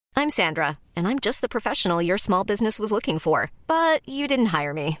I'm Sandra, and I'm just the professional your small business was looking for. But you didn't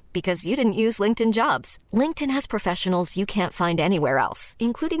hire me because you didn't use LinkedIn Jobs. LinkedIn has professionals you can't find anywhere else,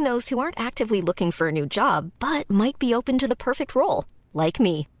 including those who aren't actively looking for a new job, but might be open to the perfect role, like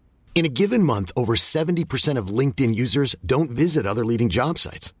me. In a given month, over 70% of LinkedIn users don't visit other leading job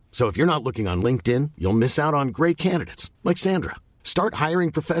sites. So if you're not looking on LinkedIn, you'll miss out on great candidates like Sandra. Start hiring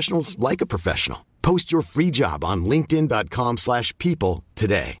professionals like a professional. Post your free job on linkedin.com/people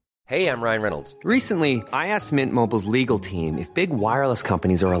today. Hey, I'm Ryan Reynolds. Recently, I asked Mint Mobile's legal team if big wireless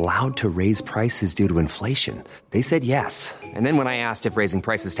companies are allowed to raise prices due to inflation. They said yes. And then when I asked if raising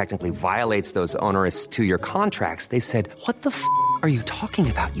prices technically violates those onerous 2-year contracts, they said, "What the f*** are you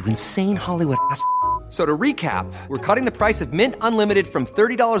talking about, you insane Hollywood ass?" So to recap, we're cutting the price of Mint Unlimited from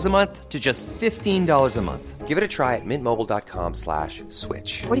 $30 a month to just $15 a month. Give it a try at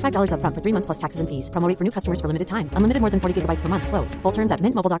mintmobile.com/switch. $45 up front for 3 months plus taxes and fees. Promo rate for new customers for limited time. Unlimited more than 40 gigabytes per month. Slows full terms at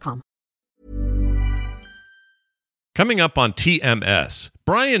mintmobile.com. Coming up on TMS,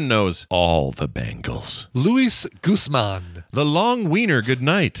 Brian knows all the Bengals. Luis Guzman. The long wiener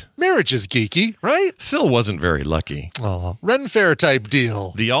goodnight. Marriage is geeky, right? Phil wasn't very lucky. Aw, Ren Fair type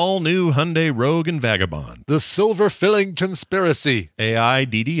deal. The all-new Hyundai Rogue and Vagabond. The silver filling conspiracy. AI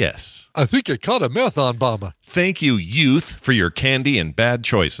DDS. I think I caught a marathon bomber. Thank you, youth, for your candy and bad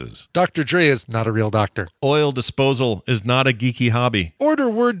choices. Dr. Dre is not a real doctor. Oil disposal is not a geeky hobby. Order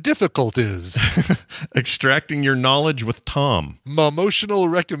word difficult is. Extracting your knowledge with Tom. Emotional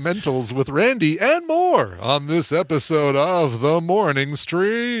recommendals with Randy and more on this episode of The Morning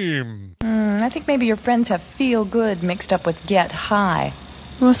Stream. I think maybe your friends have feel good mixed up with get high.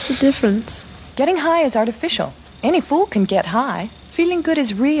 What's the difference? Getting high is artificial. Any fool can get high. Feeling good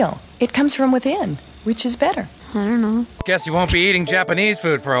is real. It comes from within. Which is better? I don't know. Guess you won't be eating Japanese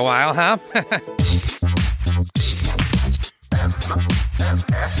food for a while, huh?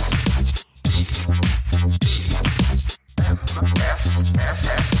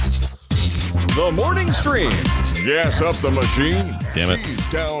 The Morning Stream. Gas up the machine. Damn it.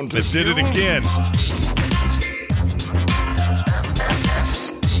 Down to It did it again.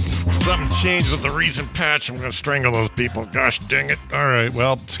 Something changed with the recent patch. I'm going to strangle those people. Gosh dang it. All right.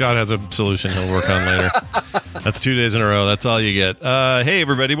 Well, Scott has a solution he'll work on later. That's 2 days in a row. That's all you get. Hey,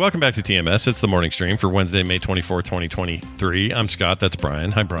 everybody. Welcome back to TMS. It's the morning stream for Wednesday, May 24th, 2023. I'm Scott. That's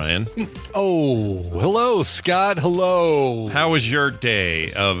Brian. Hi, Brian. Oh, hello, Scott. Hello. How was your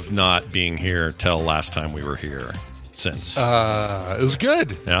day of not being here till last time we were here? Since it was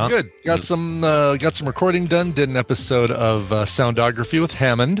good. Yeah, good. Got some recording done. Did an episode of Soundography with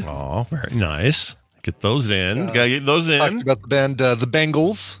Hammond. Oh, very nice. Get those in. Gotta get those in. Talked about the band, the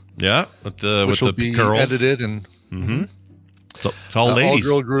Bengals. Yeah, with the girls edited and so it's all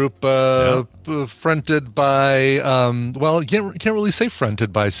ladies. All girl group, fronted by well, you can't really say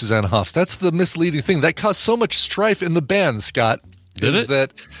fronted by Susanna Hoffs. That's the misleading thing that caused so much strife in the band. Scott. Did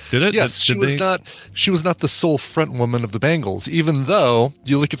it? Yes, she was not the sole front woman of the Bengals, even though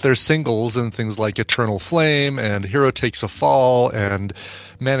you look at their singles and things like Eternal Flame and Hero Takes a Fall and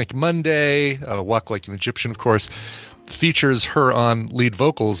Manic Monday, Walk Like an Egyptian, of course, features her on lead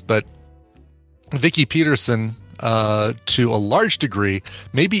vocals, but Vicki Peterson, to a large degree,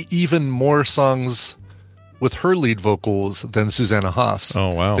 maybe even more songs with her lead vocals than Susanna Hoffs. Oh,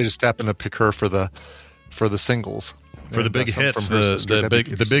 wow. They just happen to pick her for the singles. For the big hits,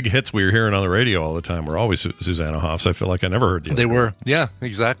 the big hits we were hearing on the radio all the time were always Susanna Hoffs. I feel like I never heard the They were, yeah,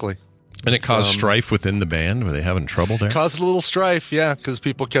 exactly. And it caused strife within the band. Were they having trouble there? Caused a little strife, yeah, because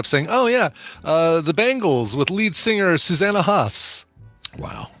people kept saying, "Oh yeah, the Bengals with lead singer Susanna Hoffs."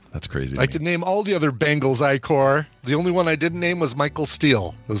 Wow, that's crazy. I could name all the other Bengals I core. The only one I didn't name was Michael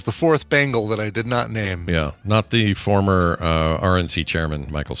Steele. It was the fourth Bengal that I did not name. Yeah, not the former RNC chairman,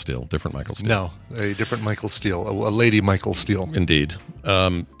 Michael Steele. Different Michael Steele. No, a different Michael Steele. A lady Michael Steele. Indeed.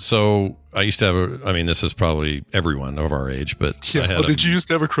 So I used to have this is probably everyone of our age, but yeah. Did you used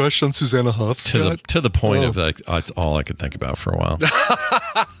to have a crush on Susanna Hoffs? To the point of like, it's all I could think about for a while.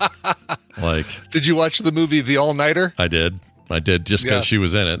 Like, did you watch the movie The All-Nighter? I did just because she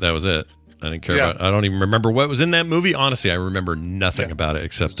was in it. That was it. I didn't care about. I don't even remember what was in that movie. Honestly, I remember nothing about it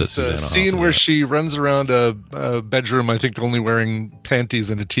except that Susanna Hoffs. A scene where she runs around a bedroom, I think, only wearing panties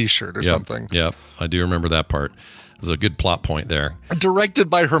and a T-shirt or something. Yeah, I do remember that part. There's a good plot point there.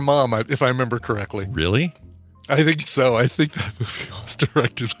 Directed by her mom, if I remember correctly. Really? I think so. I think that movie was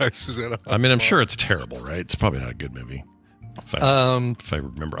directed by Susanna Hoffs. I mean, I'm sure it's terrible, right? It's probably not a good movie. If I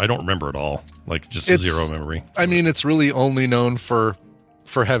remember, I don't remember at all. Like, just zero memory. I mean, it's really only known for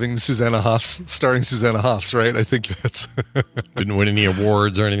having Susanna Hoffs, starring Susanna Hoffs, right? I think that's... Didn't win any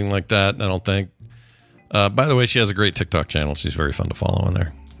awards or anything like that, I don't think. By the way, she has a great TikTok channel. She's very fun to follow on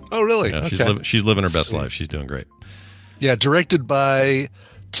there. Oh, really? Yeah, Okay. she's living her best life. She's doing great. Yeah, directed by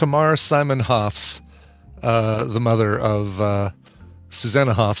Tamar Simon Hoffs, the mother of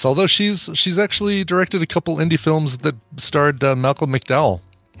Susanna Hoffs. Although she's actually directed a couple indie films that starred Malcolm McDowell.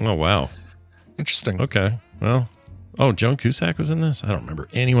 Oh, wow. Interesting. Okay. Well, Joan Cusack was in this? I don't remember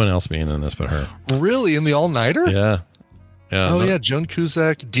anyone else being in this but her. Really? In the all-nighter? Yeah. Yeah, Joan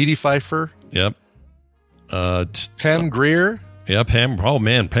Cusack, Dee Dee Pfeiffer. Yep. Pam Grier. Yeah, Pam. Oh,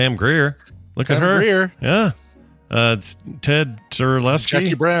 man, Pam Grier. Look at her. Grier. Yeah. It's Ted Terlesky.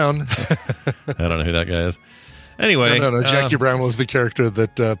 Jackie Brown. I don't know who that guy is. Anyway. No. Jackie Brown was the character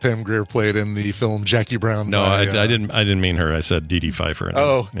that Pam Grier played in the film Jackie Brown. No, I didn't mean her. I said Dee Dee Pfeiffer.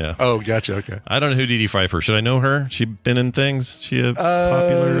 Yeah. Oh, gotcha. Okay. I don't know who Dee Dee Pfeiffer. Should I know her? She been in things? She a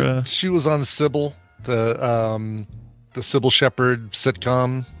popular? She was on Sybil, the Sybil Shepherd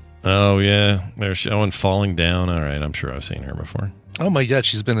sitcom. Oh yeah, there's showing Falling Down. All right, I'm sure I've seen her before. Oh my God,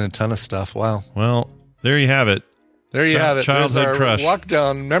 she's been in a ton of stuff. Wow. Well, there you have it. There you have it. Childhood There's our crush. walk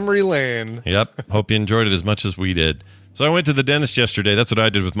down memory lane. Yep. Hope you enjoyed it as much as we did. So I went to the dentist yesterday. That's what I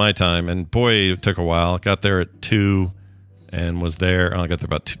did with my time, and boy, it took a while. Got there at 2 and was there. I got there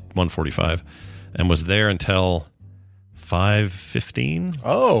about 1:45 and was there until 5:15.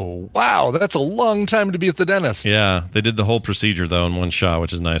 Oh, wow. That's a long time to be at the dentist. Yeah, they did the whole procedure though in one shot,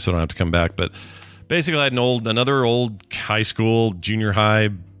 which is nice. So I don't have to come back. But basically, I had another old high school, junior high,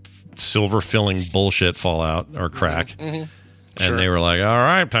 silver filling bullshit fall out or crack, Mm-hmm. and they were like, "All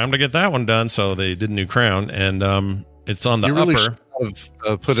right, time to get that one done." So they did a new crown, and it's on the you really upper. should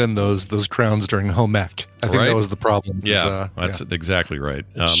have put in those crowns during home ec. I think that was the problem. Yeah, that's exactly right.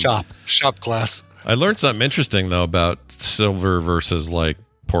 Shop class. I learned something interesting though about silver versus like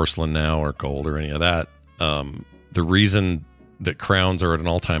porcelain now or gold or any of that. The reason that crowns are at an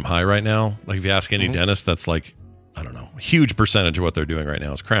all-time high right now, like if you ask any dentist, that's like, I don't know, a huge percentage of what they're doing right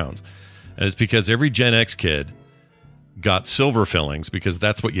now is crowns. And it's because every Gen X kid got silver fillings because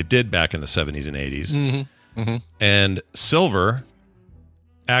that's what you did back in the 70s and 80s. And silver,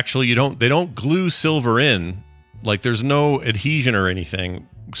 actually, they don't glue silver in. Like there's no adhesion or anything.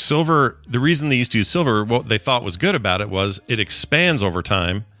 Silver, the reason they used to use silver, what they thought was good about it was it expands over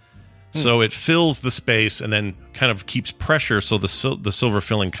time. So it fills the space and then kind of keeps pressure so the silver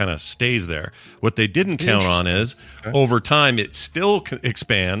filling kind of stays there. What they didn't count on is over time it still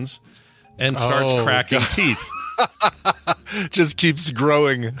expands and starts cracking teeth. Just keeps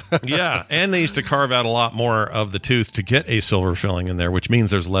growing. Yeah, and they used to carve out a lot more of the tooth to get a silver filling in there, which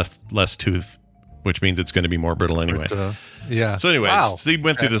means there's less tooth, which means it's going to be more brittle anyway. Yeah. So anyways, Steve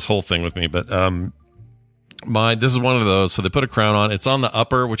went through this whole thing with me, but this is one of those. So they put a crown on. It's on the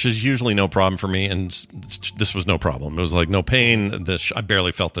upper, which is usually no problem for me, and this was no problem. It was like no pain. I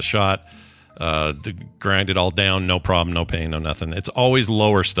barely felt the shot. Grind it all down, no problem, no pain, no nothing. It's always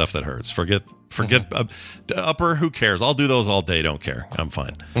lower stuff that hurts. Forget upper. Who cares? I'll do those all day. Don't care. I'm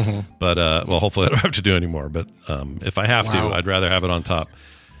fine. But hopefully I don't have to do anymore. But if I have to, I'd rather have it on top.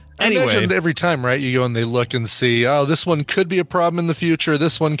 Anyway, I imagine every time, right? You go and they look and see, oh, this one could be a problem in the future.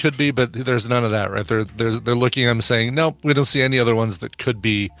 This one could be, but there's none of that, right? They're looking at them saying, nope, we don't see any other ones that could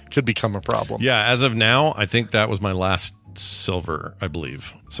become a problem. Yeah, as of now, I think that was my last silver, I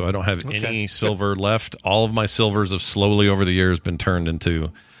believe. So I don't have any silver left. All of my silvers have slowly over the years been turned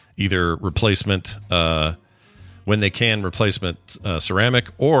into either replacement, when they can, replacement ceramic,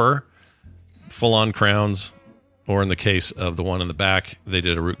 or full-on crowns. Or in the case of the one in the back, they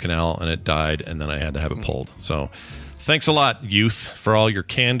did a root canal and it died, and then I had to have it pulled. So thanks a lot, youth, for all your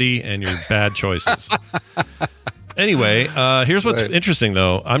candy and your bad choices. Anyway, here's what's interesting,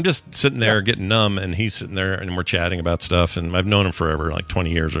 though. I'm just sitting there getting numb, and he's sitting there, and we're chatting about stuff, and I've known him forever, like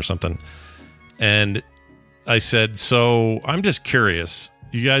 20 years or something. And I said, so I'm just curious.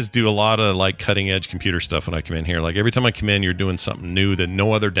 You guys do a lot of like cutting-edge computer stuff when I come in here. Like every time I come in, you're doing something new that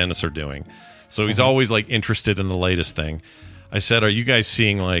no other dentists are doing. So he's always like interested in the latest thing. I said, are you guys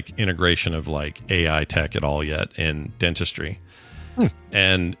seeing like integration of like AI tech at all yet in dentistry?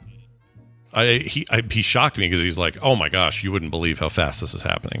 And he shocked me because he's like, oh my gosh, you wouldn't believe how fast this is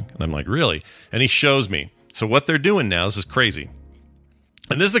happening. And I'm like, really? And he shows me. So what they're doing now, this is crazy.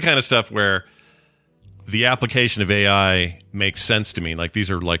 And this is the kind of stuff where the application of AI makes sense to me. Like these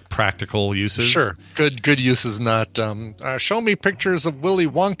are like practical uses. Sure. Good uses, not show me pictures of Willy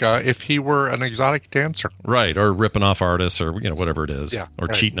Wonka if he were an exotic dancer. Right. Or ripping off artists or, whatever it is. Yeah, or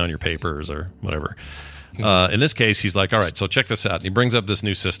cheating on your papers or whatever. In this case, he's like, all right, so check this out. And he brings up this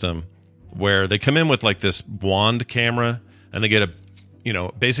new system where they come in with like this wand camera and they get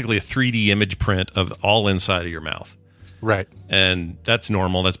basically a 3D image print of all inside of your mouth. Right. And that's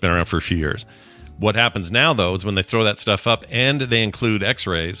normal. That's been around for a few years. What happens now, though, is when they throw that stuff up and they include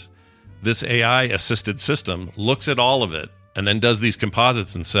x-rays, this AI-assisted system looks at all of it and then does these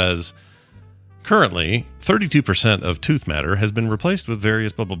composites and says, currently, 32% of tooth matter has been replaced with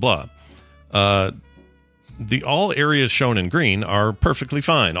various blah, blah, blah. All areas shown in green are perfectly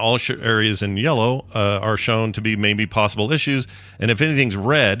fine. All areas in yellow are shown to be maybe possible issues. And if anything's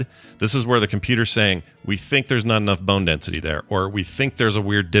red, this is where the computer's saying, we think there's not enough bone density there, or we think there's a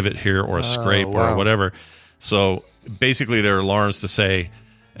weird divot here or a scrape or whatever. So basically there are alarms to say,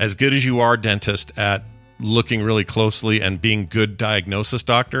 as good as you are, dentist, at looking really closely and being good diagnosis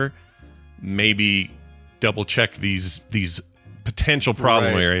doctor, maybe double check these potential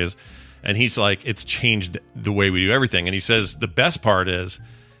problem areas. And he's like, it's changed the way we do everything. And he says the best part is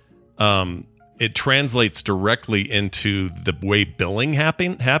it translates directly into the way billing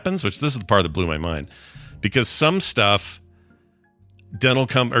happens, which this is the part that blew my mind. Because some stuff,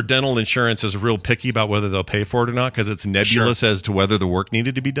 dental insurance is real picky about whether they'll pay for it or not, because it's nebulous as to whether the work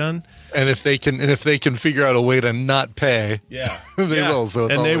needed to be done. And if they can figure out a way to not pay, they will. So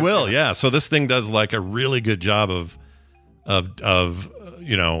they will, So this thing does like a really good job of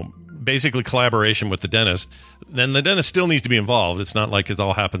basically collaboration with the dentist. Then the dentist still needs to be involved. It's not like it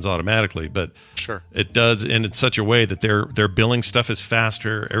all happens automatically, but it does in such a way that their billing stuff is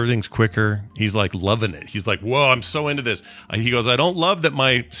faster. Everything's quicker. He's like loving it. He's like, whoa, I'm so into this. He goes, I don't love that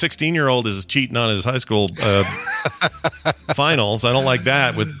my 16-year-old is cheating on his high school finals. I don't like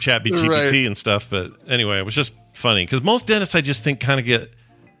that with ChatGPT and stuff. But anyway, it was just funny because most dentists I just think kind of get,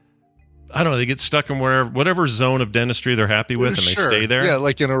 I don't know, they get stuck in whatever zone of dentistry they're happy with, and they stay there. Yeah,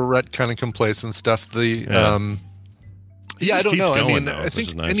 like in a rut kind of complacent stuff. I don't know. I mean, I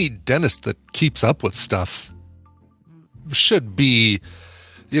think any dentist that keeps up with stuff should be,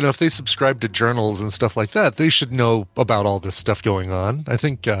 if they subscribe to journals and stuff like that, they should know about all this stuff going on. I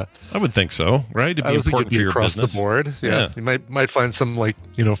think I would think so, right? It'd be important for your across business. The board. Yeah. You might find some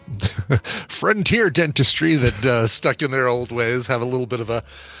frontier dentistry that stuck in their old ways, have a little bit of a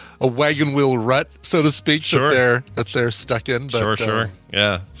wagon wheel rut, so to speak, that they're stuck in. But, sure.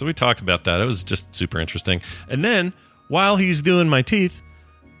 Yeah. So we talked about that. It was just super interesting. And then while he's doing my teeth,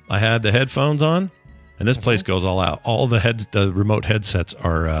 I had the headphones on, and this place goes all out. All the remote headsets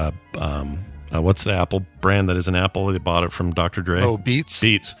are, what's the Apple brand that is an Apple? They bought it from Dr. Dre. Oh, Beats.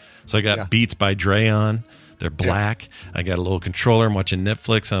 So I got Beats by Dre on. They're black. I got a little controller. I'm watching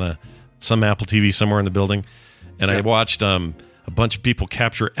Netflix on some Apple TV somewhere in the building. And I watched a bunch of people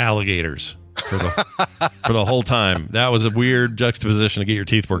capture alligators for the whole time. That was a weird juxtaposition to get your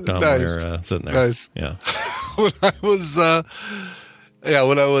teeth worked on when you're sitting there. Nice. Yeah. When I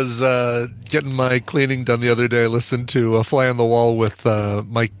was getting my cleaning done the other day, I listened to A Fly on the Wall with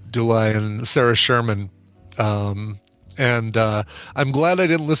Mike Dulai and Sarah Sherman. And I'm glad I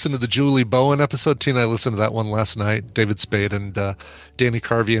didn't listen to the Julie Bowen episode. Tina, I listened to that one last night. David Spade and Danny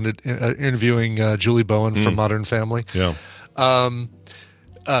Carvey interviewing Julie Bowen from Modern Family. Yeah.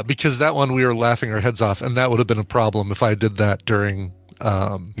 Because that one we were laughing our heads off, and that would have been a problem if I did that during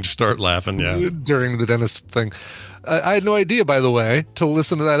start laughing during the dentist thing. I had no idea, by the way, to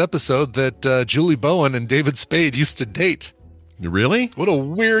listen to that episode that Julie Bowen and David Spade used to date. Really? What a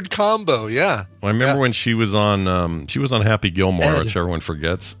weird combo! Yeah. Well, I remember when she was on Happy Gilmore, which everyone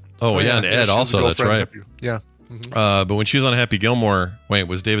forgets. And Ed also. That's right. Yeah. Mm-hmm. But when she was on Happy Gilmore, wait,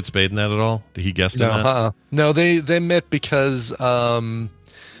 was David Spade in that at all? Did he guest in that? No, they met because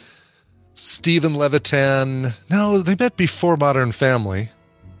Stephen Levitan. No, they met before Modern Family,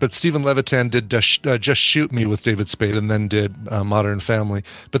 but Stephen Levitan did Just Shoot Me with David Spade, and then did Modern Family.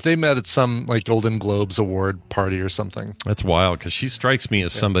 But they met at some Golden Globes award party or something. That's wild because she strikes me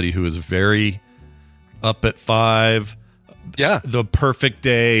as somebody who is very up at 5. Yeah, the perfect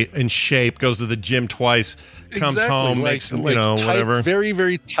day, in shape, goes to the gym twice, comes home, makes whatever. Very,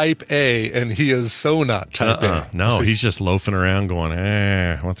 very type A, and he is so not type A. No, he's just loafing around going,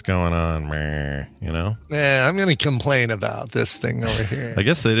 what's going on, Yeah, I'm going to complain about this thing over here. I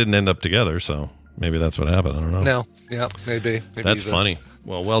guess they didn't end up together, so maybe that's what happened. I don't know. No, yeah, maybe that's funny.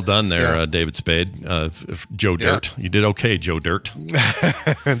 Well done there, David Spade. Joe Dirt. You did okay, Joe Dirt.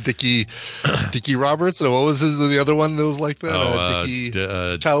 Dickie Roberts. What was the other one that was like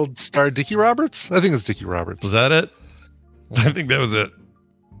that? Child star Dickie Roberts? I think it's Dickie Roberts. Was that it? I think that was it.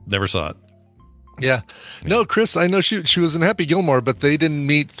 Never saw it. Yeah. No, Chris, I know she was in Happy Gilmore, but they didn't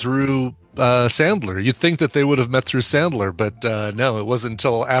meet through Sandler. You'd think that they would have met through Sandler, but no, it wasn't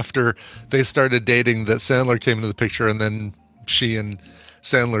until after they started dating that Sandler came into the picture, and then she and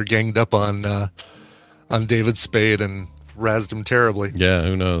Sandler ganged up on David Spade and razzed him terribly. Yeah,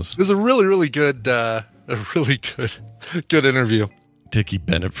 who knows? It was a really, really good, good interview. Dickie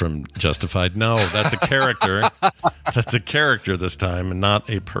Bennett from Justified. No, that's a character. That's a character this time and not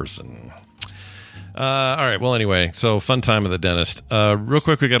a person. All right. Well, anyway, so fun time at the dentist. Real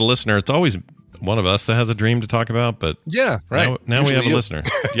quick, we got a listener. It's always one of us that has a dream to talk about, but yeah, right. Now we have a listener.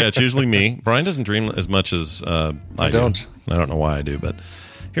 Yeah, it's usually me. Brian doesn't dream as much as I don't. I don't know why I do, but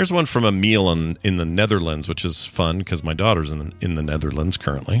here's one from Emil in the Netherlands, which is fun because my daughter's in the Netherlands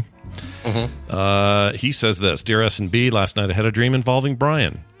currently. Mm-hmm. He says this: Dear S&B, last night I had a dream involving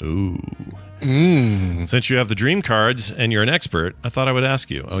Brian. Ooh. Since you have the dream cards and you're an expert, I thought I would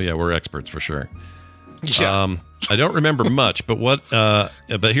ask you. Oh yeah, we're experts for sure. Yeah. I don't remember much, but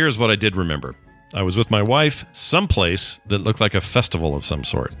but here's what I did remember. I was with my wife someplace that looked like a festival of some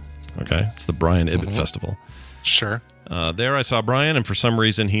sort. Okay, it's the Brian Ibbett Festival. Sure. There I saw Brian, and for some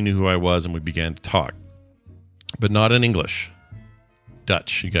reason he knew who I was, and we began to talk, but not in English.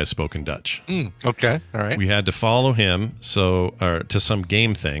 Dutch. You guys spoke in Dutch. Okay. All right. We had to follow him to some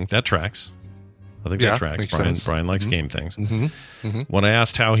game thing. That tracks. I think that tracks. Brian likes game things. When I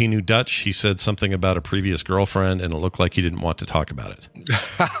asked how he knew Dutch, he said something about a previous girlfriend, and it looked like he didn't want to talk about it.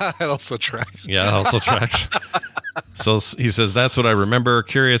 That also tracks. Yeah, it also tracks. So he says, that's what I remember.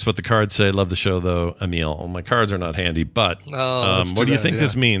 Curious what the cards say. Love the show, though, Emil. Well, my cards are not handy, but what do you think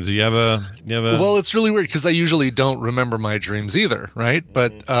this means? Do you have a? Well, it's really weird because I usually don't remember my dreams either, right?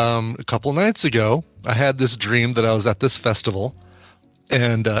 But a couple nights ago, I had this dream that I was at this festival.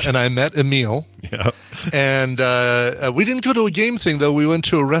 And I met Emil. Yeah. And we didn't go to a game thing, though. We went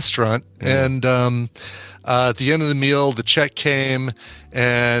to a restaurant. And at the end of the meal, the check came.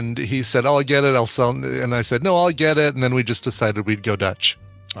 And he said, I'll get it. I'll sell. And I said, no, I'll get it. And then we just decided we'd go Dutch.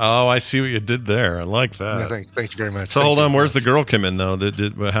 Oh, I see what you did there. I like that. Yeah, thank you very much. So hold on. Where's the girl come in, though?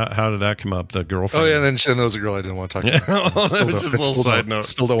 How did that come up, the girlfriend? Oh, yeah. And then there was a girl I didn't want to talk about. That was just a little side note.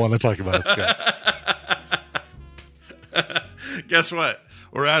 Still don't want to talk about it. Guess what?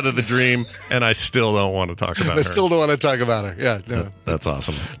 We're out of the dream, and I still don't want to talk about her. I still don't want to talk about her. Yeah, no. That's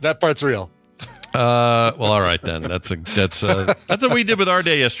awesome. That part's real. Well, all right then. That's what we did with our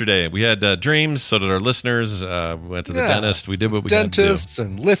day yesterday. We had dreams. So did our listeners. We went to the dentist. We did what we had to do. Dentists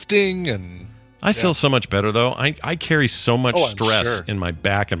and lifting and. I feel so much better though. I carry so much stress in my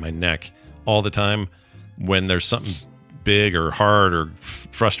back and my neck all the time when there's something big or hard or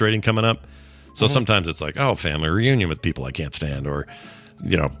frustrating coming up. So sometimes it's like, oh, family reunion with people I can't stand, or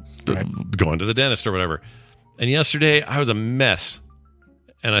going to the dentist or whatever. And yesterday I was a mess.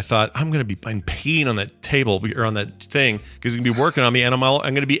 And I thought, I'm peeing on that table or on that thing because he's going to be working on me. And I'm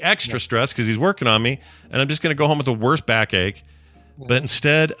going to be extra stressed because he's working on me. And I'm just going to go home with the worst backache. But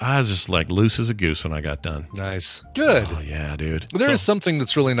instead, I was just like loose as a goose when I got done. Nice. Good. Oh, yeah, dude. There is something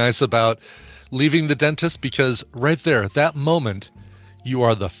that's really nice about leaving the dentist because right there, at that moment, you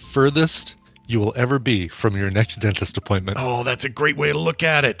are the furthest you will ever be from your next dentist appointment. Oh, that's a great way to look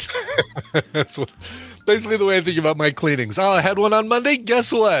at it. That's basically the way I think about my cleanings. Oh, I had one on Monday.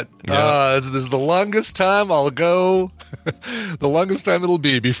 Guess what? Yeah. This is the longest time I'll go. The longest time it'll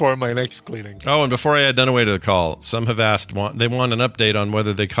be before my next cleaning. Oh, and before I add Dunaway to the call, some have asked, they want an update on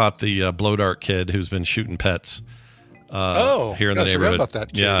whether they caught the blow dart kid who's been shooting pets here in the neighborhood. About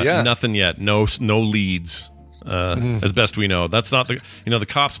that kid. Yeah, nothing yet. No leads. As best we know. That's not the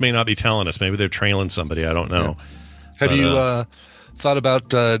cops may not be telling us. Maybe they're trailing somebody. I don't know. Yeah. Have you thought about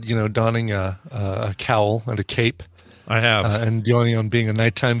donning a cowl and a cape? I have. And going on being a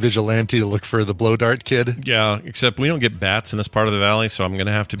nighttime vigilante to look for the blow dart kid? Yeah, except we don't get bats in this part of the valley, so I'm going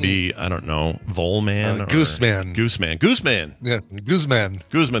to have to be, I don't know, Voleman? Gooseman. Gooseman. Yeah, Guzman.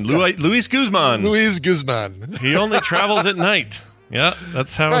 Luis Guzman. Luis Guzman. He only travels at night. Yeah,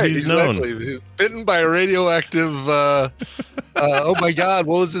 that's how he's known. He's bitten by a radioactive. Oh my God,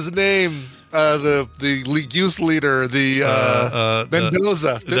 what was his name? The goose leader,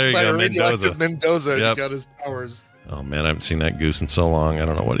 Mendoza. There you go, radioactive Mendoza. Yep. He got his powers. Oh man, I haven't seen that goose in so long. I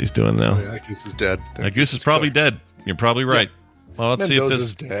don't know what he's doing now. Oh, yeah, that goose is dead. That goose is probably dead. You're probably right. Yeah. Well,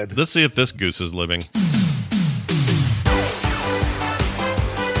 let's dead. Let's see if this goose is living.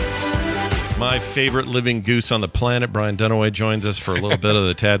 My favorite living goose on the planet, Brian Dunaway, joins us for a little bit of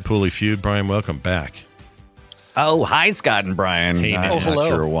the Tadpooley feud. Brian, welcome back. Oh, hi, Scott and Brian. Hey, man. I'm not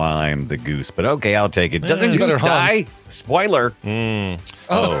sure why I'm the goose, but okay, I'll take it. Doesn't goose die? Spoiler.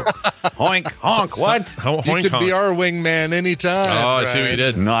 Oh, honk, honk, what? You could be our wingman anytime. Oh, I see what you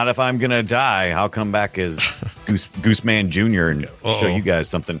did. Not if I'm going to die. I'll come back as Gooseman Jr. and show you guys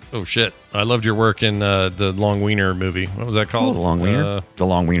something. Oh, shit. I loved your work in the Long Wiener movie. What was that called? The Long Wiener? The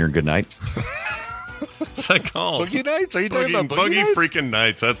Long Wiener Good Night. What's that called? Boogie Nights? Are you talking about Boogie Nights? Freaking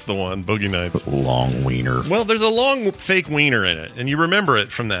Nights. That's the one. Boogie Nights. Long wiener. Well, there's a long fake wiener in it, and you remember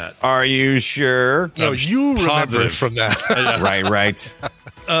it from that. Are you sure? No, you remember it from that. Right.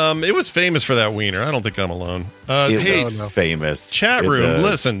 It was famous for that wiener. I don't think I'm alone. It was famous. Chat room,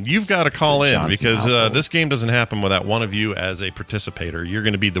 listen, you've got to call in because this game doesn't happen without one of you as a participator. You're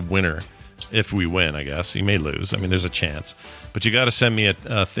going to be the winner if we win, I guess. You may lose. I mean, there's a chance. But you got to send me a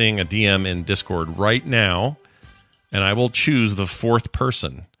DM in Discord right now, and I will choose the fourth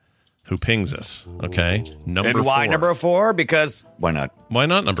person who pings us. Okay? Number 4. Why number 4? Because why not? Why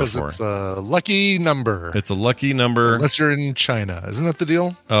not number 4? It's a lucky number. It's a lucky number. Unless you're in China. Isn't that the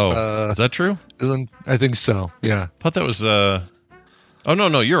deal? Oh, is that true? I think so, yeah. I thought that was... Oh,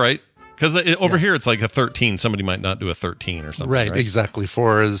 no, you're right. Because over here, it's like a 13. Somebody might not do a 13 or something. Right? Exactly.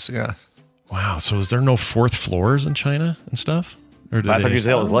 4 is, yeah. Wow. So is there no fourth floors in China and stuff? Or I thought you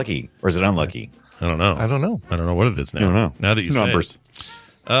said it was lucky. Or is it unlucky? I don't know. I don't know what it is now. I don't know. Now that you say Numbers.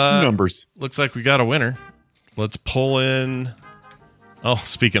 Numbers. Looks like we got a winner. Let's pull in... Oh,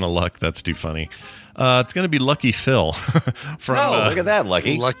 speaking of luck, that's too funny. It's going to be Lucky Phil. Look at that,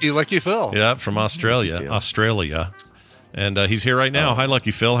 Lucky. Lucky Phil. Yeah, from Australia. And he's here right now. Hi,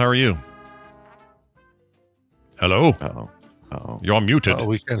 Lucky Phil. How are you? Hello? Uh-oh. You're muted.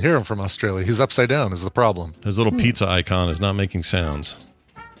 We can't hear him from Australia. He's upside down is the problem. His little pizza icon is not making sounds.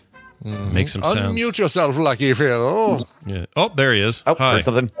 Make some sounds. Unmute yourself, Lucky Phil. Yeah. Oh, there he is. Oh, hi.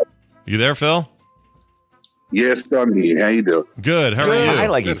 something. You there, Phil? Yes, I'm here. How you doing? Good. How are you? Hi,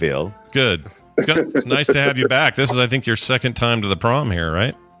 Lucky Phil. Good. It's nice to have you back. This is, I think, your second time to the prom here,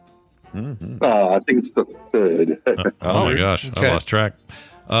 right? Mm-hmm. I think it's the third. Oh my gosh, okay. I lost track.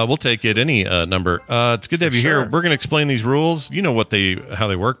 We'll take it any number. It's good to have you here. We're going to explain these rules. You know how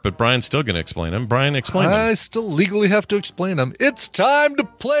they work, but Brian's still going to explain them. Brian, explain them. I still legally have to explain them. It's time to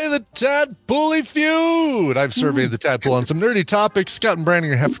play the Tadpooley Feud. I've surveyed the Tadpool on some nerdy topics. Scott and Brian are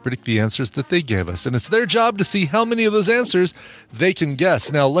going to have to predict the answers that they gave us, and it's their job to see how many of those answers they can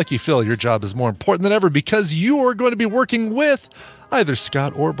guess. Now, Lucky Phil, your job is more important than ever because you are going to be working with either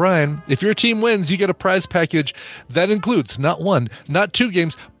Scott or Brian. If your team wins, you get a prize package that includes not 1, not 2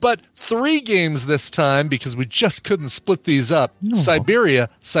 games, but 3 games this time because we just couldn't split these up. No. Siberia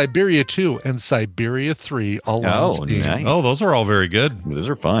 2, and Siberia 3 all on Steam. Nice. Oh, those are all very good. Those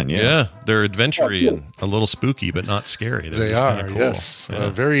are fun, yeah. Yeah, they're adventure-y and a little spooky, but not scary. They are, cool. Yes. Yeah.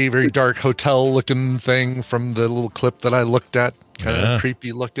 A very, very dark hotel-looking thing from the little clip that I looked at. Kind of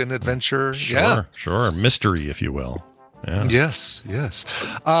creepy-looking adventure. Sure. Mystery, if you will. Yeah. Yes.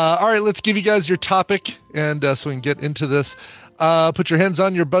 All right, let's give you guys your topic, and so we can get into this. Put your hands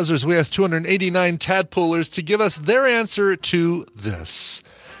on your buzzers. We asked 289 tadpoolers to give us their answer to this.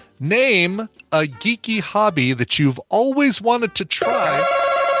 Name a geeky hobby that you've always wanted to try.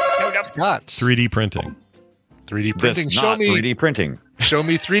 Scott. 3D printing. 3D printing. Show me 3D printing. Show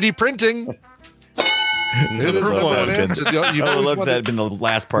me 3D printing. It is the one answer. That had been the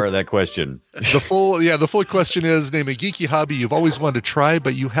last part of that question. The full question is: name a geeky hobby you've always wanted to try,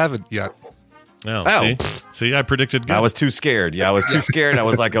 but you haven't yet. See, I predicted good. I was too scared. I was too scared. I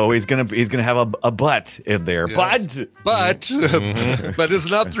was like, oh, he's gonna have a butt in there. Yes. But it's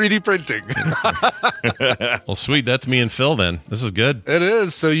not 3D printing. Well, sweet. That's me and Phil then. This is good. It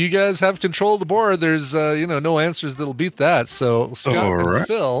is. So you guys have control of the board. There's no answers that'll beat that. So Scott and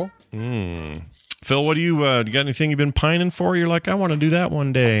Phil. Phil, what do you got anything you've been pining for? You're like, I want to do that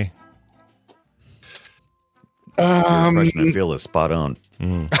one day. I feel is spot on.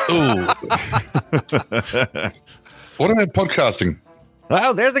 What about podcasting?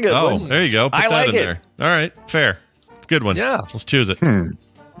 Oh, there's a good one. Oh, there you go. Put that in there. All right, fair. It's a good one. Yeah. Let's choose it.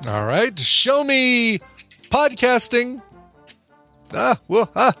 All right. Show me podcasting. Oh, come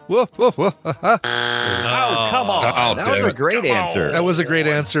on. That was a great answer. That was a great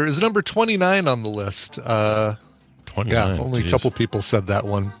answer. Is number 29 on the list. 29. Yeah, only a couple people said that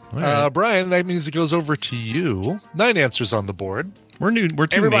one. Right. Brian, that means it goes over to you. 9 answers on the board. We're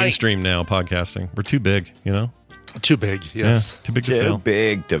too mainstream now, podcasting. We're too big, Too big, yes. Yeah, too big to fail.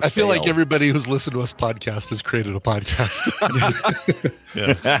 Big to I feel like everybody who's listened to us podcast has created a podcast.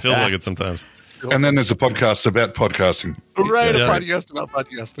 Yeah, feels like it sometimes. And then there's a podcast about podcasting. Right, a podcast about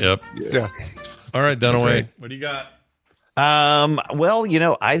podcasting. Yep. Yeah. All right, Dunaway. What do you got? Well,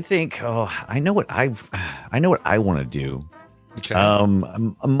 I think I know what I want to do. Okay.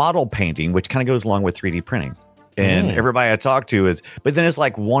 A model painting, which kind of goes along with 3D printing. And everybody I talk to but then it's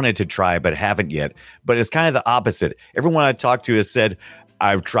like wanted to try, but haven't yet. But it's kind of the opposite. Everyone I talk to has said,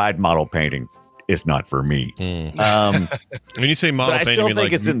 I've tried model painting. It's not for me. When you say model painting, you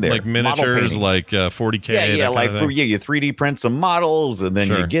mean it's in there. Like miniatures, like 40K? Yeah, like you 3D print some models, and then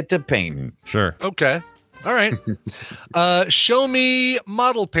you get to painting. Sure. Okay. All right. Show me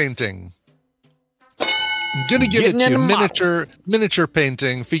model painting. I'm gonna give it to you. Miniature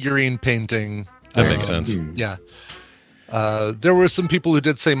painting, figurine painting. That makes sense. Yeah. There were some people who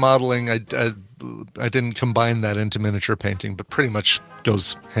did say modeling. I didn't combine that into miniature painting, but pretty much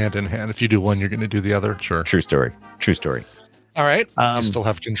goes hand in hand. If you do one, you're going to do the other. Sure. True story. All right. You still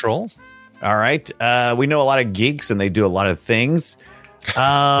have control. All right. We know a lot of geeks, and they do a lot of things. They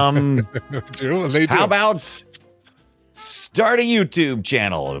do. How about start a YouTube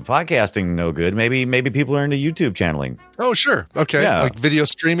channel? Podcasting, no good. Maybe people are into YouTube channeling. Oh, sure. Okay. Yeah. Like video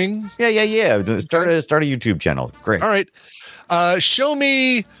streaming. Yeah. Start a YouTube channel. Great. All right. Show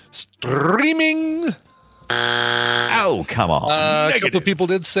me streaming. Oh, come on. A couple of people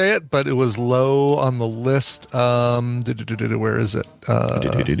did say it, but it was low on the list. Where is it?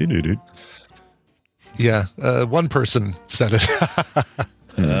 Yeah, one person said it.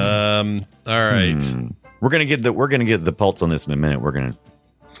 All right. We're gonna get the pulse on this in a minute. We're gonna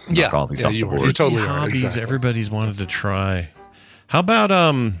knock all these off the board. You totally are. Hobbies everybody's wanted to try. How about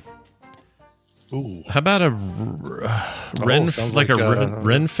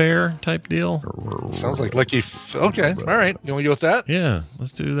Ren Fair type deal? Sounds like Lucky. Okay, all right. You want to go with that? Yeah,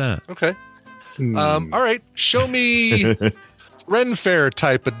 let's do that. Okay. All right. Show me Ren Fair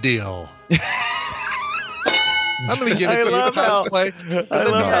type of deal. I'm going to give it to you cosplay. I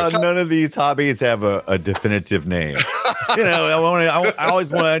love how none of these hobbies have a definitive name. I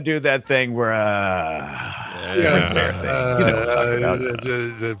always want to do that thing where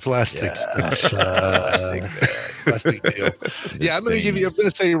the plastic stuff. Plastic deal. Yeah, I'm going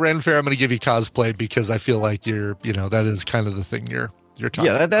to say Ren Fair. I'm going to give you cosplay because I feel like that is kind of the thing you're talking.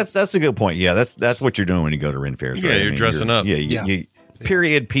 Yeah, that's a good point. Yeah, that's what you're doing when you go to Ren Fairs. Yeah, right? you're dressing up. You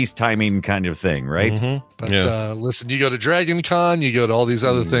period piece timing kind of thing, right? Mm-hmm. But listen, you go to Dragon Con, you go to all these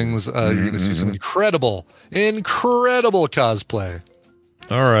other things, you're going to see some incredible cosplay.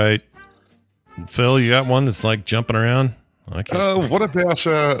 All right. Phil, you got one that's like jumping around? What about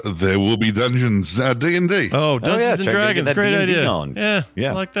There Will Be Dungeons D&D? Oh, Dungeons and Dragons. Great idea.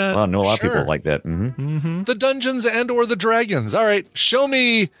 Yeah. I like that. Well, I know a lot of people like that. The Dungeons and or the Dragons. All right. Show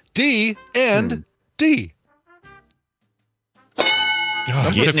me D and D.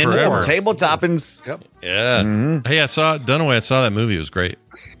 Oh, getting into some table toppings. Yep. Yeah. Hey, I saw Dunaway. I saw that movie. It was great.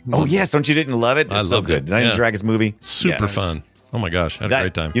 Oh yes, don't you didn't love it? It's I so loved good. it. Dungeons and Dragons movie. Super fun. Oh my gosh, I had a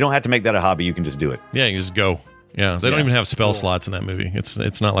great time. You don't have to make that a hobby. You can just do it. Yeah, you can just go. Yeah, they don't even have spell slots in that movie.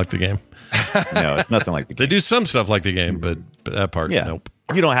 It's not like the game. No, it's nothing like the game. They do some stuff like the game, but that part, nope.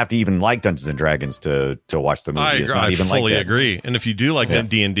 You don't have to even like Dungeons and Dragons to watch the movie. I fully agree. And if you do like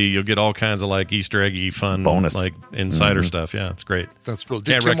D&D, you'll get all kinds of like Easter eggy fun bonus, like insider stuff. Yeah, it's great. That's cool.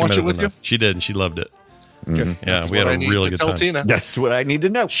 Can't Did Kim watch it with you? She did, and she loved it. Okay. Yeah, we had a really good time. Tina. That's what I need to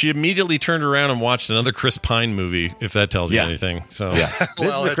know. She immediately turned around and watched another Chris Pine movie, if that tells you anything. So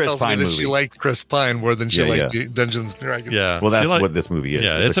Well, it tells me that she liked Chris Pine more than she liked Dungeons and Dragons. Yeah. Well, that's what this movie is.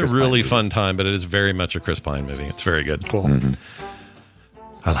 Yeah, it's a really fun time, but it is very much a Chris Pine movie. It's very good. Cool.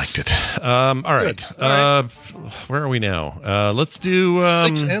 I liked it. All right. Where are we now? Let's do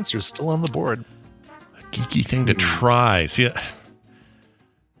 6 answers still on the board. A geeky thing to try. See,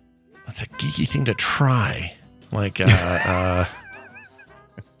 that's a geeky thing to try. Like,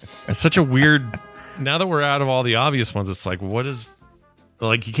 it's such a weird. Now that we're out of all the obvious ones, it's like, what is?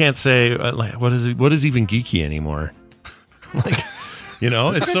 Like, you can't say what is even geeky anymore. Like.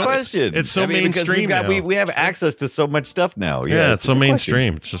 It's so question. It's so mainstream now. We have access to so much stuff now. Yeah, it's so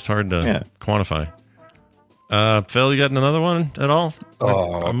mainstream. It's just hard to quantify. Phil, you got another one at all?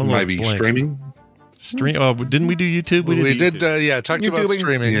 Maybe streaming. Oh, didn't we do YouTube? We did. Talked about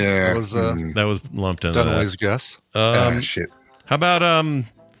streaming. Yeah, that was lumped in. Dunaway's guess. Shit. How about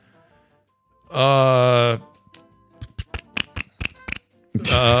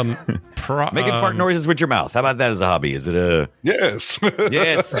making fart noises with your mouth. How about that as a hobby? Is it a yes?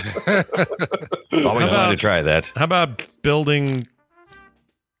 Yes. Always wanted to try that. How about building,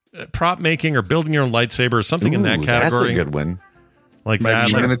 prop making, or building your own lightsaber, or something in that category? That's a good one. Like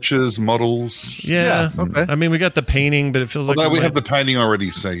maybe that, miniatures, models. Yeah. Okay. I mean, we got the painting, but it feels like we have the painting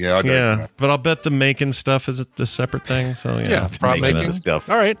already. So I don't but I'll bet the making stuff is a separate thing. So prop making stuff.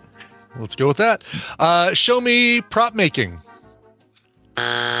 All right, let's go with that. Show me prop making.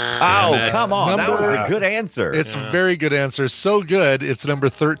 Oh, come on. That was a good answer. It's a very good answer. So good, it's number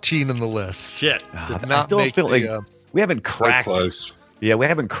 13 in the list. Shit. I still feel like we haven't cracked. So close. Yeah, we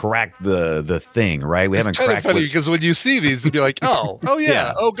haven't cracked the thing, right? We haven't cracked. It's kind of funny because when you see these, you'd be like, oh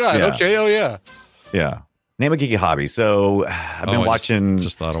yeah, oh god, okay, oh yeah. Yeah. Name a geeky hobby. So I've been watching.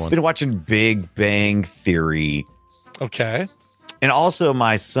 Just thought of one. Been watching Big Bang Theory. Okay. And also,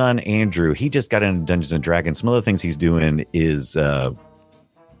 my son Andrew, he just got into Dungeons and Dragons. Some of the things he's doing is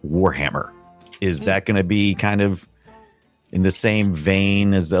Warhammer. Is that going to be kind of in the same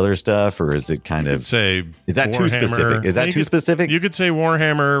vein as the other stuff, or is it kind of say? Is that too specific? Is that too specific? You could say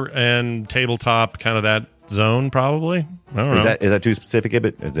Warhammer and tabletop, kind of that zone, probably. I don't know. Is that too specific?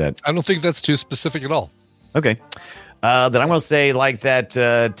 Is that? I don't think that's too specific at all. Okay, then I'm going to say like that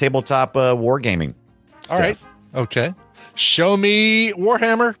tabletop wargaming. All right. Okay. Show me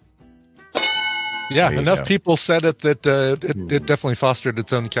Warhammer. Yeah, enough people said it that it definitely fostered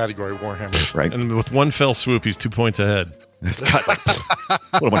its own category, Warhammer. Right. And with one fell swoop, he's 2 points ahead.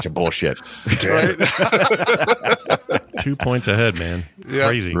 What a bunch of bullshit. Right. 2 points ahead, man. Yeah.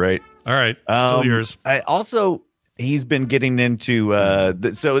 Crazy. Right. All right. Still yours. He's been getting into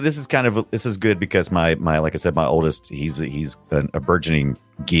so this is good because my like I said, my oldest, he's a burgeoning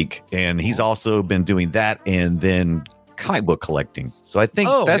geek, and he's also been doing that and then comic book collecting. So I think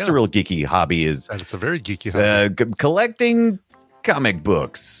that's a real geeky hobby. That's a very geeky hobby. Collecting comic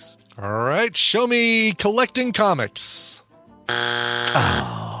books. All right, show me collecting comics.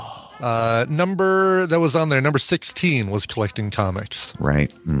 Number that was on there, number 16 was collecting comics.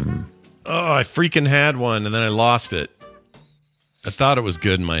 Right. Oh, I freaking had one, and then I lost it. I thought it was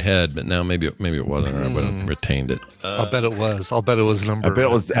good in my head, but now maybe it wasn't. Or I would have retained it. I'll bet it was. I'll bet it was number. I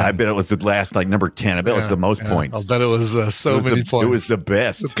bet it was the last, like number 10. I bet it was the most points. I'll bet it was many points. It was the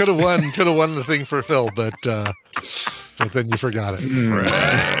best. It could have won the thing for Phil, but then you forgot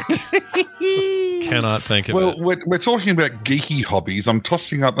it. Cannot think of it. Well, we're talking about geeky hobbies. I'm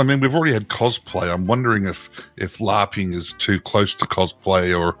tossing up. I mean, we've already had cosplay. I'm wondering if LARPing is too close to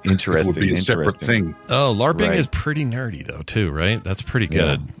cosplay, or if it would be a separate thing. Oh, LARPing is pretty nerdy though, too, right? That's pretty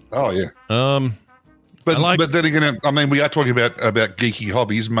good. Oh yeah. But then again, I mean, we are talking about geeky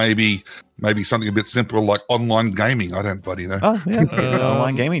hobbies. Maybe something a bit simpler like online gaming. I don't bloody know. Oh yeah,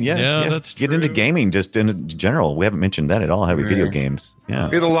 online gaming. Yeah, that's true. Get into gaming just in general. We haven't mentioned that at all. Having video games. Yeah,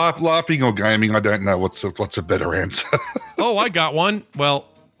 either LARPing or gaming. I don't know what's a better answer. Oh, I got one. Well,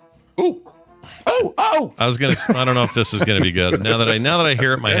 Oh! I was gonna. I don't know if this is gonna be good. Now that I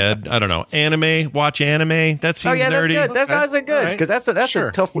hear it in my head, I don't know. Anime, watch anime. That seems nerdy. That's good. That's not as good because that's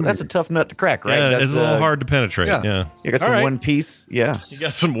a tough nut to crack, right? Yeah, it's a little hard to penetrate. Yeah. You got some One Piece. Yeah, you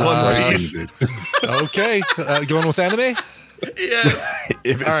got some One Piece. Okay, going with anime. Yeah.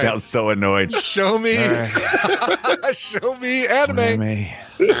 If it sounds so annoyed, show me. Show me anime.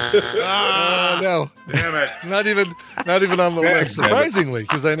 No, damn it! Not even on the list. Surprisingly,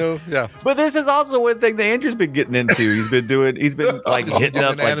 because I know. Yeah, but this is also one thing that Andrew's been getting into. He's been like hitting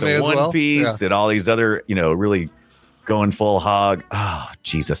up like the One Piece and all these other, really going full hog. Oh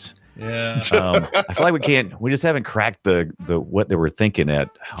Jesus! Yeah. I feel like we just haven't cracked the what they were thinking on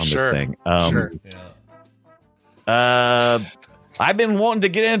this thing. Sure. Yeah. I've been wanting to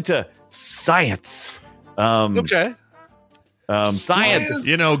get into science. Okay. Science.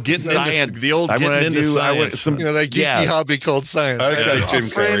 Getting science. Into the old getting into science. That geeky hobby called science. Okay, Jim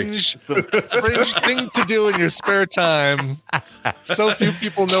fringe thing to do in your spare time. So few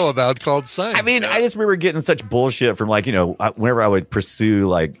people know about, called science. I mean, I just remember getting such bullshit from whenever I would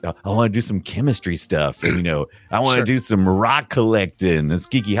pursue I want to do some chemistry stuff, and I want to do some rock collecting. This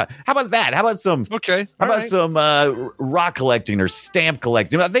geeky. How about that? How about some? Okay. How about some rock collecting or stamp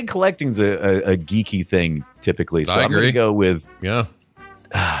collecting? I think collecting's a geeky thing typically. So I'm going to go with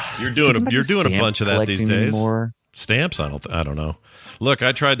you're doing a bunch of that these days. Anymore? Stamps? I don't know. Look,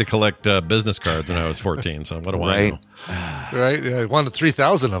 I tried to collect business cards when I was 14. So what do I know? Right? Yeah, I wanted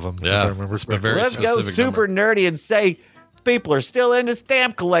 3,000 of them. Yeah, if I remember correctly. Let's go super nerdy and say people are still into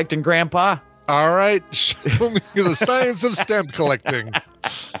stamp collecting, Grandpa. All right, show me the science of stamp collecting.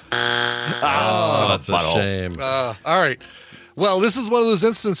 That's a shame. All right. Well, this is one of those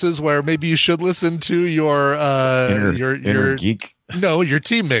instances where maybe you should listen to your inner geek. No, your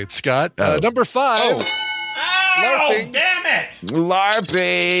teammate, Scott. Number 5. LARPing. Damn it!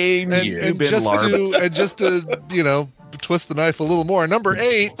 LARPing. And just to twist the knife a little more. Number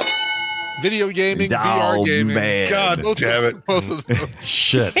 8. Video gaming, VR gaming. Man. God damn it! Both of them.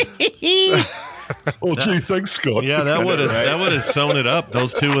 Shit. Oh, gee, thanks, Scott. Yeah, that would have sewn it up.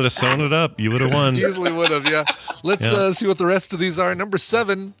 Those two would have sewn it up. You would have won. Easily would have. Yeah. Let's see what the rest of these are. Number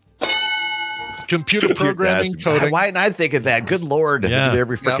 7. Computer programming, coding. Why didn't I think of that? Good Lord. Yeah. I do it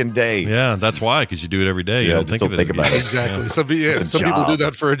every freaking day. Yeah, that's why, because you do it every day. You don't think of it. About it. Exactly. Some people do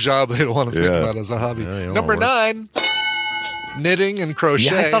that for a job. They don't want to think about it as a hobby. Number 9. Knitting and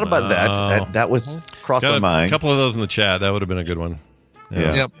crochet. Yeah, I thought about that. That was crossed my mind. A couple of those in the chat. That would have been a good one.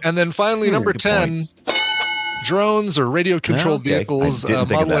 Yeah. Yep. And then finally, number 10, points. drones or radio-controlled vehicles, I didn't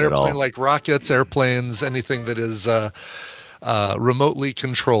think of model that at all. airplane like rockets, airplanes, anything that is remotely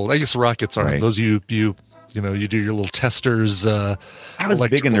controlled. I guess rockets aren't. Those you do your little testers. I was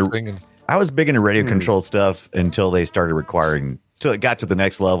big into radio control stuff until they started requiring. Till it got to the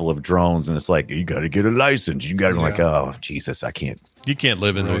next level of drones, and it's like you got to get a license. You got to be like, oh Jesus, I can't. You can't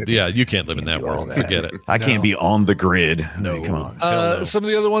live in you can't live in that world. Forget it. I can't be on the grid. No, come on. Some of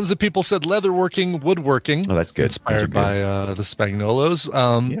the other ones that people said: leatherworking, woodworking. Oh, that's good. Inspired by the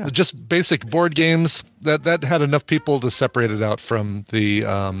Spagnolos. Just basic board games that had enough people to separate it out from the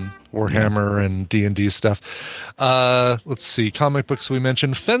Warhammer and D&D stuff. Let's see, comic books we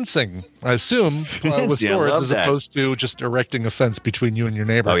mentioned, fencing. I assume with swords as opposed to just erecting a fence between you and your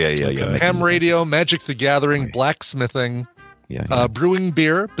neighbor. Oh yeah. Ham radio, Magic the Gathering, blacksmithing. Brewing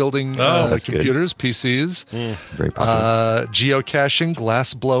beer, building computers, good. PCs, very popular. Geocaching,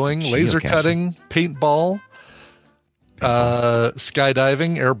 glass blowing, laser cutting, paintball,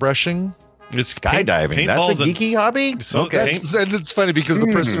 skydiving, airbrushing. Skydiving. That's a geeky hobby? So and it's funny because the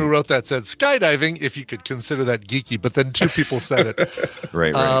person who wrote that said skydiving, if you could consider that geeky, but then two people said it.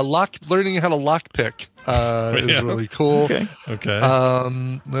 Right. Learning how to lockpick is really cool.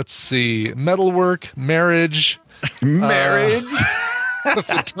 Okay. Let's see. Metalwork, marriage.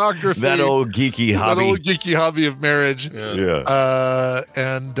 Photography, that old geeky hobby of marriage,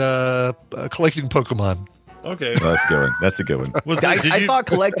 and collecting Pokemon. Okay, that's a good one. I thought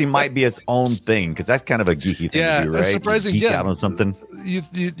collecting might be its own thing because that's kind of a geeky thing to do, right? Surprising, geek out on something.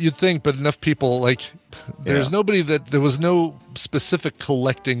 You'd think, but enough people there's nobody there was no specific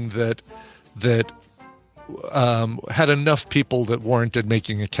collecting that had enough people that warranted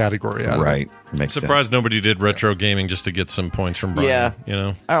making a category out of it. Right. Makes Surprised sense. nobody did retro gaming just to get some points from Brian.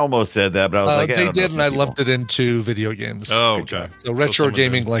 Yeah. I almost said that, but I was like, they did, and I lumped it into video games. Oh, okay. So retro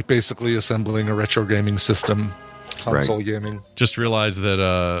gaming, basically assembling a retro gaming system, console gaming. Just realized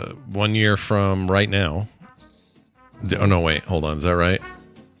that 1 year from right now. Oh, no, wait. Hold on. Is that right?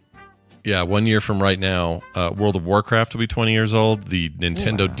 Yeah, 1 year from right now, World of Warcraft will be 20 years old. The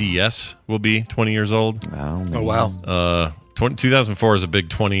Nintendo DS will be 20 years old. Oh, wow. 2004 is a big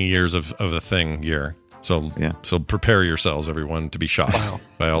 20 years of a thing year. So prepare yourselves, everyone, to be shocked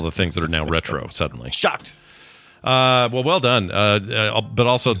by all the things that are now retro suddenly. Shocked. Well done. But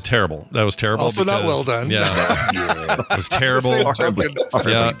also terrible. That was terrible. Also not well done. Yeah. It was terrible.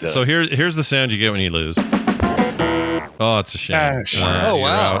 Yeah. So here's the sound you get when you lose. Oh, it's a shame. Oh,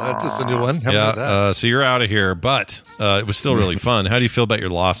 wow. That's a new one. So you're out of here, but it was still really fun. How do you feel about your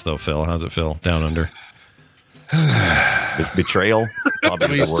loss, though, Phil? How's it feel down under? Betrayal.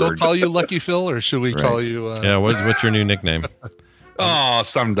 Can we still call you Lucky Phil, or should we call you... what's your new nickname?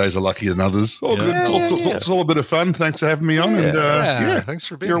 Some days are luckier than others. It's all a bit of fun. Thanks for having me on. And, thanks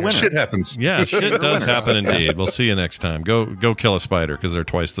for being here. Shit happens. Yeah, shit does happen indeed. We'll see you next time. Go kill a spider because they're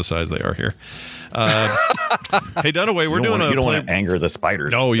twice the size they are here. Hey, Dunaway, we're doing you don't want to anger the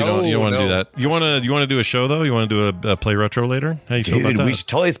spiders. No, you don't. You don't want to do that. You want to do a show though? You want to do a play retro later? How you feel about that? We should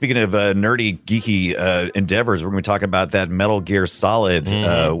totally. Speaking of nerdy, geeky endeavors, we're going to be talking about that Metal Gear Solid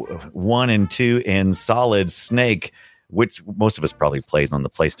 1 and 2 and Solid Snake, which most of us probably played on the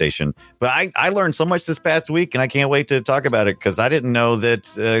PlayStation. But I learned so much this past week, and I can't wait to talk about it because I didn't know that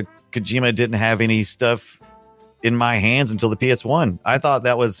Kojima didn't have any stuff in my hands until the PS1. I thought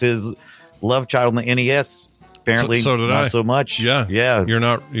that was his love child on the NES. Apparently, so did not I. so much. Yeah.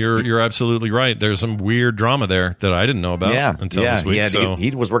 You're absolutely right. There's some weird drama there that I didn't know about until this week. Yeah, he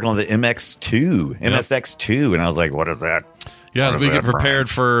was working on the MSX2, and I was like, "What is that?" Yeah, as we get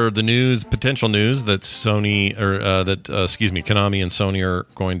prepared for the potential news that Konami and Sony are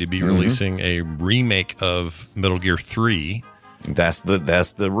going to be releasing a remake of Metal Gear 3. That's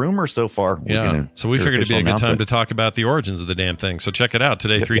the rumor so far. So we figured it'd be a good time to talk about the origins of the damn thing. So check it out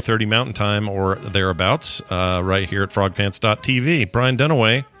today, 3:30 Mountain Time or thereabouts, right here at frogpants.tv. Brian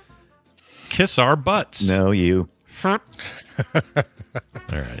Dunaway, kiss our butts. No, you. All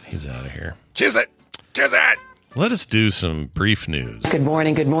right, he's out of here. Kiss it. Let us do some brief news. Good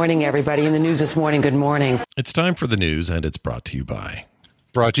morning, everybody. In the news this morning, good morning. It's time for the news, and it's brought to you by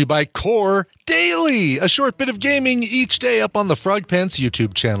Core Daily, a short bit of gaming each day up on the Frog Pants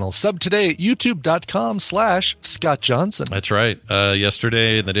YouTube channel. Sub today at youtube.com/Scott Johnson. That's right.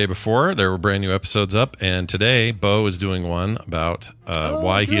 Yesterday and the day before, there were brand new episodes up, and today, Bo is doing one about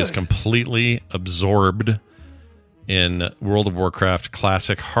why he is completely absorbed in World of Warcraft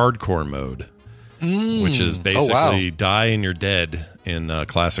Classic Hardcore mode, which is basically die and you're dead in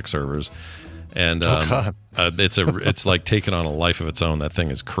Classic servers. And it's like taking on a life of its own. That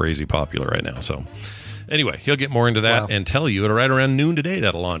thing is crazy popular right now. So anyway, he'll get more into that and tell you at right around noon today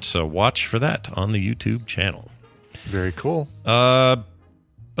that'll launch. So watch for that on the YouTube channel. Very cool.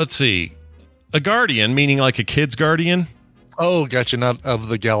 Let's see. A guardian, meaning like a kid's guardian. Oh, gotcha. Not of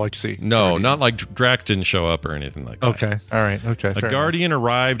the galaxy. No, not like Drax didn't show up or anything like that. Okay. All right. Okay. A Guardian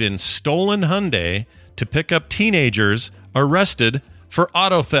arrived in stolen Hyundai to pick up teenagers arrested for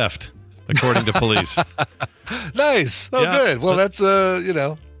auto theft, according to police. Nice. Oh, good. Well, that's,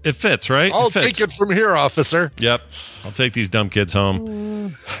 It fits, right? I'll take it from here, officer. Yep. I'll take these dumb kids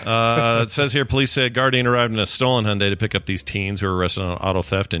home. It says here, police say a Guardian arrived in a stolen Hyundai to pick up these teens who were arrested on auto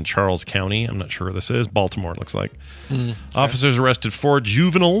theft in Charles County. I'm not sure where this is. Baltimore, it looks like. Officers arrested 4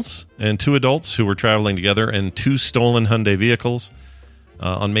 juveniles and 2 adults who were traveling together in 2 stolen Hyundai vehicles.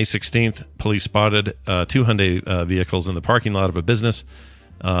 On May 16th, police spotted 2 Hyundai vehicles in the parking lot of a business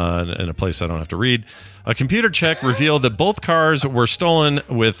in a place I don't have to read. A computer check revealed that both cars were stolen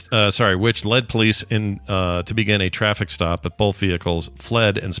which led police to begin a traffic stop, but both vehicles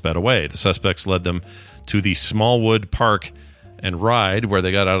fled and sped away. The suspects led them to the Smallwood Park and Ride, where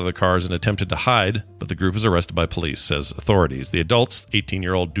they got out of the cars and attempted to hide, but the group was arrested by police, says authorities. The adults,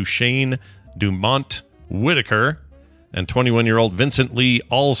 18-year-old Duchesne Dumont Whitaker and 21-year-old Vincent Lee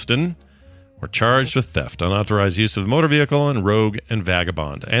Alston, were charged with theft, unauthorized use of a motor vehicle, and rogue and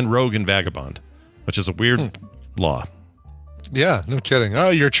vagabond, which is a weird law. Yeah, no kidding. Oh,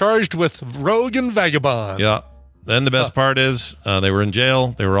 you're charged with rogue and vagabond. Yeah. Then the best part is they were in jail.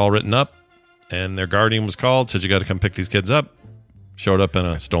 They were all written up, and their guardian was called, said you got to come pick these kids up. Showed up in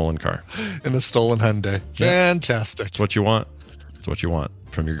a stolen car. In a stolen Hyundai. Yeah. Fantastic. It's what you want. It's what you want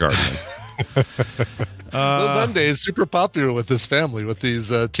from your guardian. Those Hyundais super popular with this family, with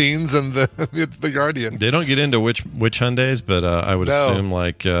these teens and the Guardian. They don't get into which Hyundais, but I would assume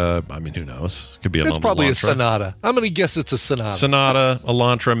who knows? Could be it's probably a Sonata. I'm going to guess it's a Sonata. Sonata,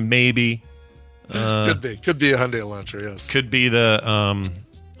 Elantra, maybe. Could be a Hyundai Elantra. Yes. Could be the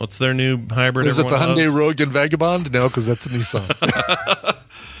what's their new hybrid? Is it the Hyundai loves? Rogue and Vagabond? No, because that's a Nissan.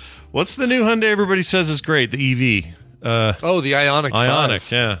 What's the new Hyundai everybody says is great? The EV. The Ioniq 5. Ioniq,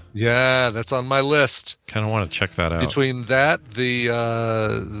 yeah. Yeah, that's on my list. Kind of want to check that out. Between that, the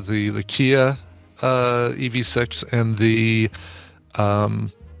Kia EV6 and the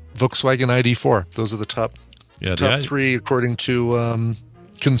Volkswagen ID4. Those are the top 3 according to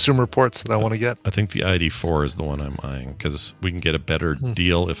Consumer Reports that I want to get. I think the ID4 is the one I'm eyeing because we can get a better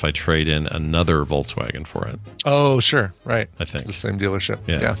deal if I trade in another Volkswagen for it. Oh, sure. Right. I think. It's the same dealership.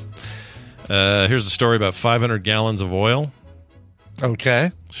 Yeah. Here's a story about 500 gallons of oil.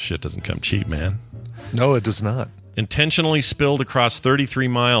 Okay. Shit doesn't come cheap, man. No, it does not. Intentionally spilled across 33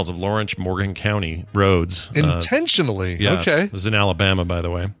 miles of Lawrence, Morgan County roads. Intentionally? Okay. This is in Alabama, by the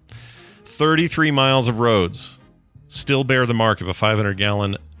way. 33 miles of roads still bear the mark of a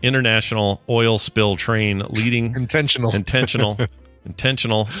 500-gallon international oil spill train leading...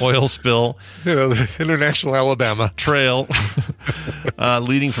 Intentional oil spill. The international Alabama trail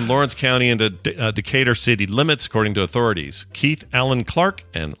leading from Lawrence County into Decatur city limits, according to authorities. Keith Allen Clark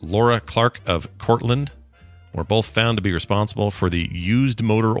and Laura Clark of Cortland were both found to be responsible for the used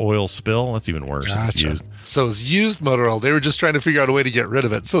motor oil spill. That's even worse. Gotcha. It's used. So it's used motor oil. They were just trying to figure out a way to get rid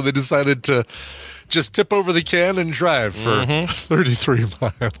of it. So they decided to just tip over the can and drive for 33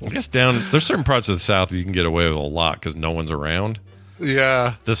 miles. It's down. There's certain parts of the South where you can get away with a lot because no one's around.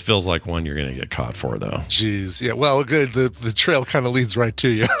 Yeah. This feels like one you're going to get caught for, though. Jeez. Yeah. Well, good. The trail kind of leads right to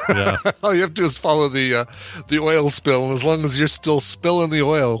you. Yeah. All you have to do is follow the oil spill. And as long as you're still spilling the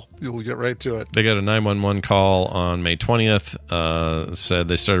oil, you'll get right to it. They got a 911 call on May 20th. Said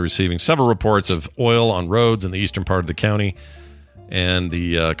they started receiving several reports of oil on roads in the eastern part of the county. And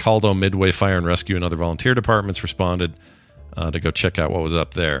the Caldo Midway Fire and Rescue and other volunteer departments responded to go check out what was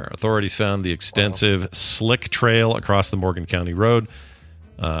up there. Authorities found the extensive slick trail across the Morgan County Road,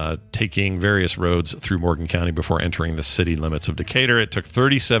 taking various roads through Morgan County before entering the city limits of Decatur. It took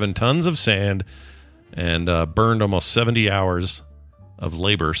 37 tons of sand and burned almost 70 hours of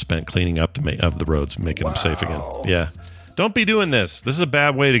labor spent cleaning up of the roads, making them safe again. Yeah. Don't be doing this. This is a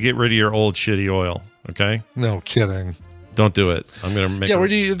bad way to get rid of your old shitty oil, okay? No kidding. Don't do it. I'm going to make where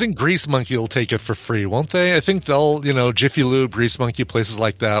do you think Grease Monkey will take it for free, won't they? I think they'll, Jiffy Lube, Grease Monkey, places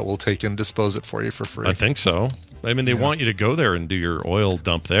like that will take and dispose it for you for free. I think so. I mean, they want you to go there and do your oil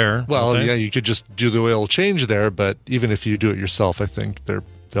dump there. Well, yeah, you could just do the oil change there, but even if you do it yourself, I think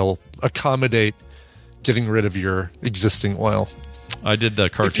they'll accommodate getting rid of your existing oil. I did the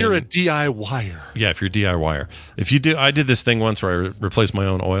cartoon. If you're a DIYer. Yeah, if you're a DIYer. I did this thing once where I replaced my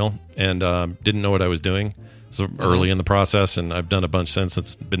own oil and didn't know what I was doing. So early in the process, and I've done a bunch since.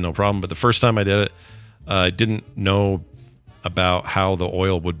 It's been no problem. But the first time I did it, I didn't know about how the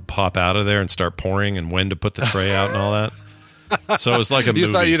oil would pop out of there and start pouring and when to put the tray out and all that. So it's like a movie.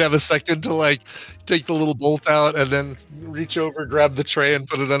 You thought you'd have a second to like take the little bolt out and then reach over, grab the tray, and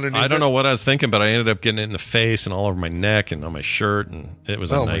put it underneath. I don't know what I was thinking, but I ended up getting it in the face and all over my neck and on my shirt, and it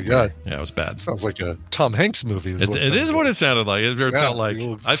was a nightmare. My God. Yeah, it was bad. Sounds like a Tom Hanks movie. It is what it sounded like. It felt like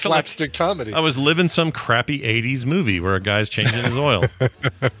I felt slapstick comedy. I was living some crappy 80s movie where a guy's changing his oil.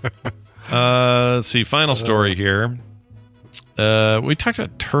 Let's see. Final story here. We talked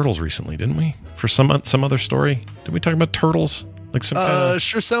about turtles recently, didn't we? For some other story, did we talk about turtles? Like some kind of...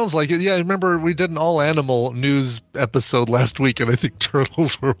 Sure sounds like it. Yeah, I remember we did an all animal news episode last week, and I think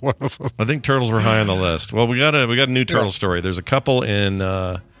turtles were one of them. I think turtles were high on the list. Well, we got a new turtle story. There's a couple in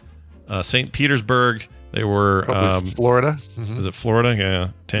St. Petersburg. They were Florida. Mm-hmm. Is it Florida? Yeah,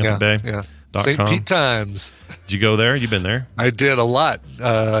 Tampa Bay. Yeah. St. Pete Times. Did you go there? You've been there? I did a lot.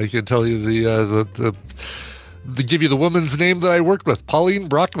 I can tell you the give you the woman's name that I worked with, Pauline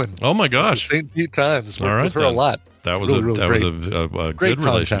Brockman. Oh my gosh, St. Pete Times. Worked with her then. A lot. That was really, was a great good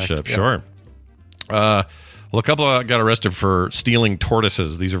relationship. Yeah. Sure. Well, a couple got arrested for stealing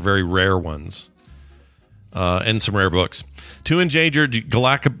tortoises. These are very rare ones, and some rare books. 2 endangered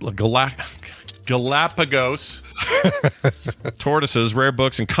Galapagos tortoises, rare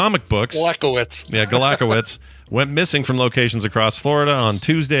books, and comic books. Galakowitz. Yeah, Galakowitz went missing from locations across Florida on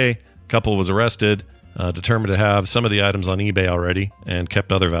Tuesday. Couple was arrested, determined to have some of the items on eBay already, and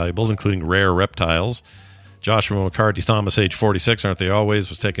kept other valuables, including rare reptiles. Joshua McCarthy Thomas, age 46, aren't they always,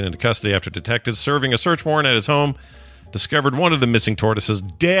 was taken into custody after detectives serving a search warrant at his home discovered one of the missing tortoises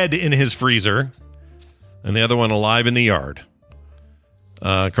dead in his freezer and the other one alive in the yard.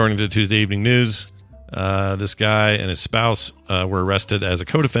 According to the Tuesday Evening News, this guy and his spouse were arrested as a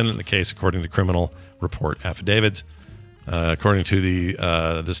co-defendant in the case, according to criminal report affidavits. According to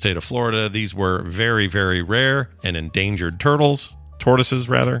the state of Florida, these were very, very rare and endangered tortoises,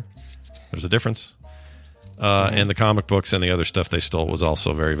 rather. There's a difference. And the comic books and the other stuff they stole was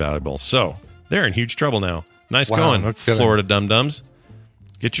also very valuable. So they're in huge trouble now. Nice going, Florida dum-dums.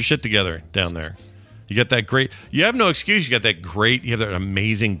 Get your shit together down there. You got that great... You have no excuse. You have that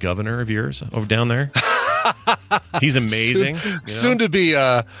amazing governor of yours over down there. He's amazing. Soon to be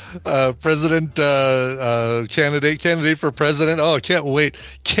president candidate for president. Oh, can't wait.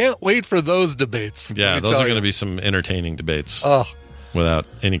 Can't wait for those debates. Yeah, those are going to be some entertaining debates. Oh. Without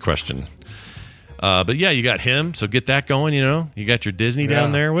any question. But yeah, you got him, so get that going, You got your Disney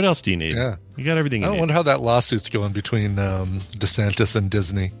down there. What else do you need? Yeah. You got everything you need. I wonder how that lawsuit's going between DeSantis and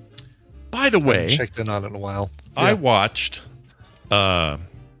Disney. By the way, I haven't checked in on it in a while. Yeah. I watched,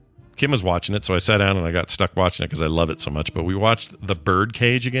 Kim was watching it, so I sat down and I got stuck watching it because I love it so much, but we watched The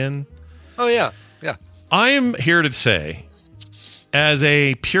Birdcage again. Oh, yeah. Yeah. I am here to say, as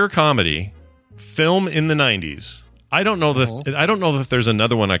a pure comedy film in the 90s, I don't know that there's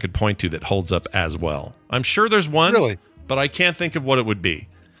another one I could point to that holds up as well. I'm sure there's one, really, but I can't think of what it would be.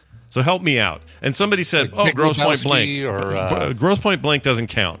 So help me out. And somebody said, like Grosse Pointe Lebowski Blank. Grosse Pointe Blank doesn't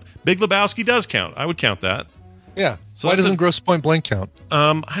count. Big Lebowski does count. I would count that. Yeah. So why doesn't Grosse Pointe Blank count?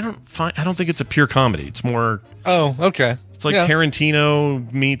 I don't think it's a pure comedy. It's more. Oh, okay. It's like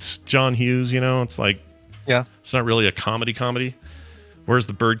Tarantino meets John Hughes. It's like. Yeah. It's not really a comedy. Whereas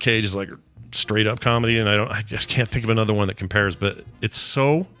The Birdcage is like straight up comedy, and I just can't think of another one that compares. But it's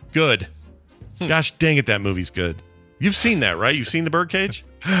so good. Gosh dang it, that movie's good. You've seen that, right? You've seen The Birdcage?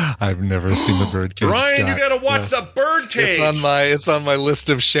 I've never seen The Birdcage. Brian, Scott. You got to watch The Birdcage. It's on my list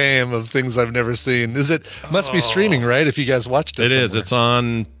of shame of things I've never seen. Must be streaming, right? If you guys watched it. It is. It's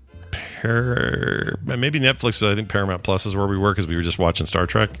on maybe Netflix, but I think Paramount Plus is where we were because we were just watching Star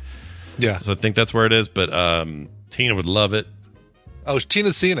Trek. Yeah. So I think that's where it is. But Tina would love it. Oh,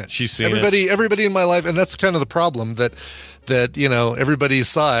 Tina's seen it. She's seen it. Everybody in my life, and that's kind of the problem that everybody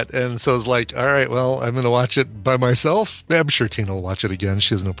saw it, and so it's like, all right, well, I'm going to watch it by myself. I'm sure Tina will watch it again.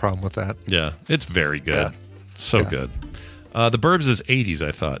 She has no problem with that. Yeah, it's very good. Yeah. Good. The Burbs is 80s,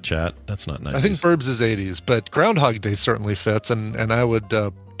 I thought, chat. That's not 90s. I think Burbs is 80s, but Groundhog Day certainly fits, and I would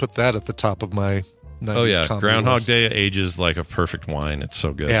put that at the top of my 90s. Oh, yeah. Groundhog list. Day ages like a perfect wine. It's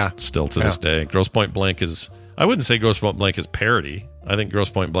so good. Yeah. Still to this day. Grosse Pointe Blank is... I wouldn't say Grosse Pointe Blank is parody. I think Grosse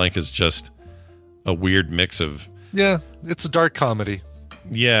Pointe Blank is just a weird mix of... Yeah, it's a dark comedy.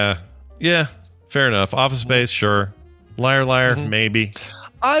 Yeah, fair enough. Office Space, sure. Liar, maybe.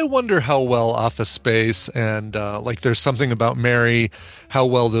 I wonder how well Office Space and There's Something About Mary, how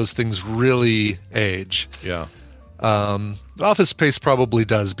well those things really age. Yeah. Office Space probably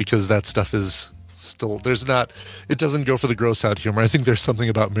does because that stuff is still, it doesn't go for the gross out humor. I think There's Something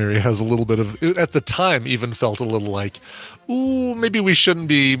About Mary has a little bit of, at the time even felt a little like, ooh, maybe we shouldn't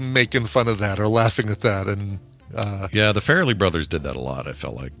be making fun of that or laughing at that. And Yeah, the Farrelly brothers did that a lot, I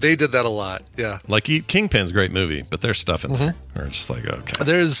felt like. They did that a lot, yeah. Like Kingpin's a great movie, but there's stuff in there. Or just like, okay.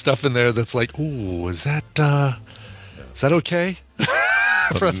 There's stuff in there that's like, ooh, is that okay?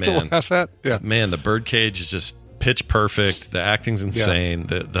 For us to laugh at? Yeah. Man, the birdcage is just pitch perfect. The acting's insane.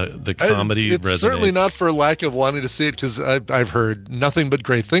 Yeah. The comedy it's resonates. Certainly not for lack of wanting to see it, because I've heard nothing but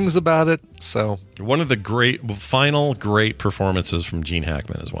great things about it. So one of the final great performances from Gene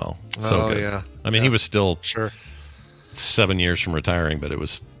Hackman as well. So good. Yeah. I mean, he was still 7 years from retiring, but it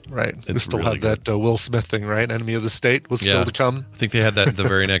was right. We still really had that Will Smith thing, right? Enemy of the State was still to come. I think they had that the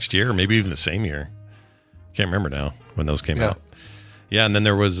very next year, maybe even the same year. Can't remember now when those came out. Yeah, and then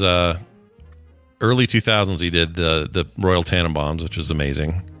there was early 2000s. He did the Royal Tannenbaums, which was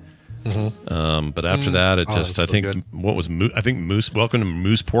amazing. But after that, it just I think good. Welcome to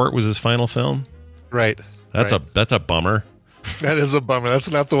Mooseport was his final film. Right. That's a bummer. That is a bummer.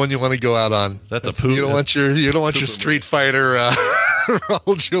 That's not the one you want to go out on. That's a poop. You don't want your Street Fighter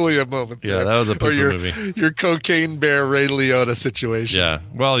Raul Julia moment. Yeah, that was a poop movie. Your cocaine bear Ray Liotta situation. Yeah.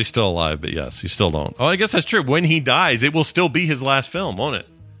 Well, he's still alive, but yes, you still don't. Oh, I guess that's true. When he dies, it will still be his last film, won't it?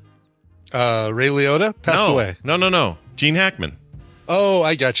 Ray Liotta passed away. No. Gene Hackman. Oh,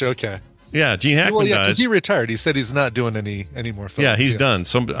 I got you. Okay. Yeah, Gene Hackman dies. Because he retired. He said he's not doing any more films. Yeah, he's done.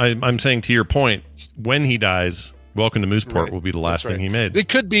 So I'm saying, to your point, when he dies, Welcome to Mooseport will be the last thing he made. It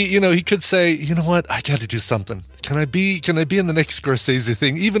could be, he could say, you know what, I got to do something. Can I be in the next Scorsese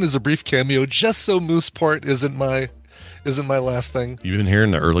thing, even as a brief cameo, just so Mooseport isn't my last thing? You've been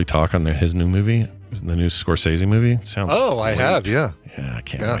hearing the early talk on his new movie, the new Scorsese movie? Sounds great. I have, yeah. Yeah, I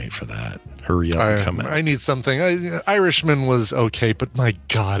can't wait for that. Hurry up and come out. I need something. Irishman was okay, but my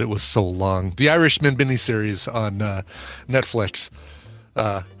God, it was so long. The Irishman miniseries on Netflix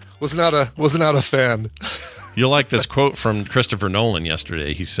was not a fan. You'll like this quote from Christopher Nolan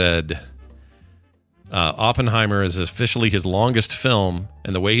yesterday. He said, Oppenheimer is officially his longest film,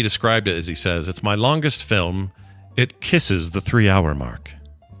 and the way he described it is, he says, it's my longest film. It kisses the 3-hour mark.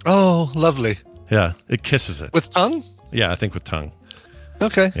 Oh, lovely. Yeah, it kisses it. With tongue? Yeah, I think with tongue.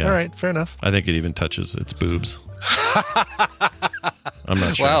 Okay, all right, fair enough. I think it even touches its boobs. I'm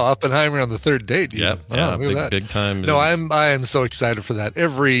not sure. Wow, Oppenheimer on the third date. Yeah, big time. No, I am so excited for that.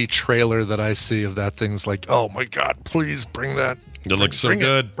 Every trailer that I see of that thing's like, oh my God, please bring that. It looks so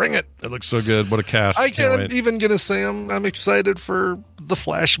good. Bring it. It looks so good. What a cast. I can't even gonna say I'm excited for the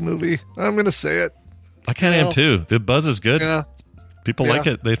Flash movie. I'm gonna say it. I kind of am too. The buzz is good. Yeah. People like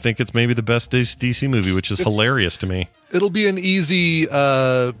it. They think it's maybe the best DC movie, which is hilarious to me. It'll be an easy,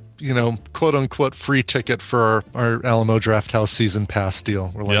 quote unquote free ticket for our Alamo Drafthouse season pass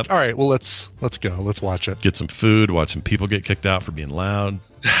deal. We're like, all right, well let's go, let's watch it. Get some food, watch some people get kicked out for being loud.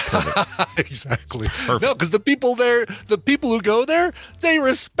 Exactly. No, because the people who go there, they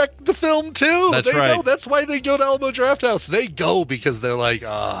respect the film too. That's right. Know, that's why they go to Alamo Drafthouse. They go because they're like,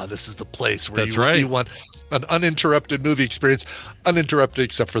 this is the place where you want an uninterrupted movie experience, uninterrupted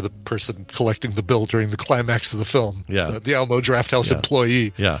except for the person collecting the bill during the climax of the film. Yeah. The Alamo Drafthouse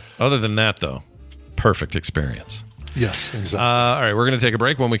employee. Yeah. Other than that, though, perfect experience. Yes, exactly. All right, we're going to take a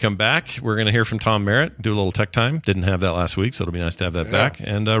break. When we come back, we're going to hear from Tom Merritt, do a little tech time. Didn't have that last week, so it'll be nice to have that back.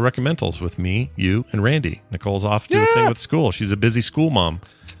 And recommendals with me, you, and Randy. Nicole's off to do a thing with school. She's a busy school mom.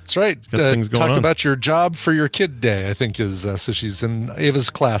 That's right. Talk about your job for your kid day, I think is, so she's in Ava's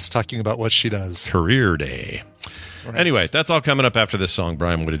class talking about what she does. Career day. Right. Anyway, that's all coming up after this song.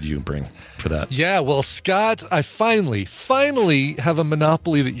 Brian, what did you bring for that? Yeah, well, Scott, I finally have a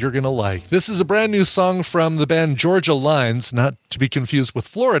Monopoly that you're going to like. This is a brand new song from the band Georgia Lines, not to be confused with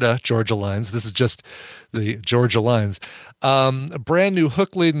Florida Georgia Lines. This is just the Georgia Lines. A brand new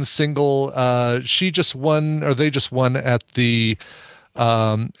hook-laden single. They just won at the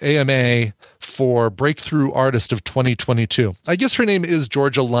AMA for Breakthrough Artist of 2022. I guess her name is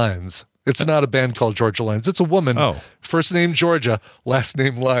Georgia Lines. It's not a band called Georgia Lines. It's a woman. Oh. First name Georgia, last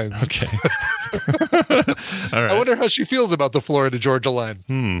name Lines. Okay. All right. I wonder how she feels about the Florida Georgia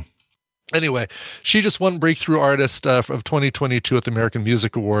line. Anyway, she just won Breakthrough Artist of 2022 at the American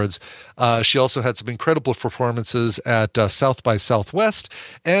Music Awards. She also had some incredible performances at South by Southwest,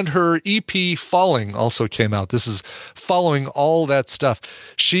 and her EP Falling also came out. This is following all that stuff.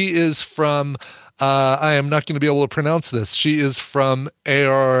 She is from... I am not going to be able to pronounce this. She is from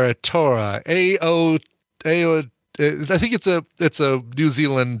Aotearoa. I think it's a New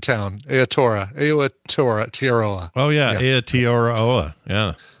Zealand town. Aotearoa. Oh yeah, Aotearoa.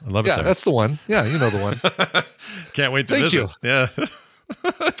 Yeah, I love it. Yeah, that's the one. Yeah, you know the one. Can't wait to visit. You. Yeah.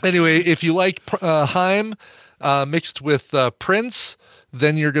 Anyway, if you like Haim mixed with Prince,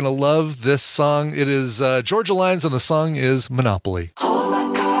 then you're going to love this song. It is Georgia Lines, and the song is Monopoly. Hold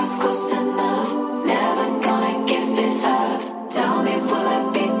my cards close enough, never gonna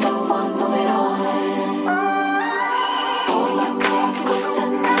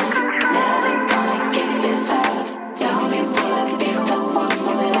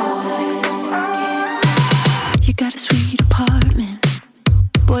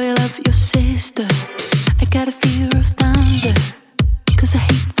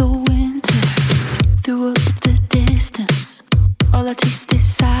beat the winter through all of the distance. All I taste is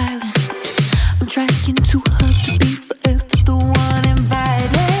silence. I'm trying too hard to be forever the one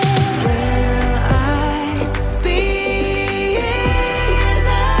invited. Will I be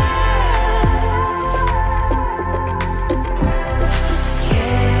enough?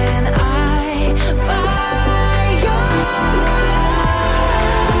 Can I buy your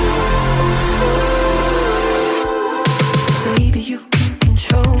love? Baby, you can't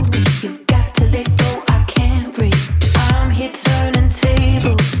control me. You got to let go. I can't breathe. I'm here turning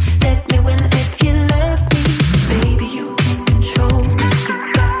tables. Let me win if you love me. Baby, you can't control me.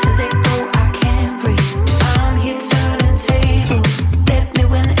 You got to let go. I can't breathe. I'm here turning tables. Let me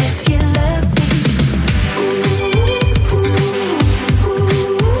win if you love me.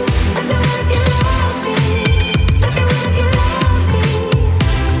 Let me win if you love me. Let me win if you love me.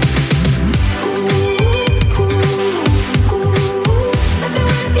 Let me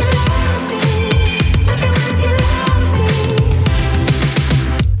win if you love me. Let me win if you love me.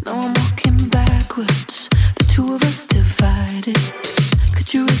 Now I'm walking backwards, the two of us divided. Could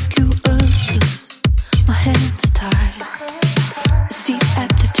you rescue us? 'Cause my hands are tied. A seat at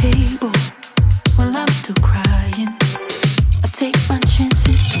the table while I'm still crying. I take my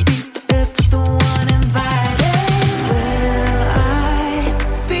chances to be forever the one invited. Will I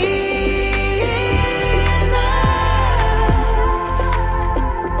be enough?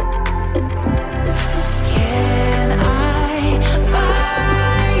 Can I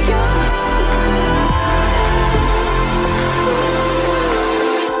buy your love?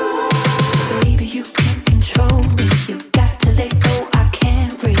 Baby, you can't control me. You got to let go. I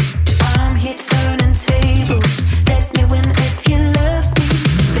can't breathe. I'm here turning tables. Let me win if you love me.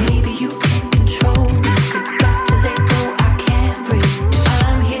 Baby, you can't control me. You got to let go. I can't breathe.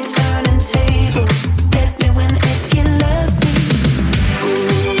 I'm here turning tables. Let me win if you love me.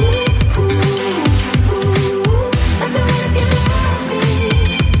 Let me win if you love me.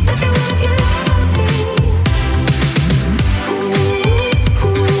 Let me win if you love me. Let me win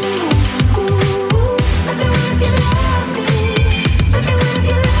if you love me. Let me win if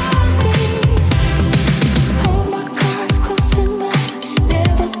you love me. Hold my cards close enough.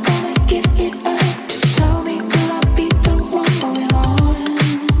 Never gonna give it up. Tell me, will I be the one going on?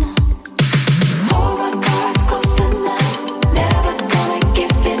 Hold my cards close enough. Never gonna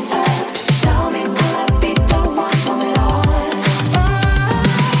give it up. Tell me, will I be the one going on?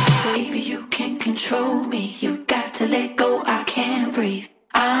 Baby, you can't control me. You got to let go. I can't breathe.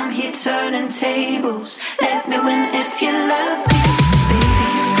 I'm here turning tables. Let me win if you love me. Baby,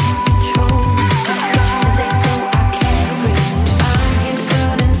 you can't control me. You got to let go. I can't breathe. I'm here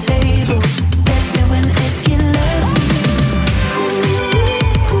turning tables. Let me win if you love me.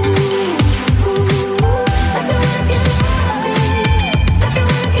 Let me win if you love me. Let me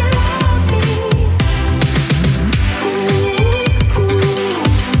win if you love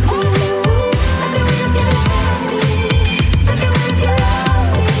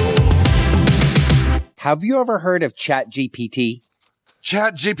me. Have you ever heard of ChatGPT?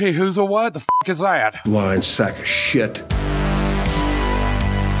 ChatGPT, who's a what? The f*** is that? Blind sack of shit.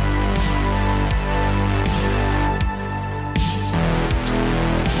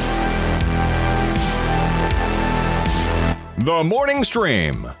 The morning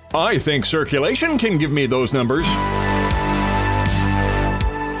stream. I think circulation can give me those numbers.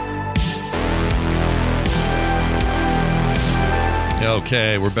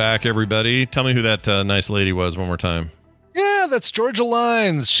 Okay, we're back, everybody. Tell me who that nice lady was one more time. Yeah, that's Georgia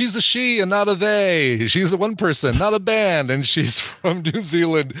Lines. She's a she and not a they. She's a one person, not a band, and she's from New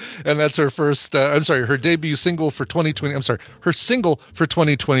Zealand. And that's her first, her debut single for 2020. Her single for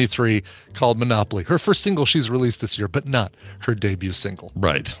 2023 called Monopoly. Her first single she's released this year, but not her debut single.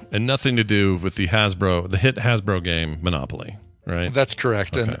 Right, and nothing to do with the hit Hasbro game Monopoly. Right. That's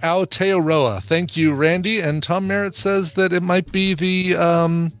correct. Okay. And Aotearoa. Thank you, Randy. And Tom Merritt says that it might be the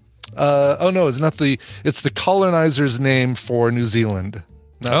it's not it's the colonizer's name for New Zealand,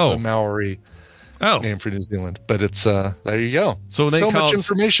 not the Maori name for New Zealand. But it's there you go. So much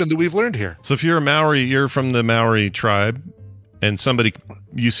information that we've learned here. So if you're a Maori, you're from the Maori tribe, and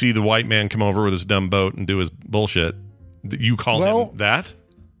you see the white man come over with his dumb boat and do his bullshit, you call him that?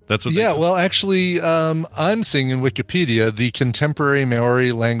 That's what. Yeah, well, actually, I'm seeing in Wikipedia the contemporary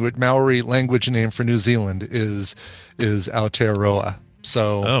Maori language name for New Zealand is Aotearoa.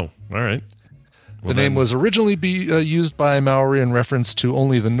 So, all right. The name was originally used by Maori in reference to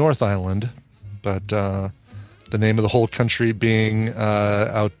only the North Island, but the name of the whole country being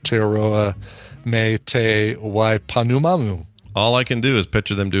Aotearoa me te Waipanumamu. All I can do is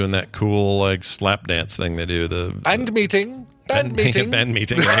picture them doing that cool like slap dance thing they do. And meeting. band meeting. Band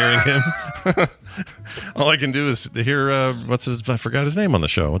meeting and hearing him. All I can do is hear, I forgot his name on the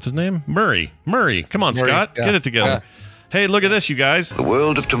show. What's his name? Murray. Come on, Murray, Scott. yeah. Get it together. Hey, look at this, you guys. The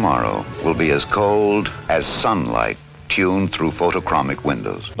world of tomorrow will be as cold as sunlight tuned through photochromic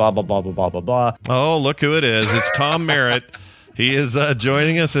windows. Blah, blah, blah, blah, blah, blah, blah. Oh, look who it is. It's Tom Merritt. He is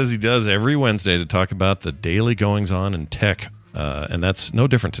joining us as he does every Wednesday to talk about the daily goings-on in tech. And that's no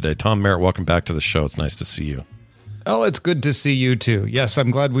different today. Tom Merritt, welcome back to the show. It's nice to see you. Oh, it's good to see you too. Yes,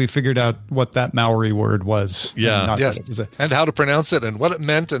 I'm glad we figured out what that Maori word was. Yeah. Yes, and how to pronounce it and what it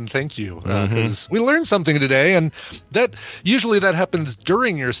meant, and thank you. Because we learned something today, and that usually that happens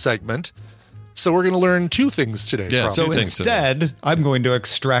during your segment. So we're going to learn two things today. Yeah, probably. So instead, I'm going to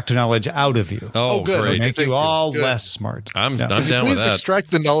extract knowledge out of you. Oh, good. great. Make you all less smart. I'm down Can you with please that.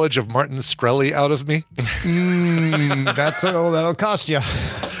 extract the knowledge of Martin Shkreli out of me? That'll cost you.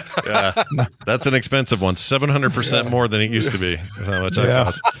 Yeah, that's an expensive one. 700% more than it used to be. That's how much that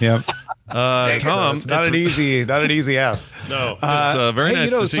costs. Yep. Tom, It's not an easy ask. No, it's very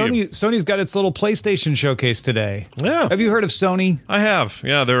nice to see you. Sony's got its little PlayStation showcase today. Yeah. Have you heard of Sony? I have.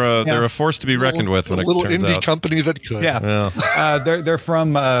 Yeah, they're a force to be reckoned with when it little turns indie out. company that could. Yeah. They're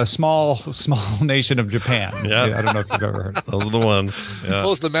from a small nation of Japan. Yeah. I don't know if you've ever heard of it. Those are the ones. Yeah.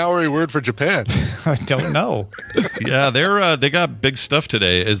 What was the Maori word for Japan? I don't know. Yeah, they got big stuff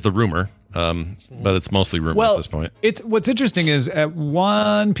today, is the rumor. But it's mostly rumor at this point. What's interesting is at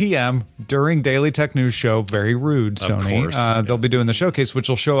 1 p.m. during Daily Tech News Show, very rude, Sony. Course, they'll be doing the showcase, which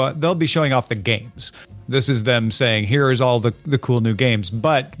will they'll be showing off the games. This is them saying, here is all the cool new games.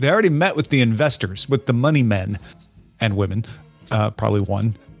 But they already met with the investors, with the money men and women, probably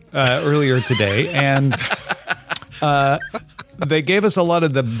one, earlier today. And they gave us a lot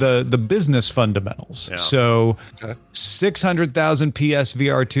of the business fundamentals. Yeah. So 600,000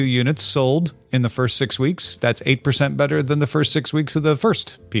 PSVR 2 units sold in the first 6 weeks. That's 8% better than the first 6 weeks of the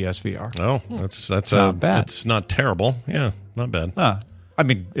first PSVR. Oh, that's not bad. It's not terrible. Yeah, not bad. I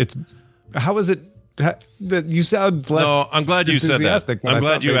mean, how is it that you sound less? No, I'm glad you said that. I'm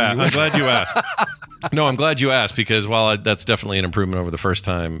glad you asked. No, I'm glad you asked, because while that's definitely an improvement over the first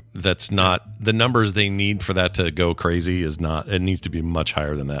time, that's not the numbers they need for that to go crazy. It needs to be much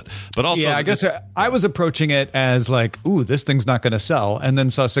higher than that. But also, yeah, I guess I was approaching it as like, ooh, this thing's not going to sell, and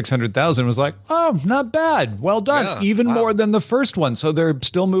then saw 600,000, was like, oh, not bad, well done, even more than the first one. So they're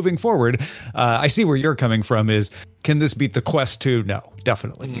still moving forward. I see where you're coming from. Is can this beat the Quest 2? No,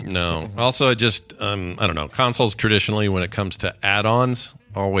 definitely no. Also, I don't know. Consoles traditionally, when it comes to add-ons,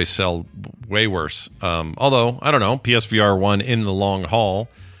 always sell way worse. Although, I don't know, PSVR 1 in the long haul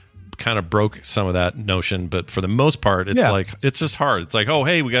kind of broke some of that notion, but for the most part, it's just hard. It's like, oh,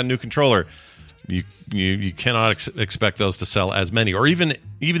 hey, we got a new controller. You cannot expect those to sell as many, or even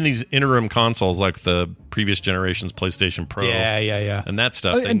these interim consoles like the previous generation's PlayStation Pro. Yeah. And that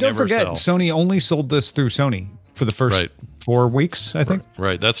stuff. And don't forget, Sony only sold this through Sony for the first 4 weeks, I think.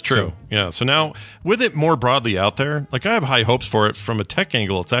 Right, that's true. So now, with it more broadly out there, like I have high hopes for it from a tech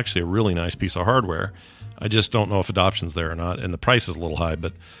angle. It's actually a really nice piece of hardware. I just don't know if adoption's there or not, and the price is a little high.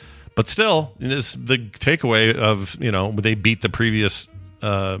 But still, the takeaway of, they beat the previous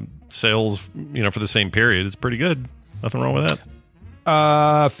sales, for the same period. It's pretty good. Nothing wrong with that.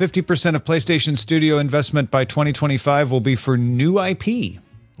 50% of PlayStation Studio investment by 2025 will be for new IP.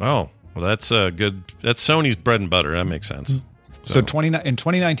 Oh. Well, that's good. That's Sony's bread and butter. That makes sense. So in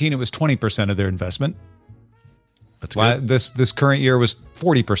 2019, it was 20% of their investment. That's good. This current year was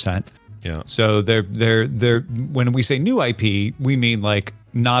 40%. Yeah. So they're when we say new IP, we mean like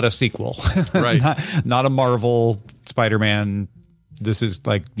not a sequel, right? not a Marvel Spider-Man. This is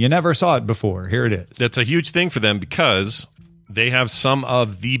like you never saw it before. Here it is. That's a huge thing for them because they have some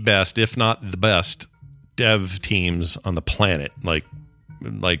of the best, if not the best, dev teams on the planet.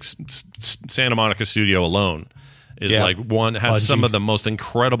 Like Santa Monica Studio alone is has some of the most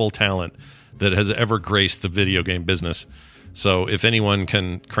incredible talent that has ever graced the video game business. So if anyone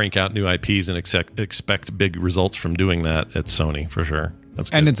can crank out new IPs and expect big results from doing that, it's Sony for sure.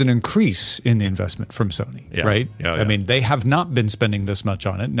 That's good. And it's an increase in the investment from Sony, right? Yeah. I mean, they have not been spending this much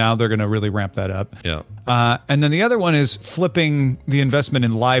on it. Now they're going to really ramp that up. Yeah. And then the other one is flipping the investment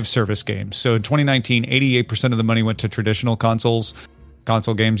in live service games. So in 2019, 88% of the money went to traditional console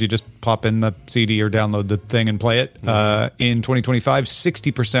games. You just pop in the CD or download the thing and play it. In 2025,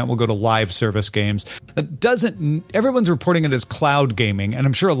 60% will go to live service games. Everyone's reporting it as cloud gaming, and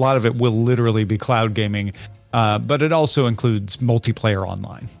I'm sure a lot of it will literally be cloud gaming, but it also includes multiplayer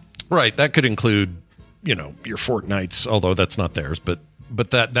online. Right. That could include, your Fortnites, although that's not theirs, but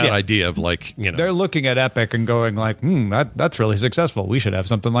But that idea of like, they're looking at Epic and going like, that's really successful. We should have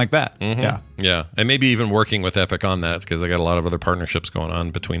something like that. Mm-hmm. Yeah. And maybe even working with Epic on that because they got a lot of other partnerships going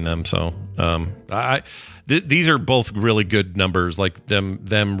on between them. So these are both really good numbers, like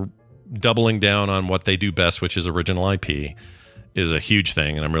them doubling down on what they do best, which is original IP, is a huge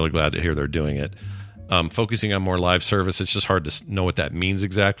thing. And I'm really glad to hear they're doing it. Focusing on more live service, it's just hard to know what that means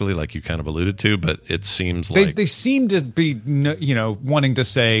exactly, like you kind of alluded to, but it seems like... They seem to be, wanting to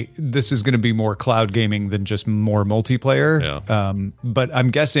say this is going to be more cloud gaming than just more multiplayer. Yeah. But I'm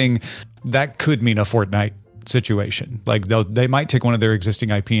guessing that could mean a Fortnite situation. Like they might take one of their existing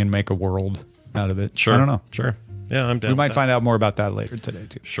IP and make a world out of it. Sure. I don't know. Sure. Yeah, I'm down. We might find out more about that later today,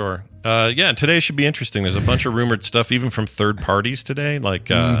 too. Sure. Today should be interesting. There's a bunch of rumored stuff, even from third parties today, like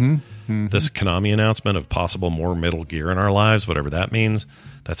this Konami announcement of possible more Metal Gear in our lives, whatever that means.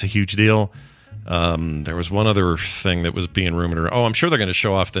 That's a huge deal. There was one other thing that was being rumored. Oh, I'm sure they're going to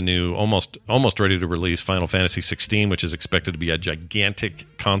show off the new, almost ready to release Final Fantasy 16, which is expected to be a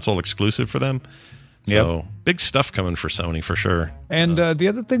gigantic console exclusive for them. So big stuff coming for Sony for sure. And the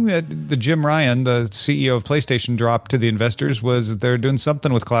other thing that the Jim Ryan, the CEO of PlayStation, dropped to the investors was they're doing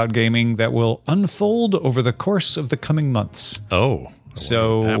something with cloud gaming that will unfold over the course of the coming months. Oh.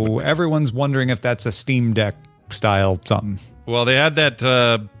 So everyone's wondering if that's a Steam Deck style something. Well, they had that.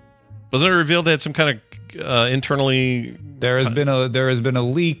 Wasn't it revealed they had some kind of internally? There has been a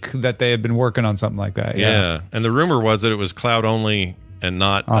leak that they had been working on something like that. Yeah. And the rumor was that it was cloud only and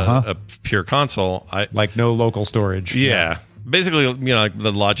not a pure console. Like no local storage. Yeah. Basically, like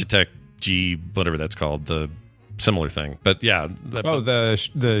the Logitech G, whatever that's called, the similar thing. But yeah.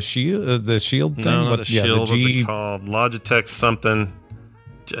 The Shield thing? No, the Shield, what's it called? Logitech something.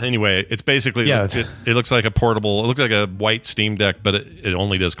 Anyway, it's basically, it looks like a portable, it looks like a white Steam Deck, but it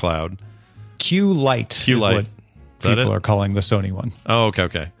only does cloud. Q-Lite is what people are calling the Sony one. Oh,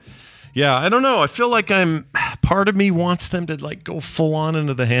 okay. Yeah, I don't know. I feel like part of me wants them to like go full on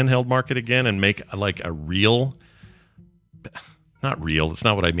into the handheld market again and make like a real, not real, that's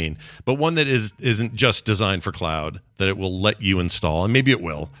not what I mean, but one that isn't just designed for cloud, that it will let you install, and maybe it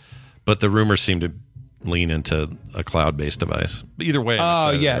will, but the rumors seem to lean into a cloud-based device. But either way,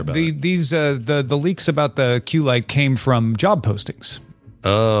 the leaks about the Q-Lite came from job postings.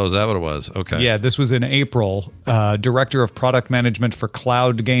 Oh, is that what it was? Okay. Yeah, this was in April. Director of Product Management for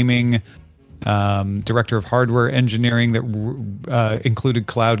Cloud Gaming, Director of Hardware Engineering that included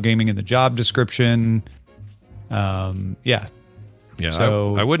cloud gaming in the job description. Yeah.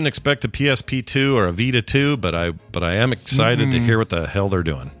 So I wouldn't expect a PSP 2 or a Vita 2, but I am excited to hear what the hell they're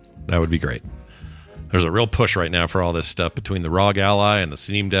doing. That would be great. There's a real push right now for all this stuff between the ROG Ally and the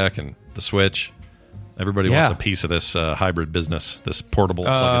Steam Deck and the Switch. Everybody wants a piece of this hybrid business, this portable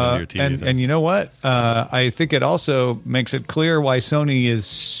plug-in into your TV. And you know what? I think it also makes it clear why Sony is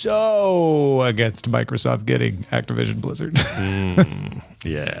so against Microsoft getting Activision Blizzard.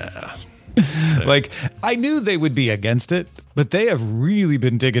 Yeah. Like, I knew they would be against it, but they have really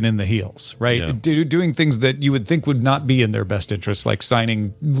been digging in the heels, right? Yeah. Doing things that you would think would not be in their best interest, like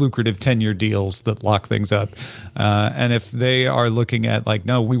signing lucrative 10-year deals that lock things up. And if they are looking at like,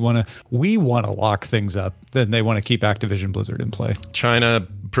 no, we want to lock things up, then they want to keep Activision Blizzard in play. China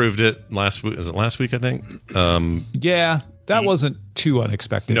proved it last week. Was it last week, I think? Yeah. That wasn't too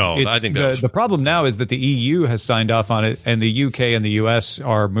unexpected. No, I think the problem now is that the EU has signed off on it, and the UK and the US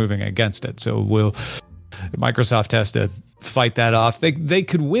are moving against it. So Microsoft has to fight that off. They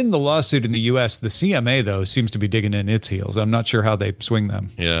could win the lawsuit in the US. The CMA, though, seems to be digging in its heels. I'm not sure how they swing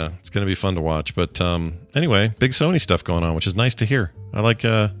them. Yeah, it's going to be fun to watch. But anyway, big Sony stuff going on, which is nice to hear. I like.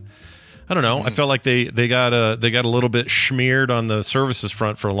 I don't know. I felt like they got a little bit smeared on the services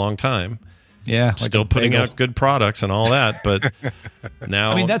front for a long time. Yeah, like still putting out good products and all that, but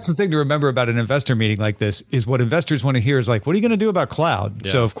now... I mean, that's the thing to remember about an investor meeting like this, is what investors want to hear is like, what are you going to do about cloud?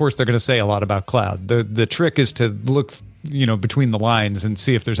 Yeah. So, of course, they're going to say a lot about cloud. The trick is to look, between the lines and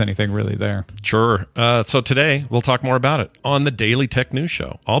see if there's anything really there. Sure. So today, we'll talk more about it on the Daily Tech News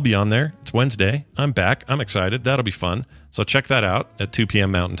Show. I'll be on there. It's Wednesday. I'm back. I'm excited. That'll be fun. So check that out at 2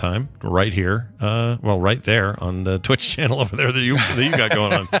 p.m. Mountain Time, right here. Right there on the Twitch channel over there that you got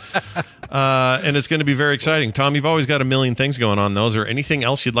going on. And it's going to be very exciting. Tom, you've always got a million things going on. Is there anything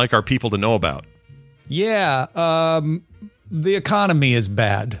else you'd like our people to know about? Yeah. The economy is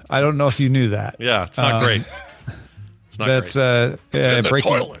bad. I don't know if you knew that. Yeah, it's not great. It's not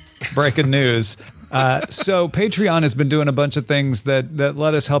great. Breaking news. So Patreon has been doing a bunch of things that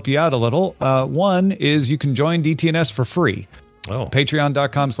let us help you out a little. One is you can join DTNS for free. Oh.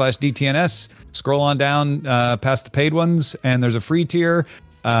 Patreon.com/DTNS. Scroll on down past the paid ones, and there's a free tier.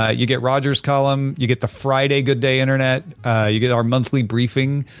 You get Roger's column. You get the Friday Good Day Internet. You get our monthly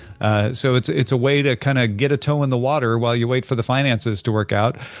briefing. So it's a way to kind of get a toe in the water while you wait for the finances to work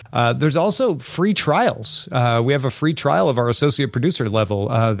out. There's also free trials. We have a free trial of our associate producer level.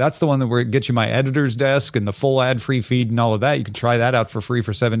 That's the one that gets you my editor's desk and the full ad-free feed and all of that. You can try that out for free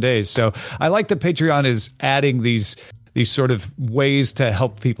for 7 days. So I like that Patreon is adding these sort of ways to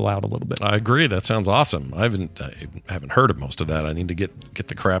help people out a little bit. I agree. That sounds awesome. I haven't heard of most of that. I need to get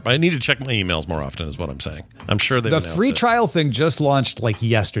the crap. I need to check my emails more often is what I'm saying. I'm sure the free trial thing just launched like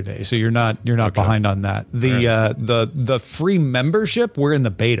yesterday, so you're not behind on that. The free membership we're in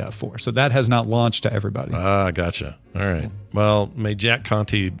the beta for, so that has not launched to everybody. Gotcha. All right. Well, may Jack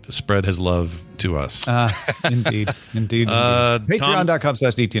Conte spread his love to us. Indeed.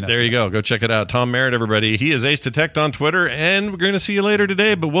 Patreon.com/DTNS. There you go. Go check it out. Tom Merritt, everybody. He is Ace Detect on Twitter, and we're going to see you later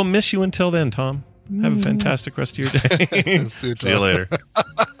today, but we'll miss you until then, Tom. Have a fantastic rest of your day. See you later.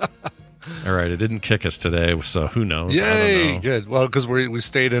 All right. It didn't kick us today, so who knows? Yay. I don't know. Good. Well, because we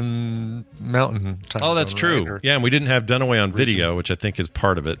stayed in mountain time. Oh, that's true. Right? Yeah, and we didn't have Dunaway on video, which I think is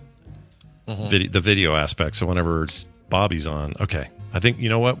part of it. The video aspect. So whenever Bobby's on, okay, I think you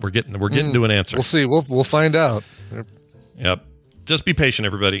know what we're getting to an answer. We'll see. We'll find out. Yep. Just be patient,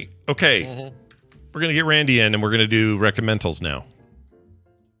 everybody. Okay, we're gonna get Randy in, and we're gonna do recommendals now.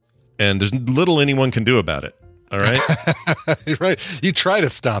 And there's little anyone can do about it. All right, right. You try to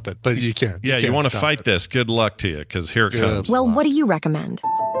stop it, but you can't. Yeah, you want to fight this. Good luck to you, because here it comes. Well, what do you recommend?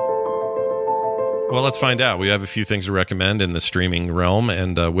 Well, let's find out. We have a few things to recommend in the streaming realm,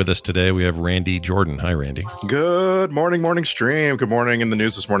 and with us today we have Randy Jordan. Hi, Randy. Good morning stream. Good morning in the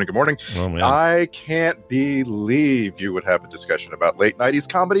news this morning. Good morning. Oh, man. I can't believe you would have a discussion about late 90s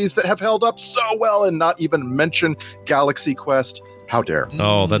comedies that have held up so well and not even mention Galaxy Quest. How dare?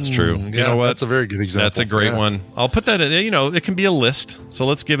 Oh, that's true. You know what? That's a very good example. That's a great one. I'll put that in. It can be a list. So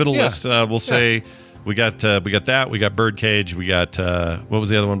let's give it a list. We'll say... We got that. We got Birdcage. We got what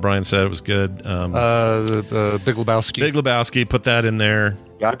was the other one? Brian said it was good. Big Lebowski. Big Lebowski. Put that in there.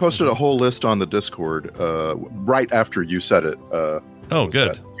 Yeah, I posted a whole list on the Discord right after you said it. Good.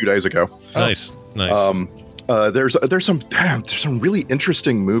 A few days ago. Nice. There's some really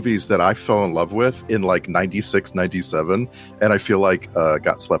interesting movies that I fell in love with in like 96, 97, and I feel like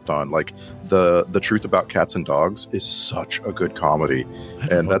got slept on. Like the Truth About Cats and Dogs is such a good comedy,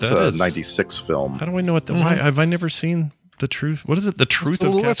 and that's a 96 film. How do I know what? Why have I never seen The Truth? What is it? The Truth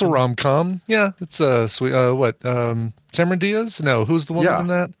of Cats? That's a rom-com. Yeah, it's sweet. Cameron Diaz? No, who's the woman in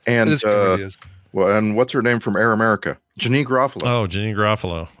that? And it is Cameron Diaz. Well, and what's her name from Air America? Janine Garofalo. Oh, Janine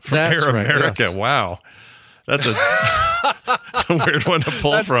Garofalo from Air America. Yeah. Wow. That's a weird one to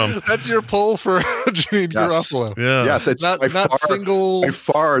pull from. That's your pull for Janine Garofalo. Yeah. Yes, it's not singles.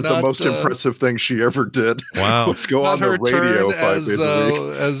 By far the most impressive thing she ever did. Wow. Was go on the radio 5 days a week.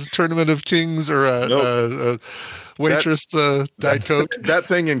 As Tournament of Kings or a waitress Diet Coke. That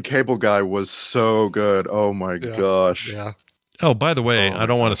thing in Cable Guy was so good. Oh my gosh. Yeah. Oh, by the way, I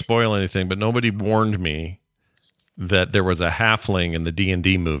don't want to spoil anything, but nobody warned me that there was a halfling in the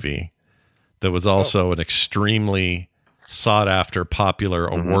D&D movie that was also an extremely sought-after, popular,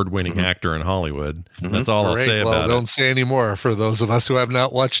 award-winning actor in Hollywood. That's all I'll say about it. Don't say any more for those of us who have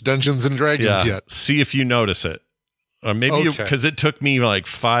not watched Dungeons and Dragons yet. See if you notice it. Or maybe because it took me like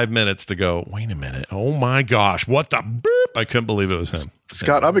 5 minutes to go, wait a minute. Oh my gosh, what the beep? I couldn't believe it was him.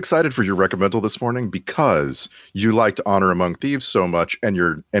 Scott, I'm excited for your recommendal this morning because you liked Honor Among Thieves so much,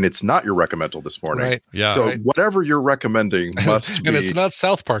 and it's not your recommendal this morning. Right. Yeah. So whatever you're recommending must be. And it's not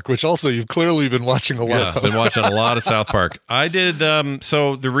South Park, which also you've clearly been watching a lot. Yeah, I've been watching a lot of South Park. I did.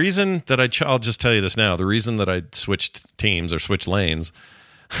 So the reason that I'll just tell you this now. The reason that I switched teams or switched lanes,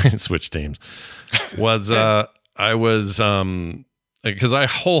 switched teams, was I was because I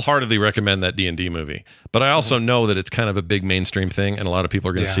wholeheartedly recommend that D&D movie, but I also know that it's kind of a big mainstream thing, and a lot of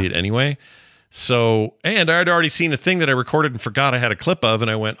people are going to see it anyway. So, and I had already seen a thing that I recorded and forgot I had a clip of, and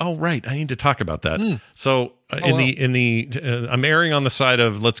I went, "Oh, right, I need to talk about that." So, I'm erring on the side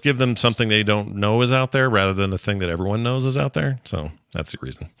of let's give them something they don't know is out there rather than the thing that everyone knows is out there. So that's the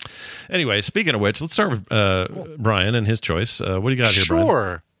reason. Anyway, speaking of which, let's start with Brian and his choice. What do you got here, Brian?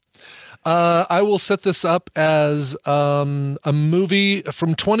 Sure. I will set this up as a movie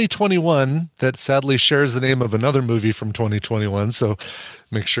from 2021 that sadly shares the name of another movie from 2021. So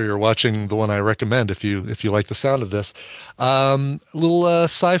make sure you're watching the one I recommend if you like the sound of this. Little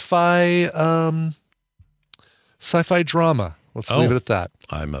sci-fi drama. Let's leave it at that.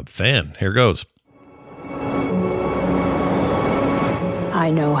 I'm a fan. Here goes. I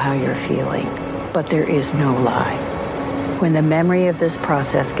know how you're feeling, but there is no lie. When the memory of this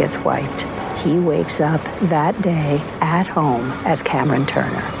process gets wiped, He wakes up that day at home as Cameron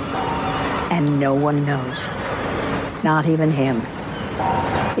Turner. And no one knows. Not even him.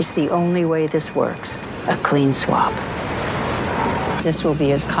 It's the only way this works. A clean swap. This will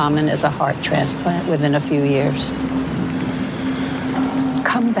be as common as a heart transplant within a few years.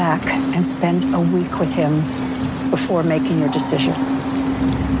 Come back and spend a week with him before making your decision.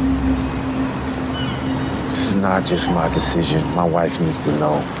 This is not just my decision. My wife needs to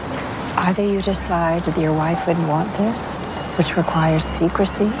know. Either you decide that your wife would want this, which requires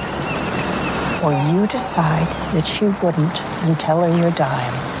secrecy, or you decide that she wouldn't and tell her you're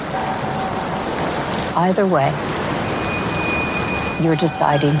dying. Either way, you're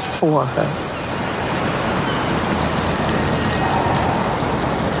deciding for her.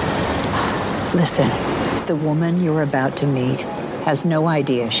 Listen, the woman you're about to meet has no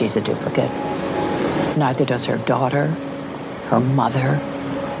idea she's a duplicate. Neither does her daughter, her mother,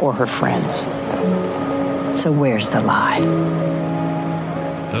 or her friends. So where's the lie?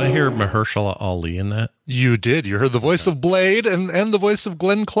 Did I hear Mahershala Ali in that? You did. You heard the voice of Blade and the voice of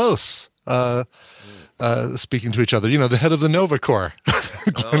Glenn Close speaking to each other. You know, the head of the Nova Corps,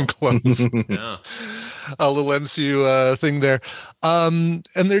 Glenn Close. Yeah. A little MCU thing there. And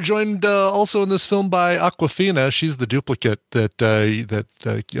they're joined also in this film by Awkwafina. She's the duplicate that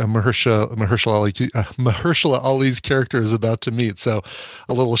Mahershala Ali's character is about to meet. So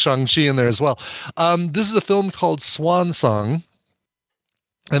a little Shang-Chi in there as well. This is a film called Swan Song.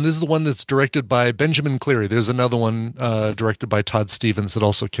 And this is the one that's directed by Benjamin Cleary. There's another one directed by Todd Stevens that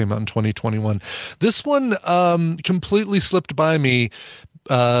also came out in 2021. This one completely slipped by me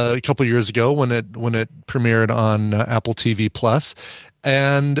a couple years ago when it premiered on Apple TV Plus.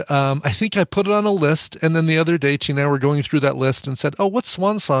 And I think I put it on a list. And then the other day, Tina and I were going through that list and said, oh, what's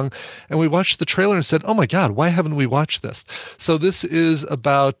Swan Song? And we watched the trailer and said, oh my God, why haven't we watched this? So this is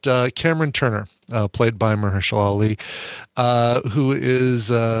about Cameron Turner, played by Mahershala Ali, who is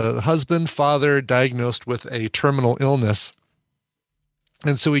a husband, father, diagnosed with a terminal illness.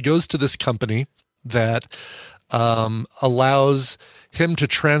 And so he goes to this company that allows him to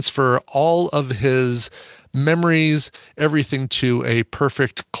transfer all of his memories, everything, to a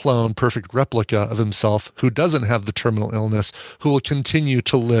perfect clone, perfect replica of himself who doesn't have the terminal illness, who will continue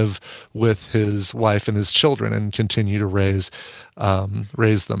to live with his wife and his children and continue to raise them.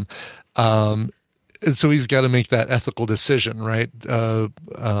 And so he's got to make that ethical decision, right? Die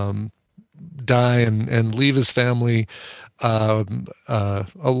and leave his family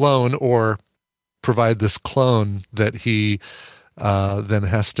alone, or provide this clone that he then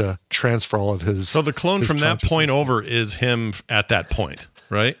has to transfer all of his. So the clone from that point over is him at that point,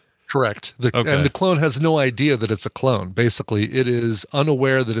 right? Correct. And the clone has no idea that it's a clone. Basically, it is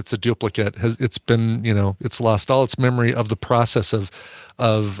unaware that it's a duplicate. It's been, it's lost all its memory of the process of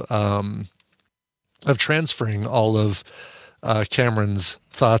transferring all of Cameron's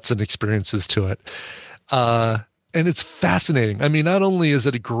thoughts and experiences to it. And it's fascinating. I mean, not only is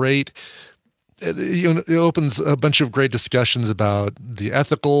it a great. It opens a bunch of great discussions about the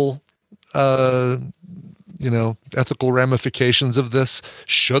ethical ramifications of this.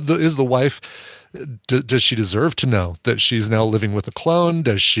 Is the wife, does she deserve to know that she's now living with a clone?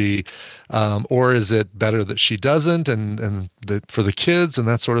 Does she, or is it better that she doesn't? And for the kids and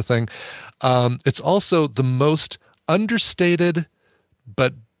that sort of thing. It's also the most understated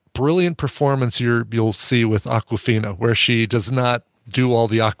but brilliant performance you'll see with Awkwafina, where she does not do all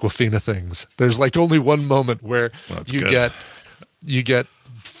the Awkwafina things. There's like only one moment where you get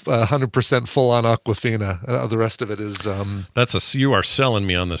 100% full on Awkwafina. The rest of it is you are selling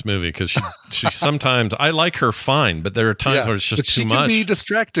me on this movie, because she sometimes, I like her fine, but there are times where it's just too much. She can be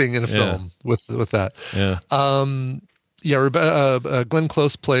distracting in a film with that. Yeah. Glenn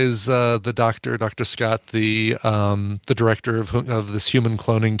Close plays the doctor, Dr. Scott, the director of this human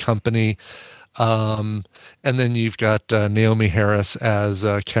cloning company. And then you've got Naomi Harris as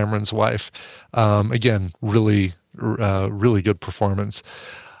Cameron's wife. Again, really good performance.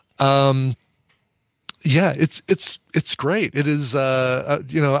 It's great. It is.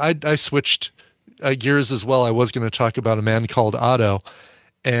 I switched gears as well. I was going to talk about A Man Called Otto,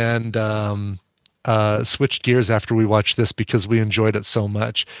 and switched gears after we watched this because we enjoyed it so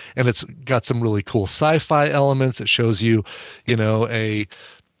much. And it's got some really cool sci-fi elements. It shows you,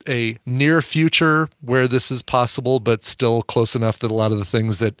 a near future where this is possible, but still close enough that a lot of the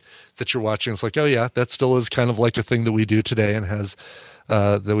things that you're watching, it's like, oh yeah, that still is kind of like a thing that we do today and has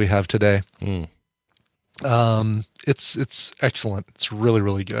that we have today. It's excellent. It's really,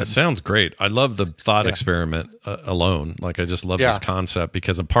 really good. It sounds great. I love the thought experiment alone. Like, I just love this concept,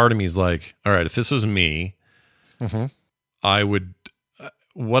 because a part of me is like, all right, if this was me, I would,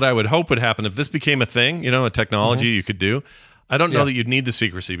 what I would hope would happen if this became a thing, a technology you could do. I don't know that you'd need the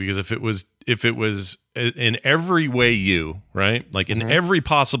secrecy, because if it was in every way right? Like in every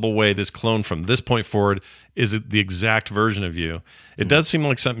possible way, this clone from this point forward is the exact version of you. It does seem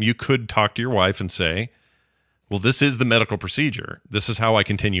like something you could talk to your wife and say, well, this is the medical procedure. This is how I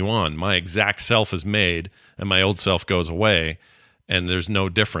continue on. My exact self is made and my old self goes away, and there's no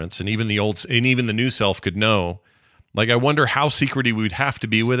difference. And even the new self could know. Like, I wonder how secretive we'd have to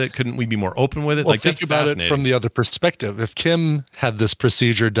be with it. Couldn't we be more open with it? Well, like, think about it from the other perspective. If Kim had this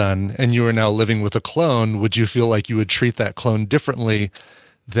procedure done and you are now living with a clone, would you feel like you would treat that clone differently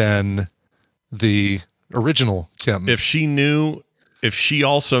than the original Kim? If the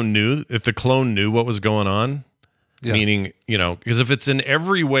clone knew what was going on, meaning, because if it's in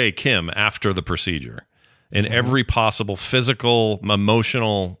every way Kim after the procedure, in every possible physical,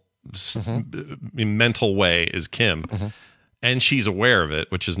 emotional, mental way is Kim, and she's aware of it,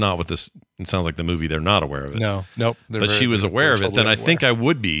 which is not what this. It sounds like the movie. They're not aware of it. Nope. But she was aware of it. Then I think I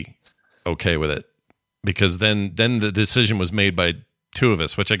would be okay with it, because then the decision was made by two of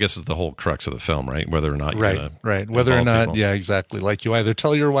us, which I guess is the whole crux of the film, right? Whether or not you're right. Whether or not, people. Exactly. Like, you either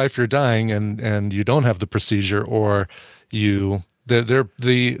tell your wife you're dying and you don't have the procedure, or the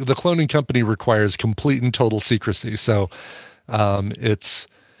cloning company requires complete and total secrecy. So it's.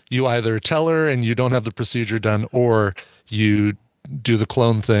 You either tell her and you don't have the procedure done, or you do the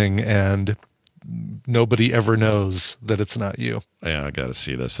clone thing and nobody ever knows that it's not you. Yeah, I got to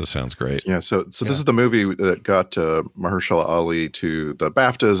see this. This sounds great. Yeah, so this is the movie that got Mahershala Ali to the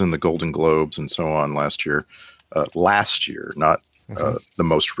BAFTAs and the Golden Globes and so on last year. Not the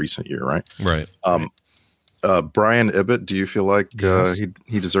most recent year, right? Right. Brian Ibbett, do you feel like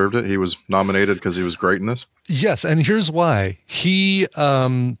he deserved it? He was nominated because he was great in this? Yes, and here's why.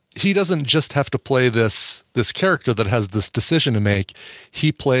 He doesn't just have to play this character that has this decision to make.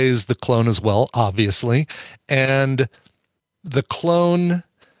 He plays the clone as well, obviously, and the clone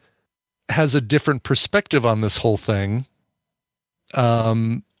has a different perspective on this whole thing,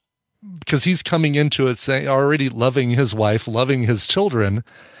 because he's coming into it saying, already loving his wife, loving his children,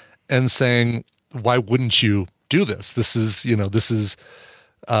 and saying, why wouldn't you do this? This is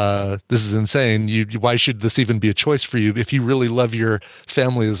insane. Why should this even be a choice for you? If you really love your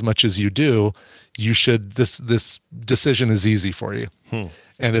family as much as you do, you should. This decision is easy for you.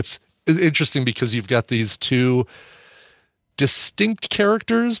 And it's interesting because you've got these two distinct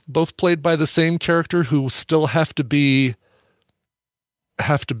characters, both played by the same character, who still have to be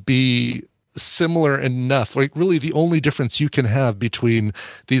similar enough. Like, really the only difference you can have between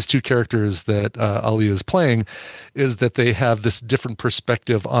these two characters that Ali is playing is that they have this different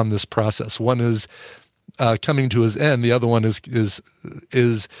perspective on this process. One is coming to his end. The other one is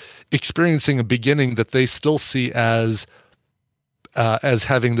experiencing a beginning that they still see as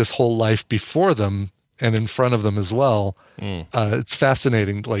having this whole life before them and in front of them as well. It's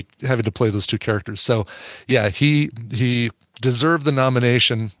fascinating, like, having to play those two characters. So yeah, he deserved the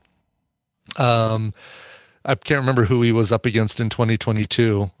nomination. I can't remember who he was up against in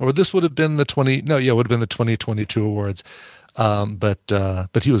 2022, or this would have been it would have been the 2022 awards. But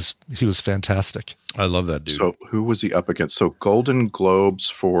he was fantastic. I love that dude. So who was he up against? So Golden Globes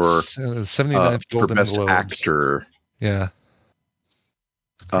for 79th Golden for Best Globes. Actor. Yeah.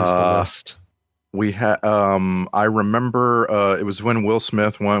 Here's the list. We had, I remember it was when Will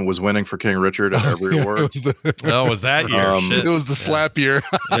Smith was winning for King Richard at every award. Was that year? It was the slap year.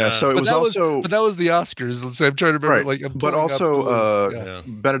 Yeah, so it was also. But that was the Oscars. Let's say I'm trying to remember. Right. Like, but also,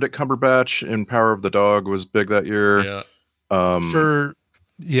 Benedict Cumberbatch in Power of the Dog was big that year. Yeah. Javier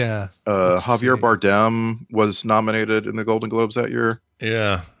Bardem was nominated in the Golden Globes that year.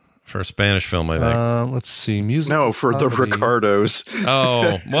 Yeah. For a Spanish film, I think. Let's see. Music. No, for comedy. the Ricardos.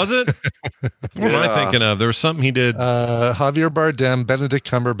 Oh, was it? What am I thinking of? There was something he did. Javier Bardem, Benedict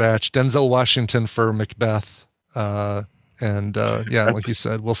Cumberbatch, Denzel Washington for Macbeth, and like you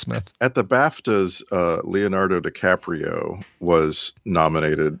said, Will Smith. At the BAFTAs, Leonardo DiCaprio was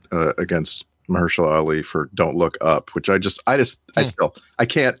nominated against Mahershala Ali for "Don't Look Up," which I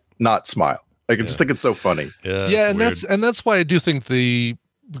can't not smile. Like, I just think it's so funny. Yeah, and that's why I do think the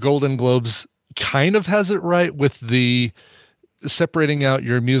Golden Globes kind of has it right with the separating out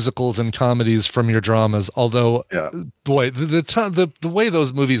your musicals and comedies from your dramas. Although, boy, the way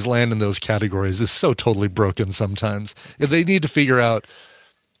those movies land in those categories is so totally broken sometimes. They need to figure out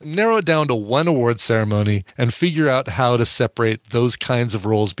narrow it down to one award ceremony and figure out how to separate those kinds of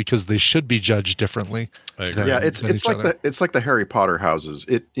roles because they should be judged differently. Yeah, it's like the Harry Potter houses.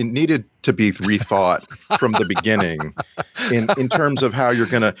 It needed to be rethought from the beginning in terms of how you're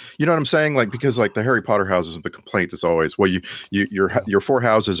gonna, you know what I'm saying? Like, because like the Harry Potter houses, the complaint is always, well, your 4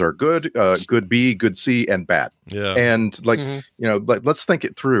 houses are good, good B, good C, and bad. Yeah, and like like let's think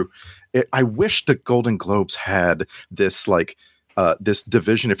it through. I wish the Golden Globes had this like. This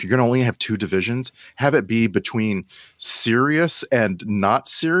division, if you're going to only have 2 divisions, have it be between serious and not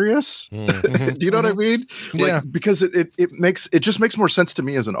serious. Do you know what I mean? Like, because it just makes more sense to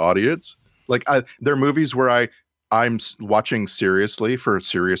me as an audience. Like there are movies where I'm watching seriously for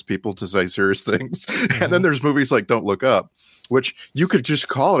serious people to say serious things. And then there's movies like Don't Look Up, which you could just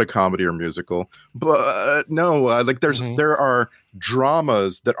call it a comedy or musical, but no, like there are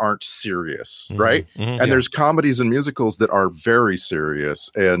dramas that aren't serious, right? And there's comedies and musicals that are very serious,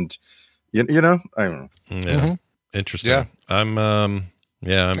 and you know, I don't know. Yeah, interesting.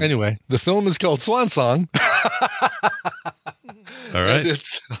 Yeah, Anyway, the film is called Swan Song. All right. And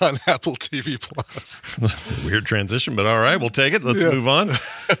it's on Apple TV Plus. Weird transition, but all right, we'll take it. Let's move on.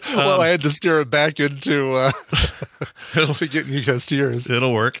 Well, I had to steer it back into to getting you guys to yours.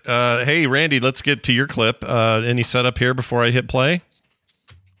 It'll work. Hey, Randy, let's get to your clip. Any setup here before I hit play?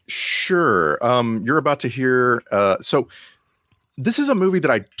 Sure. You're about to hear. So this is a movie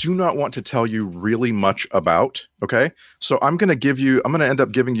that I do not want to tell you really much about. Okay. So I'm going to end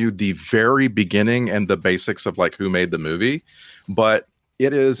up giving you the very beginning and the basics of like who made the movie, but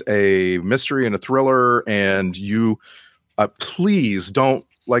it is a mystery and a thriller, and you please don't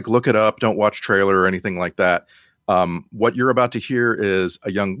like look it up. Don't watch trailer or anything like that. What you're about to hear is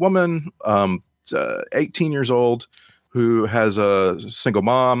a young woman, 18 years old, who has a single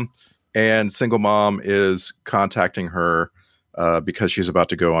mom, and single mom is contacting her because she's about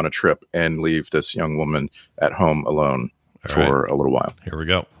to go on a trip and leave this young woman at home alone for a little while. Here we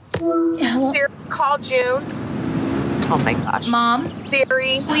go. Siri, call June. Oh my gosh. Mom?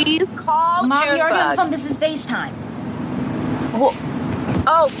 Siri, please call Mom, June. you're already on the Bug. phone. This is FaceTime. Well,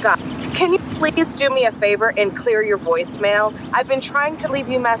 oh, God. Can you please do me a favor and clear your voicemail? I've been trying to leave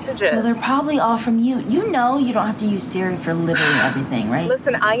you messages. Well, they're probably all from you. You know you don't have to use Siri for literally everything, right?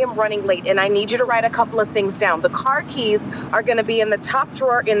 Listen, I am running late, and I need you to write a couple of things down. The car keys are going to be in the top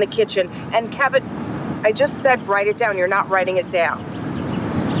drawer in the kitchen. And Kevin, I just said write it down. You're not writing it down.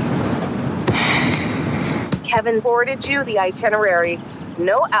 Kevin forwarded you the itinerary.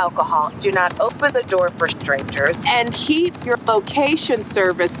 No alcohol. Do not open the door for strangers. And keep your location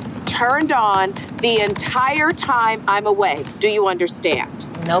service turned on the entire time I'm away. Do you understand?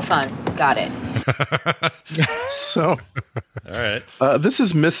 No fun. Got it. So, all right. This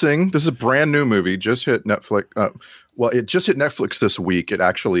is Missing. This is a brand new movie. Just hit Netflix. Well, it just hit Netflix this week. It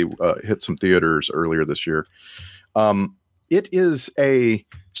actually hit some theaters earlier this year. It is a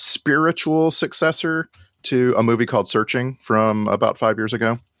spiritual successor to a movie called Searching from about 5 years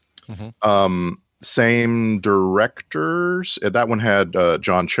ago. Same directors. That one had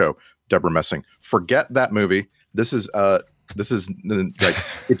John Cho, Deborah Messing. Forget that movie. This is like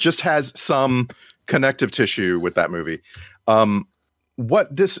it just has some connective tissue with that movie.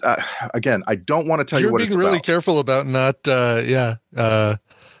 What this again? I don't want to tell you what it's about. You're being really careful about not. So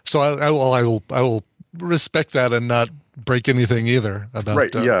I will respect that and not break anything either about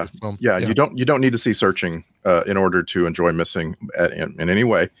right. Yeah. Yeah. You don't need to see Searching in order to enjoy Missing in any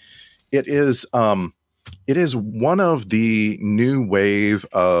way. It is one of the new wave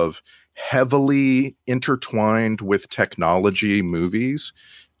of heavily intertwined with technology movies.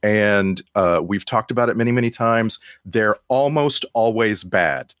 And we've talked about it many, many times. They're almost always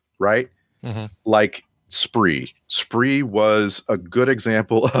bad, right? Like Spree. Spree was a good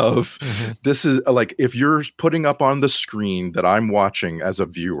example of this is like if you're putting up on the screen that I'm watching as a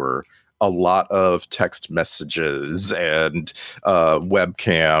viewer a lot of text messages and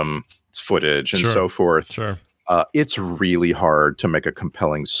webcam footage and so forth. Sure. It's really hard to make a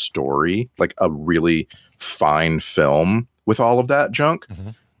compelling story, like a really fine film with all of that junk.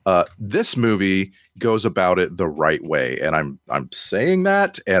 This movie goes about it the right way, and I'm saying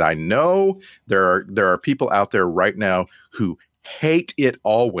that, and I know there are people out there right now who hate it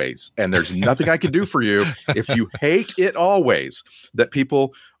always, and there's nothing I can do for you if you hate it always. That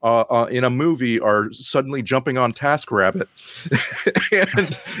people in a movie are suddenly jumping on TaskRabbit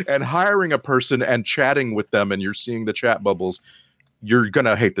and hiring a person and chatting with them, and you're seeing the chat bubbles. You're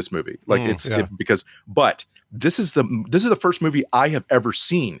gonna hate this movie, like but this is the first movie I have ever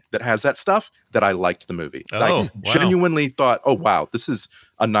seen that has that stuff that I liked the movie. I genuinely thought, oh wow, this is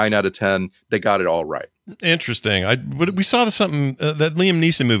a 9 out of 10. They got it all right. Interesting. We saw something that Liam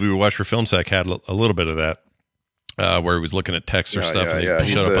Neeson movie we watched for FilmSec had a little bit of that. Where he was looking at text or stuff, and they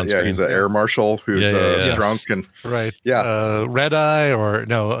showed up on screen. He's an air marshal who's drunk and Red Eye or a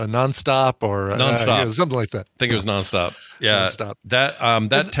Nonstop or Nonstop, something like that. I think it was Nonstop. Yeah, Nonstop.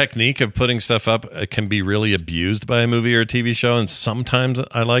 That technique of putting stuff up can be really abused by a movie or a TV show, and sometimes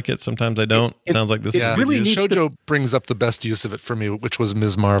I like it, sometimes I don't. Sounds like this. Yeah, is really. Shoujo brings up the best use of it for me, which was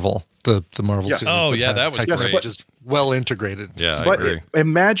Ms. Marvel, the Marvel series. Oh yeah, that was great. Just well integrated. Yeah, but I agree.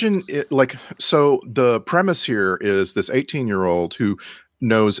 Imagine it so the premise here is this 18-year-old who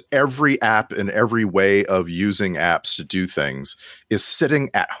knows every app and every way of using apps to do things is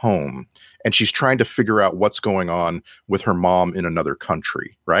sitting at home, and she's trying to figure out what's going on with her mom in another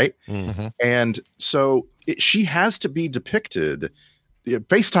country, right? Mm-hmm. And so she has to be depicted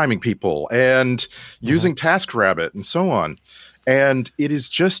FaceTiming people and using TaskRabbit and so on. And it is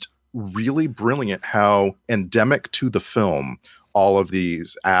just really brilliant how endemic to the film all of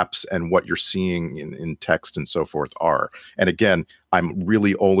these apps and what you're seeing in text and so forth are. And again, I'm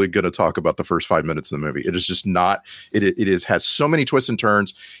really only going to talk about the first 5 minutes of the movie. It is just not, it has so many twists and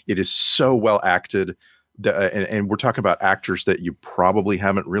turns. It is so well acted. And we're talking about actors that you probably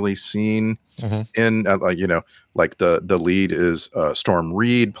haven't really seen in, like the lead is Storm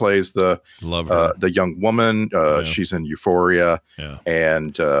Reed plays the young woman. She's in Euphoria,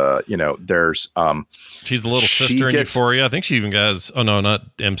 and there's she's the little sister in Euphoria. I think she even got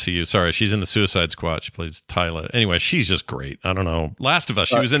not MCU. Sorry, she's in the Suicide Squad. She plays Tyla. Anyway, she's just great. I don't know. Last of Us.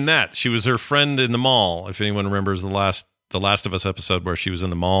 She was in that. She was her friend in the mall. If anyone remembers the Last of Us episode where she was in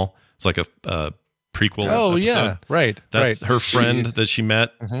the mall, it's like a prequel. Oh episode. Yeah, right. That's her friend that she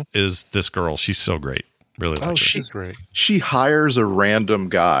met is this girl. She's so great. Really like her. She's great. She hires a random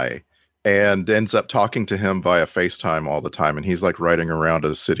guy and ends up talking to him via FaceTime all the time, and he's like riding around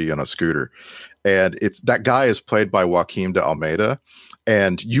a city on a scooter. And that guy is played by Joaquim de Almeida,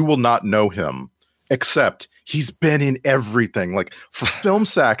 and you will not know him except he's been in everything. Like for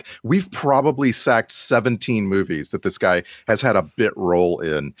FilmSack, we've probably sacked 17 movies that this guy has had a bit role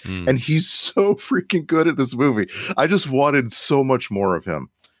in. And he's so freaking good at this movie. I just wanted so much more of him.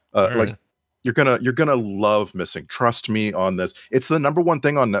 You're gonna love Missing. Trust me on this. It's the number one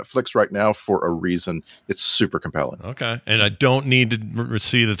thing on Netflix right now for a reason. It's super compelling. Okay. And I don't need to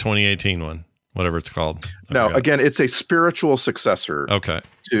see the 2018 one, whatever it's called. No, again, it's a spiritual successor. Okay.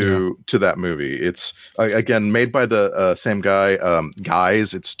 To that movie. It's again made by the same guy.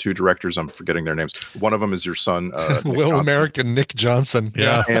 Guys, it's two directors. I'm forgetting their names. One of them is your son, American Nick Johnson.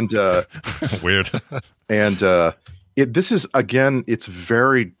 Yeah, and weird. And this is again, it's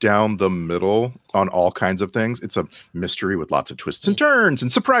very down the middle on all kinds of things. It's a mystery with lots of twists and turns and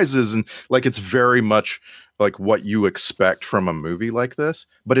surprises, and it's very much like what you expect from a movie like this.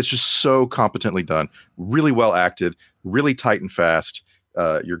 But it's just so competently done, really well acted, really tight and fast.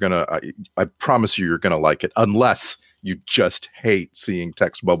 I promise you're gonna like it, unless you just hate seeing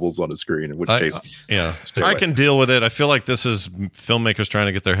text bubbles on a screen, in which case I can deal with it. I feel like this is filmmakers trying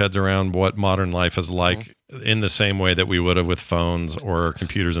to get their heads around what modern life is like in the same way that we would have with phones or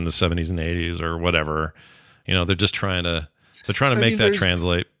computers in the 70s and 80s or whatever. They're just trying to make that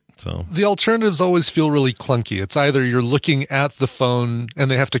translate. So the alternatives always feel really clunky. It's either you're looking at the phone and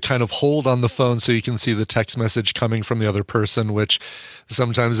they have to kind of hold on the phone so you can see the text message coming from the other person, which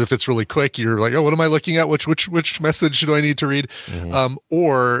sometimes if it's really quick, you're like, oh, what am I looking at? Which message do I need to read?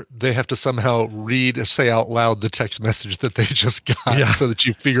 Or they have to somehow say out loud the text message that they just got so that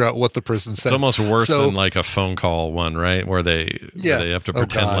you figure out what the person said. It's almost worse than like a phone call one, right? Where they have to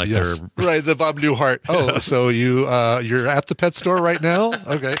pretend they're right. The Bob Newhart. Oh, so you're at the pet store right now?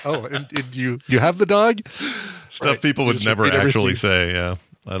 Okay. Oh, and you have the dog? Stuff people would never actually say. Yeah.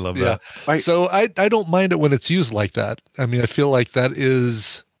 I love that. So I don't mind it when it's used like that. I mean, I feel like that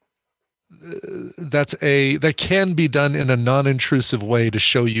can be done in a non-intrusive way to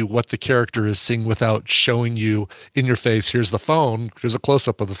show you what the character is seeing without showing you in your face. Here's the phone. Here's a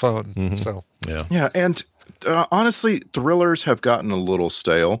close-up of the phone. So and honestly, thrillers have gotten a little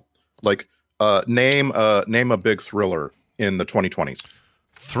stale. Like name a big thriller in the 2020s.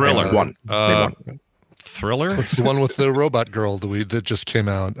 Thriller. Name one. Thriller? What's the one with the robot girl that just came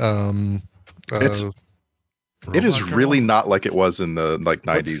out? It is really not like it was in the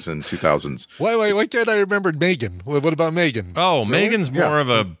 90s and 2000s. Why can't I remember Megan? What about Megan? Oh, Thriller? Megan's more of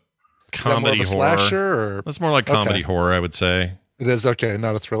a comedy more of a horror. Slasher, or? That's more like comedy horror, I would say. It is not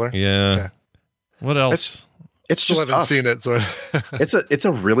a thriller. Yeah. Okay. What else? It's still just haven't seen it, so it's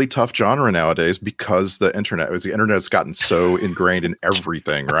a really tough genre nowadays because the internet's gotten so ingrained in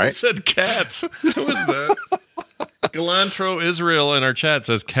everything, right? I said cats. What was that? Galantro Israel in our chat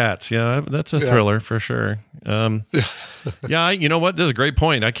says cats. Yeah, that's a thriller for sure. Yeah, you know what? This is a great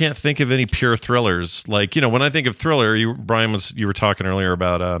point. I can't think of any pure thrillers. Like, when I think of thriller, you were talking earlier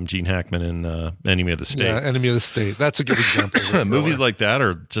about Gene Hackman in Enemy of the State. Yeah, Enemy of the State. That's a good example. Movies like that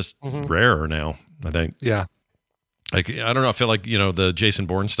are just rarer now, I think. Yeah. Like, I don't know. I feel like, the Jason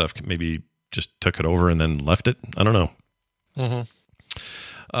Bourne stuff maybe just took it over and then left it. I don't know.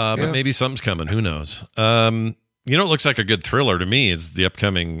 But maybe something's coming. Who knows? It looks like a good thriller to me is the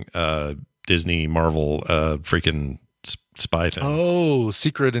upcoming Disney Marvel freaking spy thing. Oh,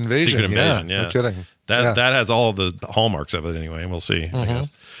 Secret Invasion. Yeah. No kidding. That has all the hallmarks of it anyway. We'll see, I guess.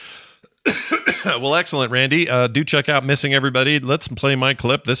 Well, excellent, Randy. Do check out Missing Everybody. Let's play my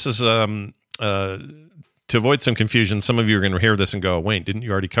clip. This is to avoid some confusion. Some of you are going to hear this and go, "Wayne, didn't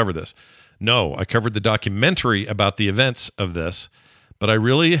you already cover this?" No, I covered the documentary about the events of this, but I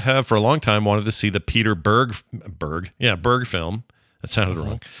really have for a long time wanted to see the Peter Berg film. That sounded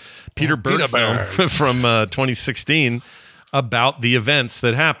wrong. Peter Berg film from 2016 about the events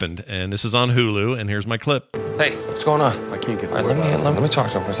that happened, and this is on Hulu. And here's my clip. Hey, what's going on? I can't get. All right, let me talk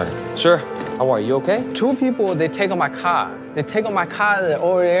to him for a second. Sir, how are you? Okay? Two people, they take my car. They take my car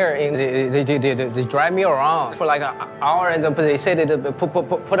over there and they drive me around for like an hour, and they say they put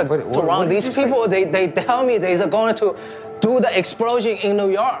around. These people, they tell me they're going to do the explosion in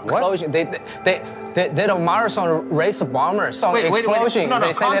New York. What? Explosion. They're the marathon race bombers. Wait. Explosion. No,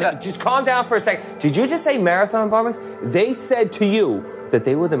 they say just calm down for a second. Did you just say marathon bombers? They said to you that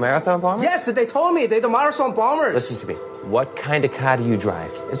they were the marathon bombers? Yes, they told me they're the marathon bombers. Listen to me. What kind of car do you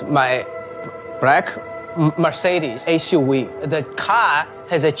drive? It's my black Mercedes SUV. The car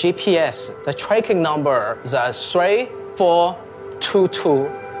has a GPS. The tracking number is 3422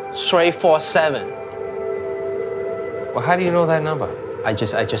 347. Well, how do you know that number? I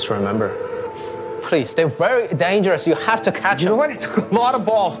just remember. Please, they're very dangerous. You have to catch them. You know what? It took a lot of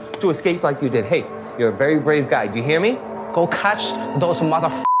balls to escape like you did. Hey, you're a very brave guy. Do you hear me? Go catch those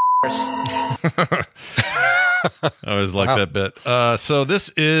motherfuckers. I always like that bit. So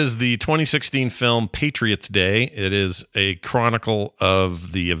this is the 2016 film Patriots Day. It is a chronicle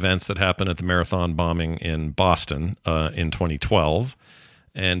of the events that happened at the marathon bombing in Boston in 2012.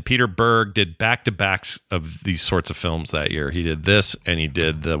 And Peter Berg did back-to-backs of these sorts of films that year. He did this, and he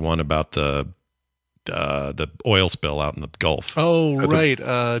did the one about the oil spill out in the Gulf. Oh,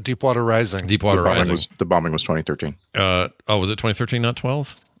 right. Deepwater Rising. Deepwater Rising. The bombing was 2013. Was it 2013, not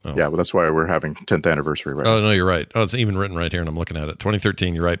 12? Oh. Yeah, well, that's why we're having 10th anniversary right now. Oh, no, you're right. Oh, it's even written right here, and I'm looking at it.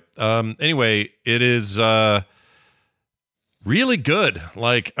 2013, you're right. Anyway, it is really good.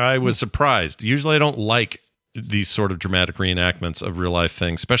 Like, I was surprised. Usually I don't like these sort of dramatic reenactments of real life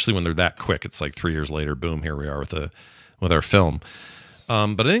things, especially when they're that quick. It's like 3 years later, boom, here we are with our film.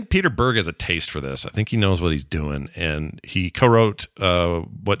 But I think Peter Berg has a taste for this. I think he knows what he's doing, and he co-wrote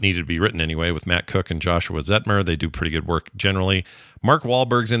what needed to be written anyway with Matt Cook and Joshua Zetmer. They do pretty good work generally. Mark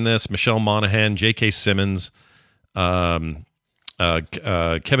Wahlberg's in this, Michelle Monaghan, J.K. Simmons, Kevin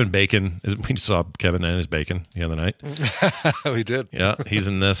Bacon. We saw Kevin and his bacon the other night. We did. Yeah, he's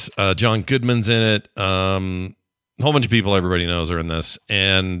in this. John Goodman's in it. A whole bunch of people everybody knows are in this.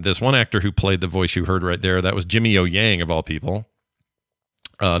 And this one actor who played the voice you heard right there, that was Jimmy O Yang, of all people,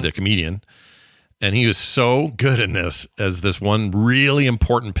 the comedian. And he was so good in this as this one really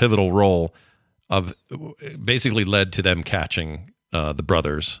important pivotal role of basically led to them catching the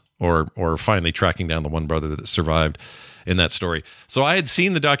brothers or finally tracking down the one brother that survived in that story. So I had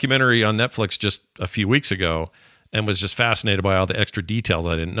seen the documentary on Netflix just a few weeks ago and was just fascinated by all the extra details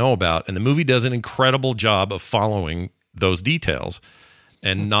I didn't know about. And the movie does an incredible job of following those details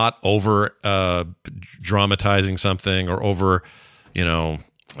and not over dramatizing something or over, I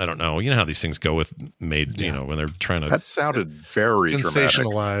don't know. You know how these things go with when they're trying to. That sounded very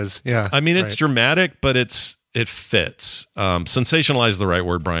sensationalize. Dramatic. Yeah. I mean, it's dramatic, but it fits. Sensationalize is the right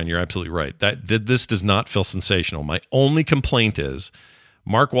word, Brian. You're absolutely right. This does not feel sensational. My only complaint is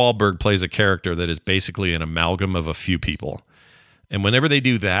Mark Wahlberg plays a character that is basically an amalgam of a few people. And whenever they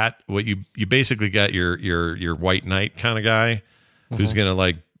do that, what you basically got your white knight kind of guy who's going to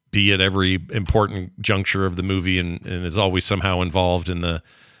like be at every important juncture of the movie and is always somehow involved in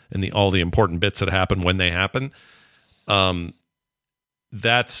all the important bits that happen when they happen.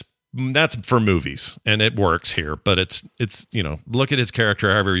 That's for movies, and it works here, but it's look at his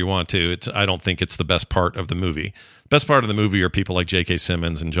character however you want to. I don't think it's the best part of the movie. Best part of the movie are people like J.K.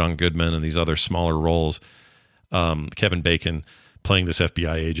 Simmons and John Goodman and these other smaller roles. Kevin Bacon playing this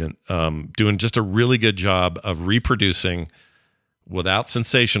FBI agent, doing just a really good job of reproducing without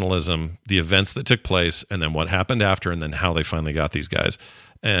sensationalism, the events that took place, and then what happened after, and then how they finally got these guys.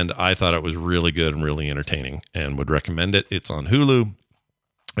 And I thought it was really good and really entertaining, and would recommend it. It's on Hulu,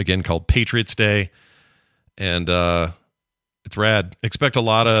 again, called Patriots Day, and it's rad. Expect a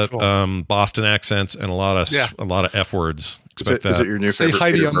lot of Boston accents and a lot of F words. Expect is it your new favorite? Say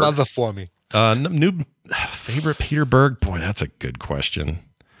hi to your mother for me. New favorite Peter Berg? Boy, that's a good question.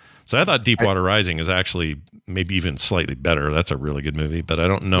 So I thought Deepwater Rising is actually maybe even slightly better. That's a really good movie, but I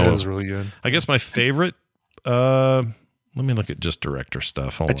don't know. It was really good. I guess my favorite. Let me look at just director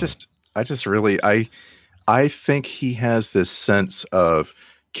stuff. I think he has this sense of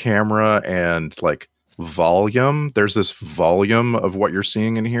camera and like volume. There's this volume of what you're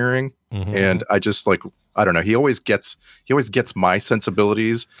seeing and hearing, and I just like, I don't know. He always gets my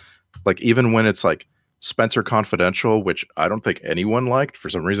sensibilities. Like even when it's like Spencer Confidential, which I don't think anyone liked. For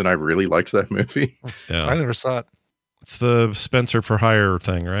some reason, I really liked that movie. Yeah, I never saw it. It's the Spencer for Hire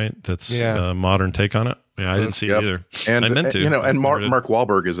thing, right? That's a modern take on it. Yeah, I didn't see it either. And I meant to. You know, and Mark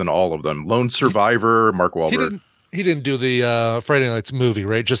Wahlberg is in all of them. Lone Survivor, Mark Wahlberg. He didn't do the Friday Night's movie,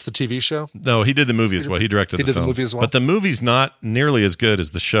 right? Just the TV show? No, he did the movie as well. He directed the film. He did the movie as well. But the movie's not nearly as good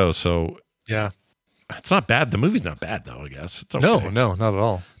as the show, so yeah. It's not bad. The movie's not bad, though, I guess. It's okay. No, not at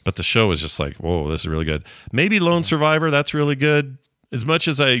all. But the show is just like, whoa, this is really good. Maybe Lone Survivor, that's really good. As much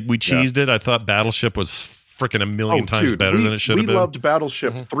as we cheesed it, I thought Battleship was freaking a million times better than it should have been. We loved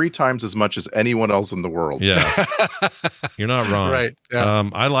Battleship 3 times as much as anyone else in the world. Yeah. You're not wrong. Right. Yeah.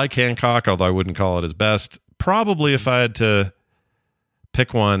 I like Hancock, although I wouldn't call it his best. Probably if I had to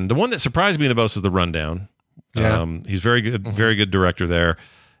pick one, the one that surprised me the most is The Rundown. Yeah. He's very good, very good director there.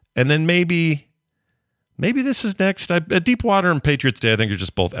 And then maybe this is next. Deepwater and Patriots Day, I think, are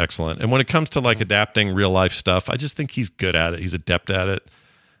just both excellent. And when it comes to like adapting real life stuff, I just think he's good at it. He's adept at it,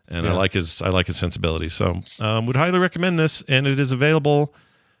 and I like his sensibility. So, would highly recommend this. And it is available.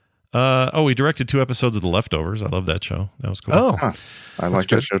 He directed 2 episodes of The Leftovers. I love that show. That was cool. Oh, I like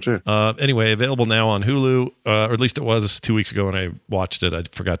that show too. Anyway, available now on Hulu, or at least it was 2 weeks ago when I watched it. I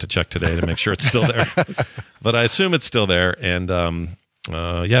forgot to check today to make sure it's still there, but I assume it's still there. And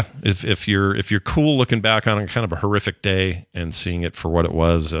if you're cool looking back on kind of a horrific day and seeing it for what it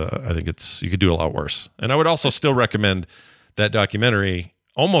was, I think you could do a lot worse. And I would also still recommend that documentary.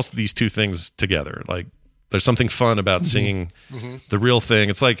 Almost these two things together. Like there's something fun about seeing the real thing.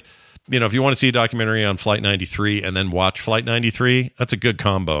 It's like, if you want to see a documentary on Flight 93 and then watch Flight 93, that's a good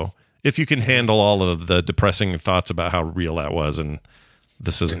combo. If you can handle all of the depressing thoughts about how real that was, and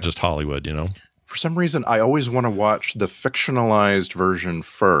this isn't just Hollywood, For some reason, I always want to watch the fictionalized version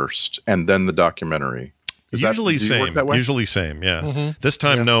first and then the documentary. Usually same. Yeah. This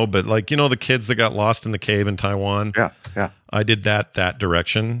time, no, but like, the kids that got lost in the cave in Taiwan. Yeah. I did that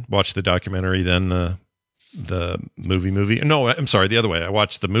direction, watched the documentary, then the movie. No, I'm sorry, the other way. I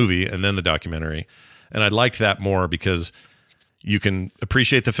watched the movie and then the documentary. And I liked that more because you can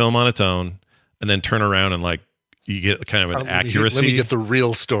appreciate the film on its own and then turn around and like, you get kind of an accuracy. Let me get the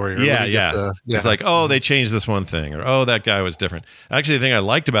real story. Yeah. It's like, oh, they changed this one thing, or oh, that guy was different. Actually, the thing I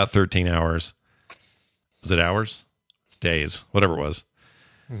liked about 13 Hours, was it hours? Days, whatever it was.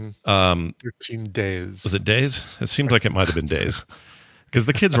 13 days. Was it days? It seemed like it might have been days. Because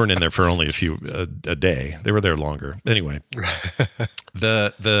the kids weren't in there for only a day. They were there longer. Anyway,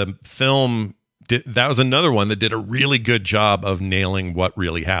 the film, that was another one that did a really good job of nailing what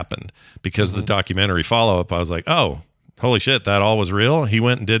really happened. Because the documentary follow-up, I was like, oh, holy shit, that all was real? He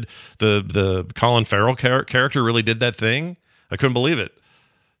went and did, the Colin Farrell character really did that thing? I couldn't believe it.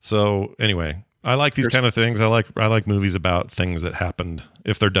 So anyway, I like these kind of things. I like movies about things that happened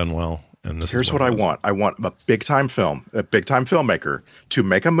if they're done well. And here's what I want. I want a big time filmmaker to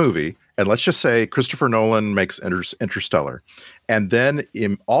make a movie. And let's just say Christopher Nolan makes Interstellar, and then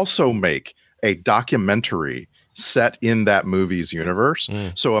also make a documentary set in that movie's universe.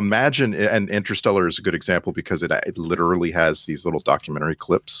 So imagine, and Interstellar is a good example because it literally has these little documentary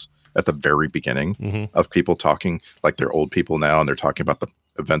clips at the very beginning of people talking like they're old people now, and they're talking about the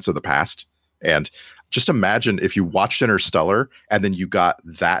events of the past. And just imagine if you watched Interstellar and then you got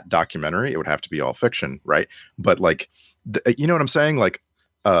that documentary. It would have to be all fiction, right? But like, you know what I'm saying? Like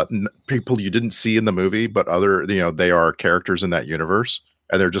people you didn't see in the movie, but they are characters in that universe,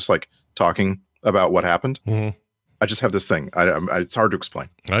 and they're just like talking about what happened. I just have this thing. It's hard to explain.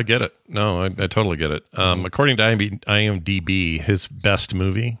 I get it. No, I totally get it. According to IMDb, his best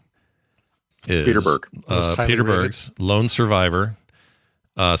movie is Peter Berg. Peter Berg's Lone Survivor.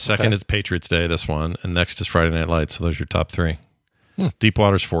 Second is Patriots Day, this one, and next is Friday Night Lights. So those are your top 3.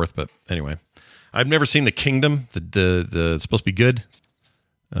 Deepwater's 4th, but anyway, I've never seen The Kingdom. The it's supposed to be good.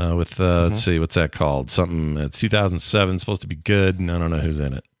 with let's see, what's that called? Something. It's 2007. Supposed to be good, and I don't know who's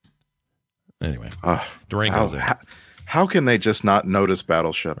in it. Anyway, Durango's in it. How can they just not notice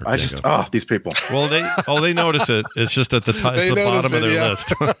Battleship? These people. Well, they notice it. It's just at the top. It's the bottom of their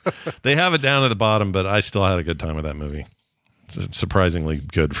list. They have it down at the bottom, but I still had a good time with that movie. It's surprisingly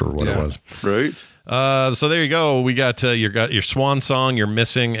good for what it was. Right. So there you go. We got your Swan Song, your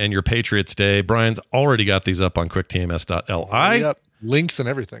Missing, and your Patriots Day. Brian's already got these up on quicktms.li. Yep. Links and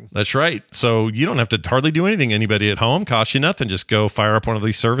everything. That's right. So you don't have to hardly do anything. Anybody at home, costs you nothing. Just go fire up one of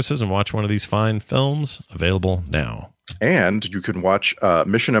these services and watch one of these fine films. Available now. And you can watch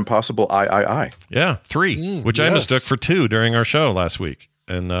Mission Impossible III. Yeah, 3, which I mistook for 2 during our show last week.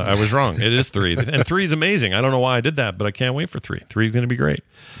 And I was wrong. It is 3. And 3 is amazing. I don't know why I did that, but I can't wait for 3. 3 is going to be great.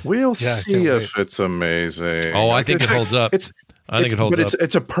 We'll see if it's amazing. Oh, I think it holds up. I think it holds up.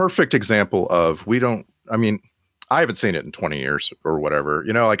 It's a perfect example of I haven't seen it in 20 years or whatever.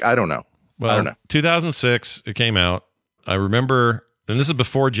 I don't know. Well, I don't know. 2006, it came out. I remember, and this is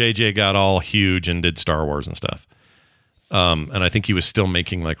before JJ got all huge and did Star Wars and stuff. And I think he was still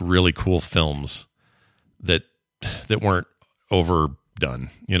making like really cool films that weren't overdone,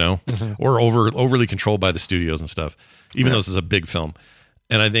 or overly controlled by the studios and stuff, even though this is a big film.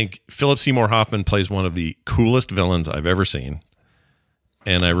 And I think Philip Seymour Hoffman plays one of the coolest villains I've ever seen.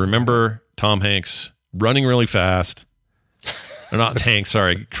 And I remember Tom Hanks running really fast. Or not Hanks,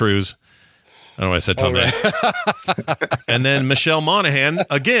 sorry, Cruise. I don't know why I said Tom Hanks. And then Michelle Monaghan,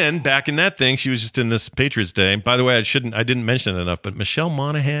 again, back in that thing, she was just in this Patriots Day. By the way, I didn't mention it enough, but Michelle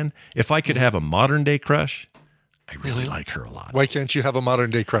Monaghan, if I could have a modern day crush, I really like her a lot. Why can't you have a modern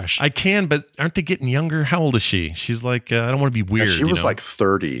day crush? I can, but aren't they getting younger? How old is she? She's like, I don't want to be weird. Yeah, she was like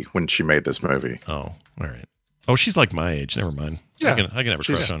 30 when she made this movie. Oh, all right. Oh, she's like my age. Never mind. Yeah. I can have a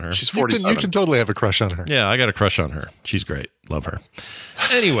crush on her. She's 47. You can totally have a crush on her. Yeah, I got a crush on her. She's great. Love her.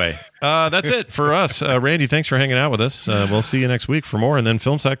 Anyway, that's it for us. Randy, thanks for hanging out with us. We'll see you next week for more. And then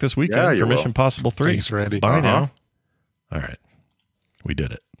Film Sack this weekend for Mission Impossible 3. Thanks, Randy. Bye now. All right. We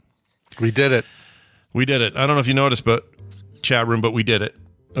did it. We did it. We did it. I don't know if you noticed, but chat room, but we did it.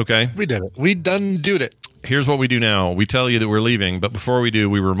 Okay. We did it. We done did it. Here's what we do now. We tell you that we're leaving, but before we do,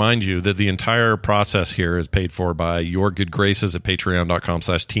 we remind you that the entire process here is paid for by your good graces at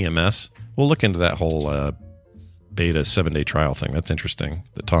patreon.com/TMS. We'll look into that whole beta 7-day trial thing. That's interesting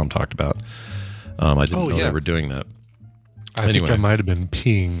that Tom talked about. I didn't know they were doing that. I think I might have been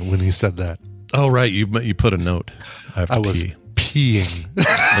peeing when he said that. Oh, right. You put a note. I was peeing.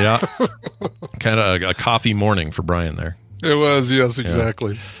 Yeah. Kind of a coffee morning for Brian there. It was, yes,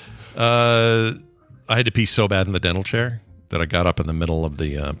 exactly. Yeah. I had to pee so bad in the dental chair that I got up in the middle of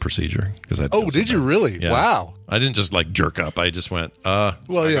the procedure because I. Oh, did you really? Yeah. Wow! I didn't just like jerk up. I just went. Well,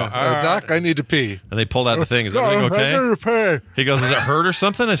 Doc, I need to pee. And they pulled out the thing. Is everything okay? I need to pee. He goes, "Does it hurt or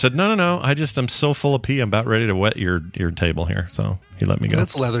something?" I said, "No. I just am so full of pee. I'm about ready to wet your table here." So he let me go.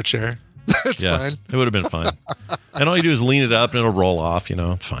 That's a leather chair. That's fine. It would have been fine. And all you do is lean it up and it'll roll off.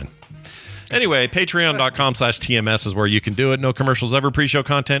 It's fine. Anyway, patreon.com/TMS is where you can do it. No commercials ever. Pre-show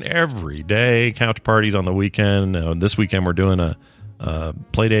content every day. Couch parties on the weekend. This weekend we're doing a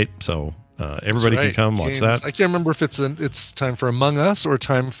play date, so everybody can come watch that. I can't remember if it's time for Among Us or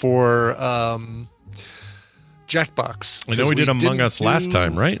time for Jackbox. I know we did Among Us last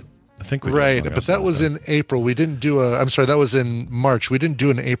time, right? I think we did. Right, but that was in April. We didn't do I'm sorry, that was in March. We didn't do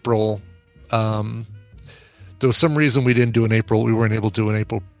an April. There was some reason we didn't do an April. We weren't able to do an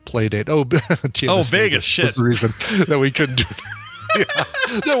April play date. TMS Vegas shit was the reason that we couldn't do it. Yeah,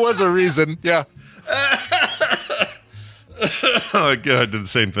 there was a reason. Yeah. Oh God, I did the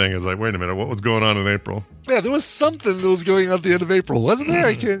same thing. I was like, wait a minute, what was going on in April? Yeah, there was something that was going on at the end of April, wasn't there?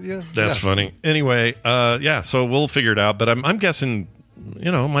 I can't. Yeah, that's funny. Anyway, so we'll figure it out. But I'm guessing,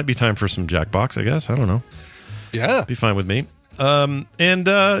 it might be time for some Jackbox. I guess I don't know. Yeah, be fine with me. And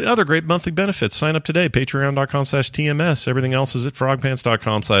other great monthly benefits. Sign up today, patreon.com/TMS. Everything else is at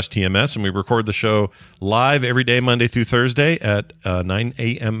frogpants.com/TMS. And we record the show live every day, Monday through Thursday at 9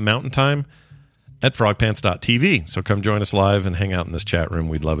 a.m. Mountain Time at frogpants.tv. So come join us live and hang out in this chat room.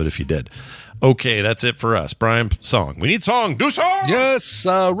 We'd love it if you did. Okay, that's it for us. Brian, song. We need song. Do song! Yes,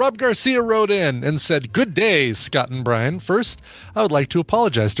 Rob Garcia wrote in and said, "Good day, Scott and Brian. First, I would like to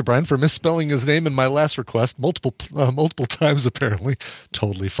apologize to Brian for misspelling his name in my last request multiple times, apparently.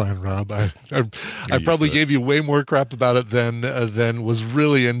 Totally fine, Rob. I probably gave you way more crap about it than was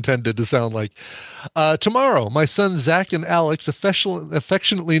really intended to sound like. Tomorrow, my sons Zach and Alex,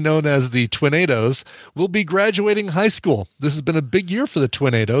 affectionately known as the Twinados, will be graduating high school. This has been a big year for the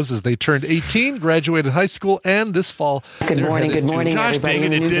Twinados as they turned 18, graduated high school, and this fall. Good morning, Gosh everybody.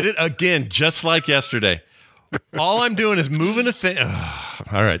 dang it did it again, just like yesterday. All I'm doing is moving a thing.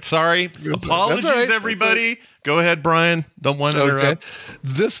 All right. Sorry. Apologies, all right. everybody. Go ahead, Brian. Don't want to interrupt.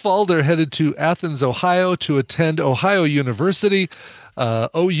 This fall, they're headed to Athens, Ohio to attend Ohio University.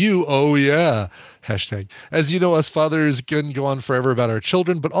 OU, oh yeah. Hashtag. As you know, us fathers can go on forever about our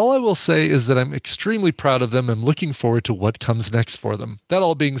children, but all I will say is that I'm extremely proud of them and looking forward to what comes next for them. That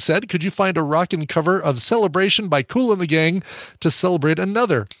all being said, could you find a rockin' cover of Celebration by Kool and the Gang to celebrate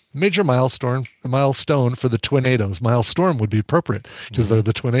another major milestone for the Twinados? Milestorm would be appropriate because they're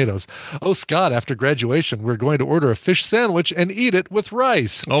the Twinados. Oh, Scott, after graduation, we're going to order a fish sandwich and eat it with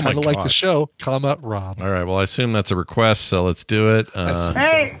rice. Oh, my Kind of like God. the show, comma, Rob. All right. Well, I assume that's a request, so let's do it.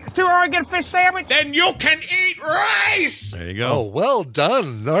 Hey, it's too hard to get a fish sandwich. Then you can eat rice. There you go. Oh, well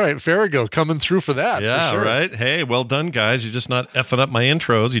done. All right, Farrago coming through for that. Yeah, for sure. right. Hey, well done, guys. You're just not effing up my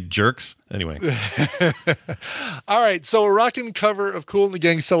intros, you jerks. Anyway. All right, so a rockin' cover of Kool and the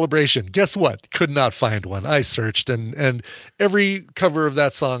Gang Celebration. Guess what? Could not find one. I searched, and every cover of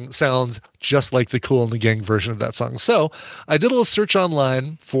that song sounds just like the Kool and the Gang version of that song. So I did a little search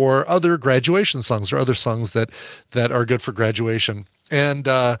online for other graduation songs or other songs that are good for graduation. And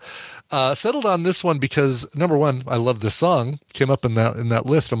settled on this one because, number one, I love this song. Came up in that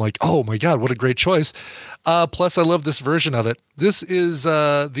list. I'm like, oh my God, what a great choice. Plus, I love this version of it. This is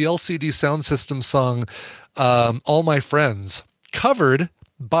the LCD Sound System song, All My Friends, covered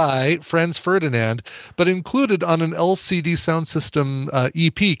by Franz Ferdinand, but included on an LCD Sound System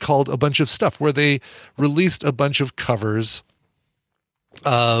EP called A Bunch of Stuff, where they released a bunch of covers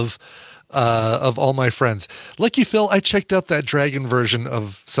of All My Friends. Lucky Phil, I checked out that Dragon version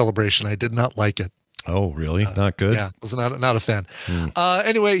of Celebration. I did not like it. Oh, really? Not good? Yeah, was not a fan.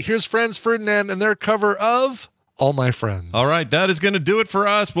 Anyway, here's Franz Ferdinand and their cover of All My Friends. All right, that is going to do it for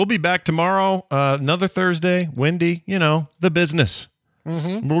us. We'll be back tomorrow. Another Thursday. Wendy, the business.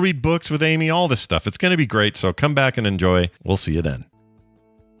 Mm-hmm. We'll read books with Amy, all this stuff. It's going to be great, so come back and enjoy. We'll see you then.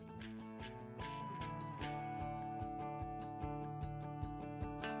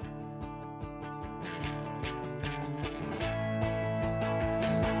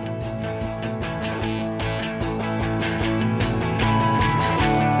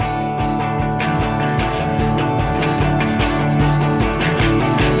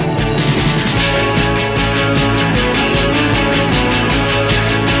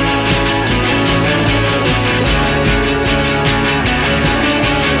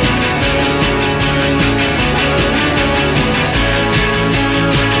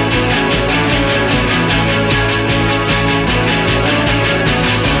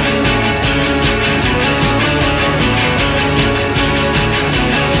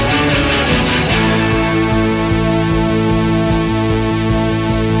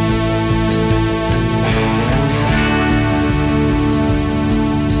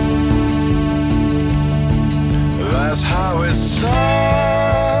 That's how it starts.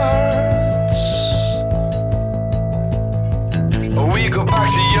 We go back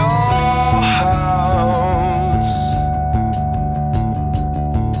to your house.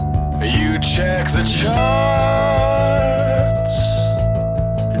 You check the charts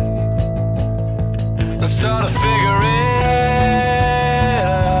and start to figure it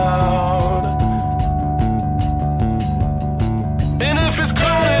out. And if it's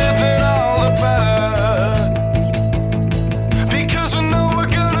crowded, then all the better. Because we know we're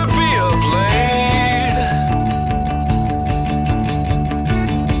gonna be up late.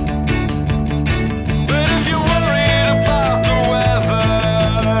 But if you're worried about the weather,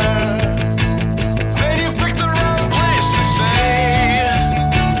 then you picked the wrong place to stay.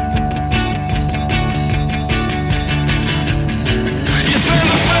 You spend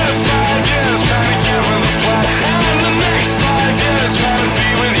the first 5 years trying to get with the plan, and the next 5 years trying to be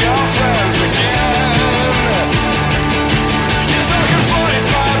with your friends again. You're talking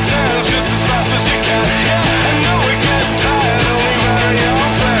 45 turns just as fast as you can. Yeah, I know it gets tired. Only where are your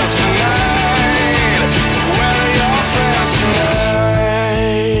friends tonight? Where are your friends tonight?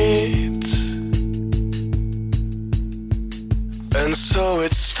 And so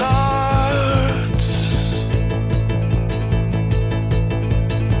it starts.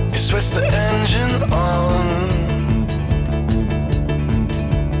 You switch the engine on.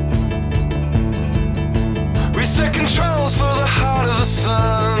 Reset controls for the heart of the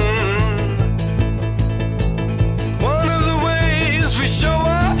sun. One of the ways we show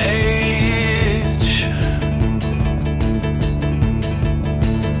our age. And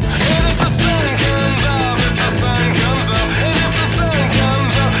if the sun comes up, if the sun comes up, and if the sun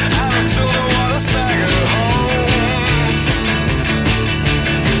comes up, I still don't wanna stagger home.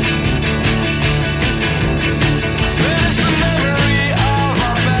 But it's the memory of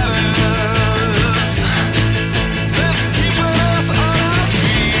our betters.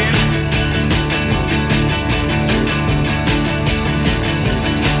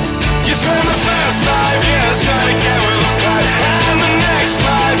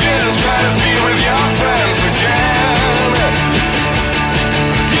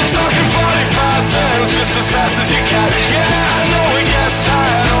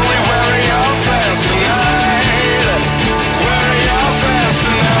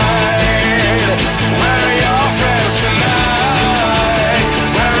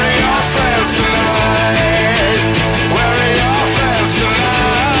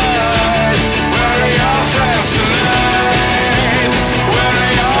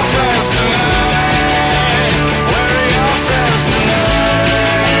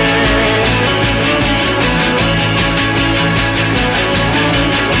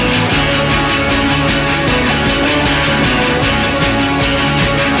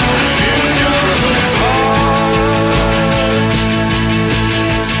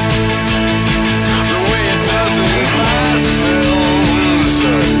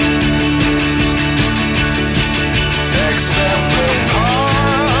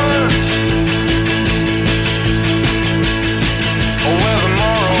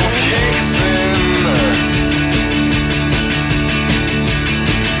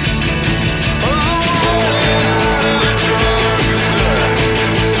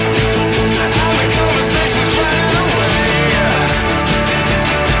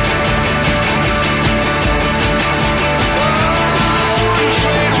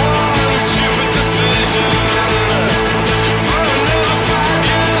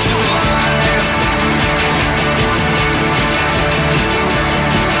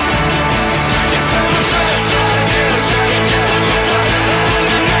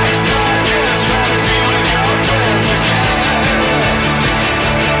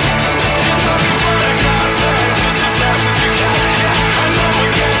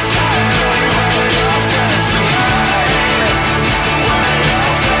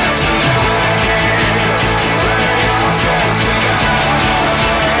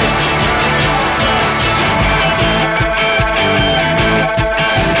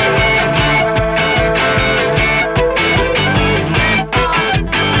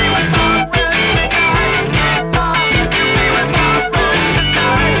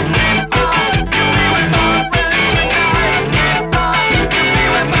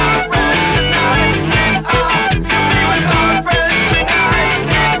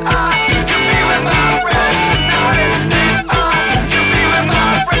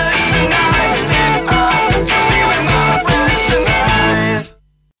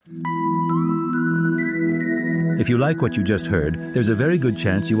 If you like what you just heard, there's a very good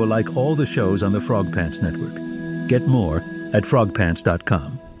chance you will like all the shows on the Frog Pants Network. Get more at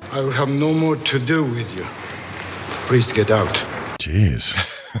frogpants.com. I will have no more to do with you. Please get out. Jeez.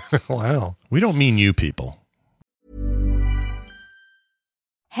 Wow. We don't mean you people.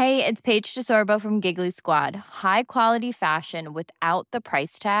 Hey, it's Paige DeSorbo from Giggly Squad. High quality fashion without the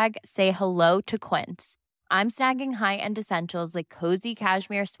price tag. Say hello to Quince. I'm snagging high-end essentials like cozy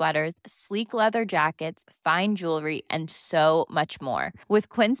cashmere sweaters, sleek leather jackets, fine jewelry, and so much more. With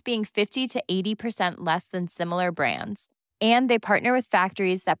Quince being 50 to 80% less than similar brands. And they partner with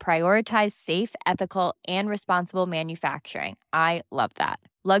factories that prioritize safe, ethical, and responsible manufacturing. I love that.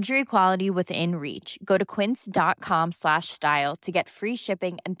 Luxury quality within reach. Go to quince.com/style to get free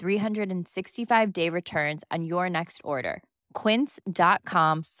shipping and 365-day returns on your next order.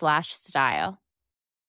 Quince.com/style.